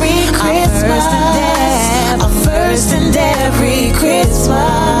every Christmas, our first and every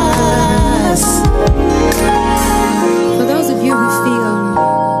Christmas. For those of you who feel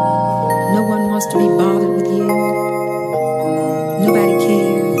no one wants to be bothered with you, nobody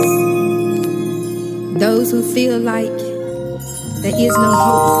cares, those who feel like there is no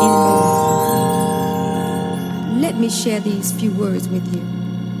hope anymore, let me share these few words with you.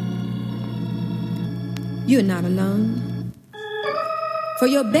 You're not alone. For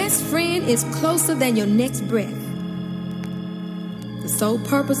your best friend is closer than your next breath. The sole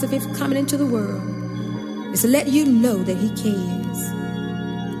purpose of his coming into the world is to let you know that he cares.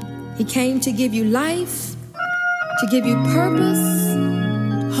 He came to give you life, to give you purpose,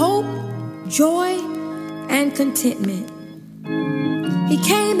 hope, joy, and contentment. He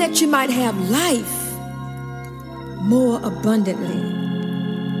came that you might have life more abundantly.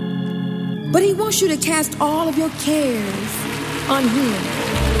 But he wants you to cast all of your cares on him.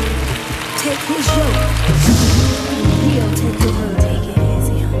 Take his yoke. He'll take your burden.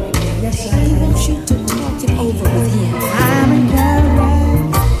 Yes, he wants you to talk it over with him. I'm in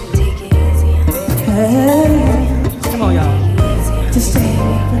love. Take it easy. Come on, y'all. Just stay.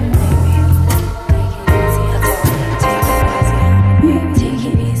 Take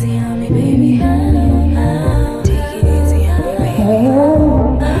it easy on me, baby. Take it easy on me, baby.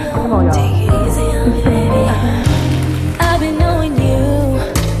 Come on, y'all. Take it easy.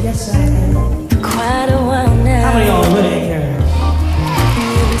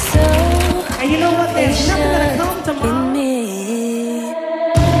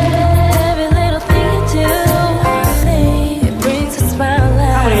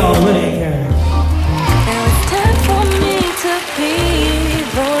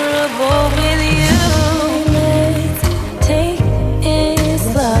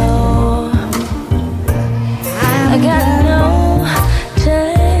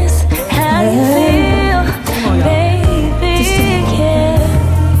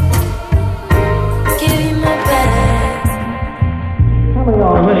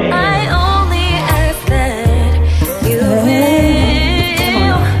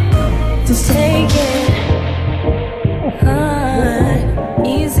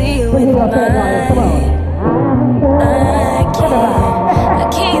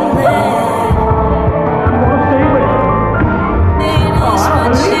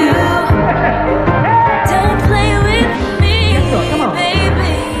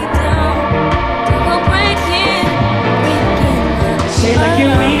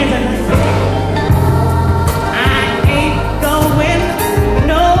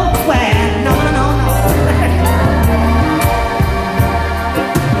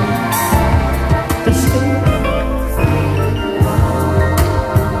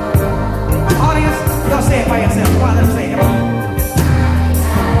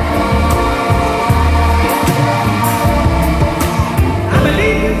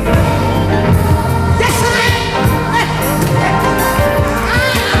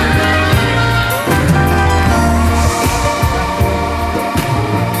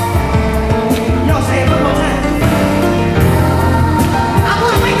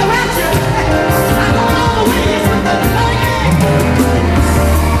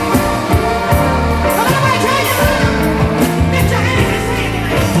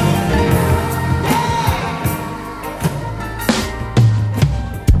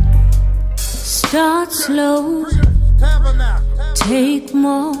 slow, take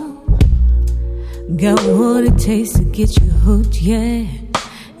more. Got what it takes to get you hooked, yeah,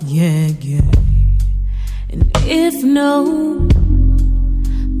 yeah, yeah. And if no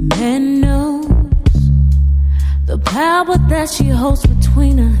man knows the power that she holds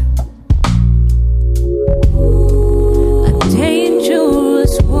between her, a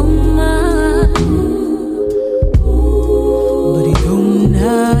dangerous woman, but you're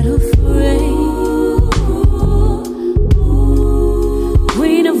not afraid.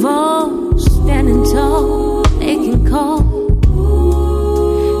 Queen of all, standing tall, making call.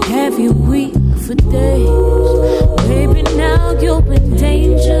 Have you weak for days? Baby, now you're in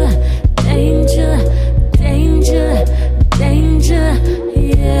danger, danger, danger, danger,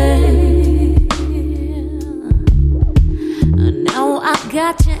 yeah. Now I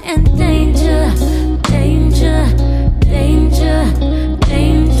got you in danger, danger, danger,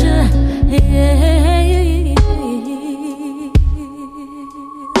 danger, yeah.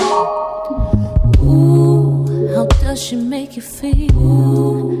 Ooh, how does she make you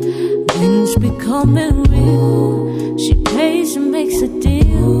feel? Things becoming real. She pays and makes a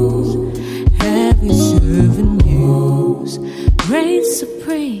deal. Have you serving meals? Reign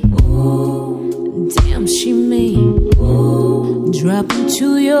supreme. Damn, she mean. Dropping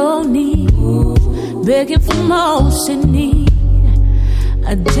to your knees, begging for most in need.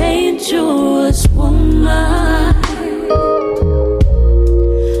 A dangerous woman,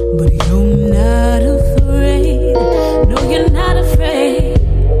 but you're not afraid. No, you're not afraid.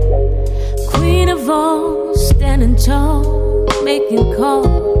 Queen of all, standing tall, making call.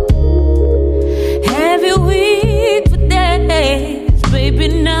 Have you weak for days? Baby,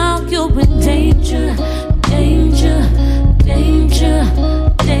 now you're in danger, danger, danger,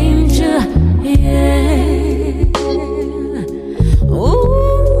 danger, yeah.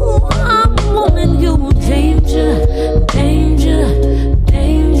 Ooh, I'm wanting you, danger, danger,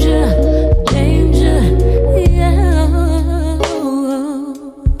 danger, danger, yeah.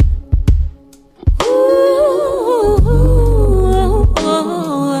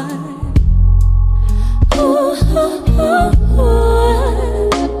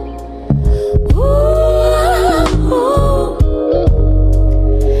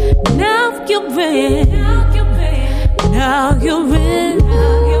 Now you're in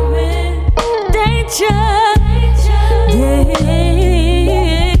danger, danger.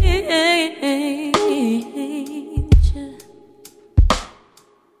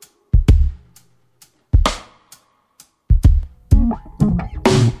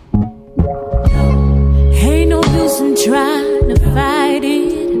 Ain't no use in trying to fight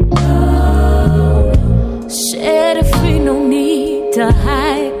it. Set it free, no need to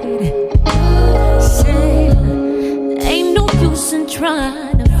hide it.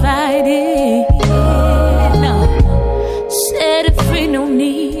 Trying to fight it, no. Set it free, no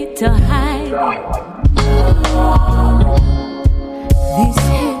need to hide it. These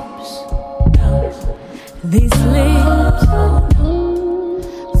hips, these lips,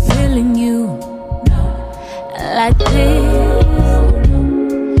 feeling you like this.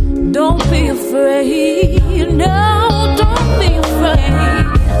 Don't be afraid, no, don't be afraid.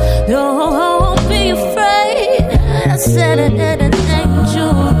 Don't be afraid. I said it, a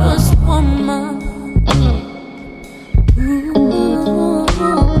dangerous woman.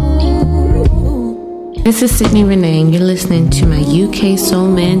 This is Sydney Renee, and you're listening to my UK Soul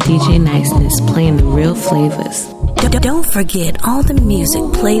Man DJ Niceness playing the real flavors. Don't forget, all the music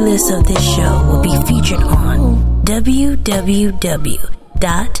playlists of this show will be featured on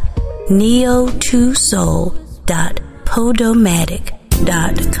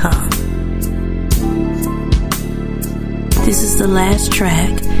www.neo2soul.podomatic.com. This is the last track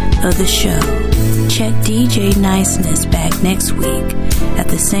of the show. Check DJ Niceness back next week at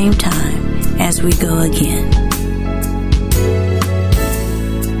the same time as we go again.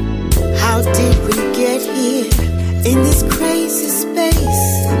 How did we get here in this crazy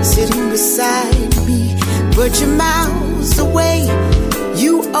space? Sitting beside me, but you're miles away.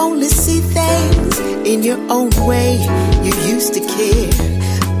 You only see things in your own way. You used to care.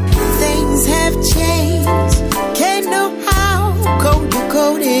 Things have changed. Can't know how cold your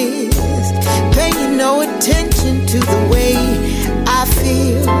coat is. Paying no attention to the way I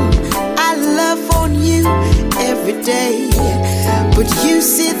feel. I love on you every day, but you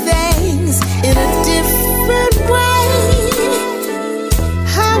see things in a different way.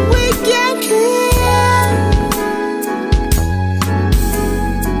 How we get here?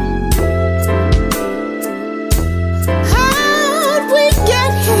 How'd we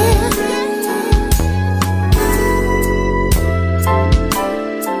get here?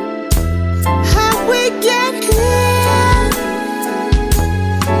 How we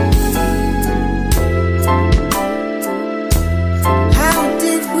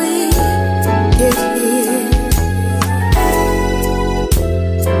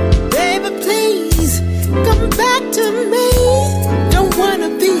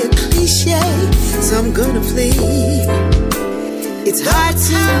It's hard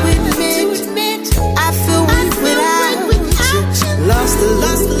to admit I feel weak without you. Lost a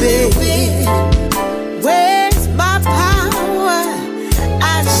little bit. Where's my power?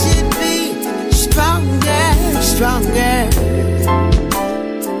 I should be stronger.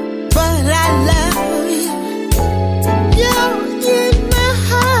 But I love you. You're in my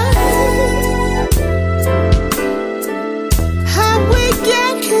heart. How we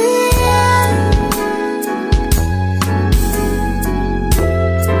get here?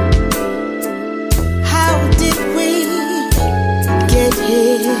 How did we get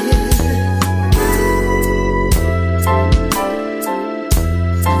here?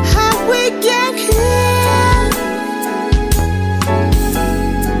 How we get here?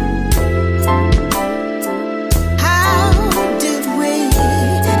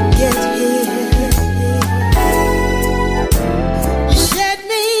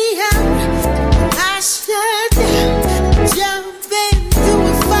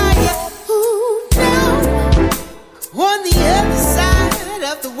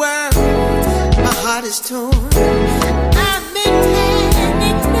 Is torn. I'm in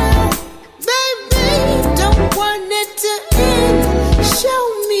panic now, baby. Don't want it to end. Show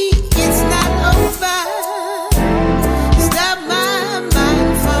me it's not over. Stop my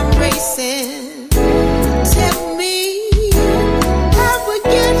mind from racing. Tell me how we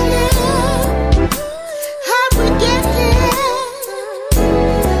get here. How we get here.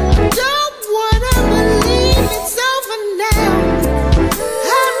 I don't wanna believe it's over now.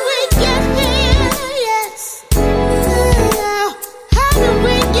 How we get here.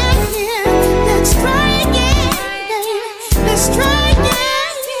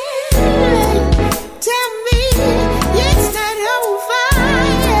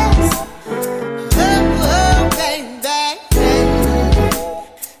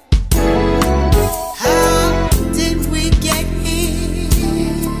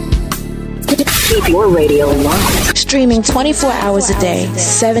 Your radio live. Streaming 24 hours a day,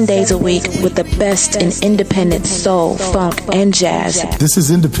 7 days a week with the best in independent soul, funk, and jazz. This is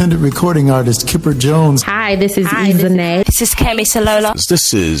independent recording artist Kipper Jones. Hi, this is Izane. This is Kemi Salola.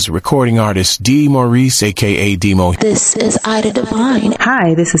 This is recording artist D. Maurice, a.k.a. Demo. This is Ida Divine.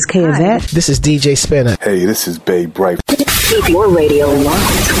 Hi, this is Kay Yvette. This is DJ Spinner. Hey, this is Babe Bright. Keep your radio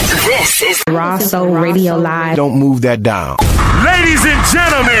live. This is Raw Soul Radio Live. Don't move that down. Ladies and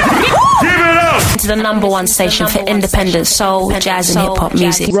gentlemen, give it up to the #1 station for independent soul, jazz, and hip-hop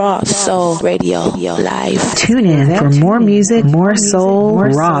music. Raw Soul Radio Live. Tune in for more music, more soul,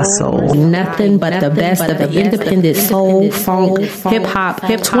 Raw Soul. Nothing but the best of the independent soul, funk, hip-hop,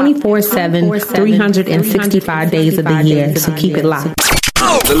 24/7, 365 days of the year. So keep it locked.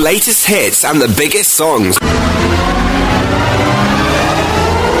 The latest hits and the biggest songs.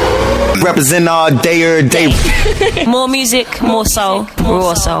 Represent all day or day. More music, more soul,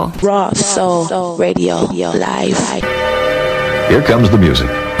 raw soul. Raw Soul Radio Live. Here comes the music.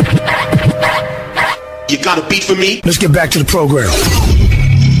 You got a beat for me? Let's get back to the program.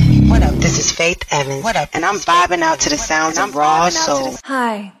 What up? This is Faith Evans. What up? And I'm vibing out to the sounds of Raw Soul.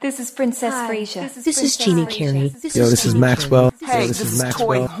 Hi, this is Princess Frasier. This is Jeannie Carey. Yo, this is Maxwell. Hey, this is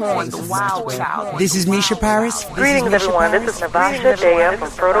Maxwell. Toy Horn, the Wild Child. This is Misha Paris. Greetings, everyone. This is Navasha Dea from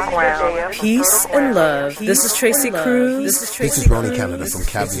Fertile Ground. Peace and love. This is Tracy Cruz. This is Ronnie Canada from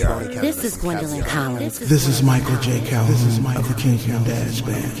Caviar. This is Gwendolyn Collins. This is Michael J. Calhoun of the Kingston Dash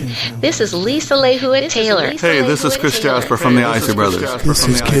Band. This is Lisa LeHood Taylor. Hey, this is Chris Jasper from the Isley Brothers. This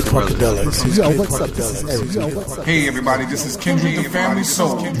is Kid Funkadelic. Yo, what's up? This is Eric. Hey, everybody, this is Kendrick the Family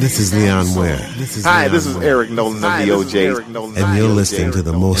Soul. This is Leon Ware. Hi, this is Eric Nolan of the OJs. And you're listening to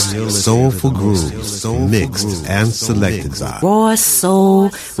the most soulful grooves, mixed and selected by Raw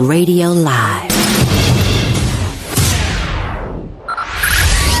Soul Radio Live.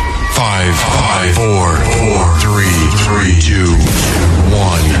 5, 4, 3, 2,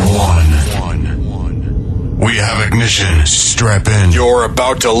 1. We have ignition. Strap in. You're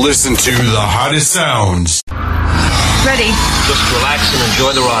about to listen to the hottest sounds. Ready. Just relax and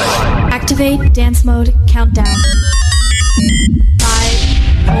enjoy the ride. Activate dance mode countdown. 5,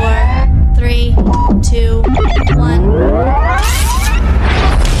 4, 3, 2, 1.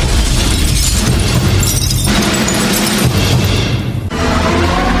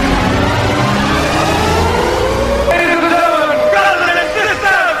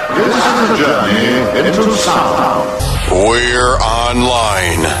 Journey into sound. We're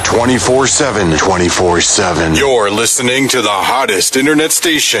online 24/7. 24/7. You're listening to the hottest internet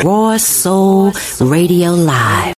station. Raw Soul Radio Live.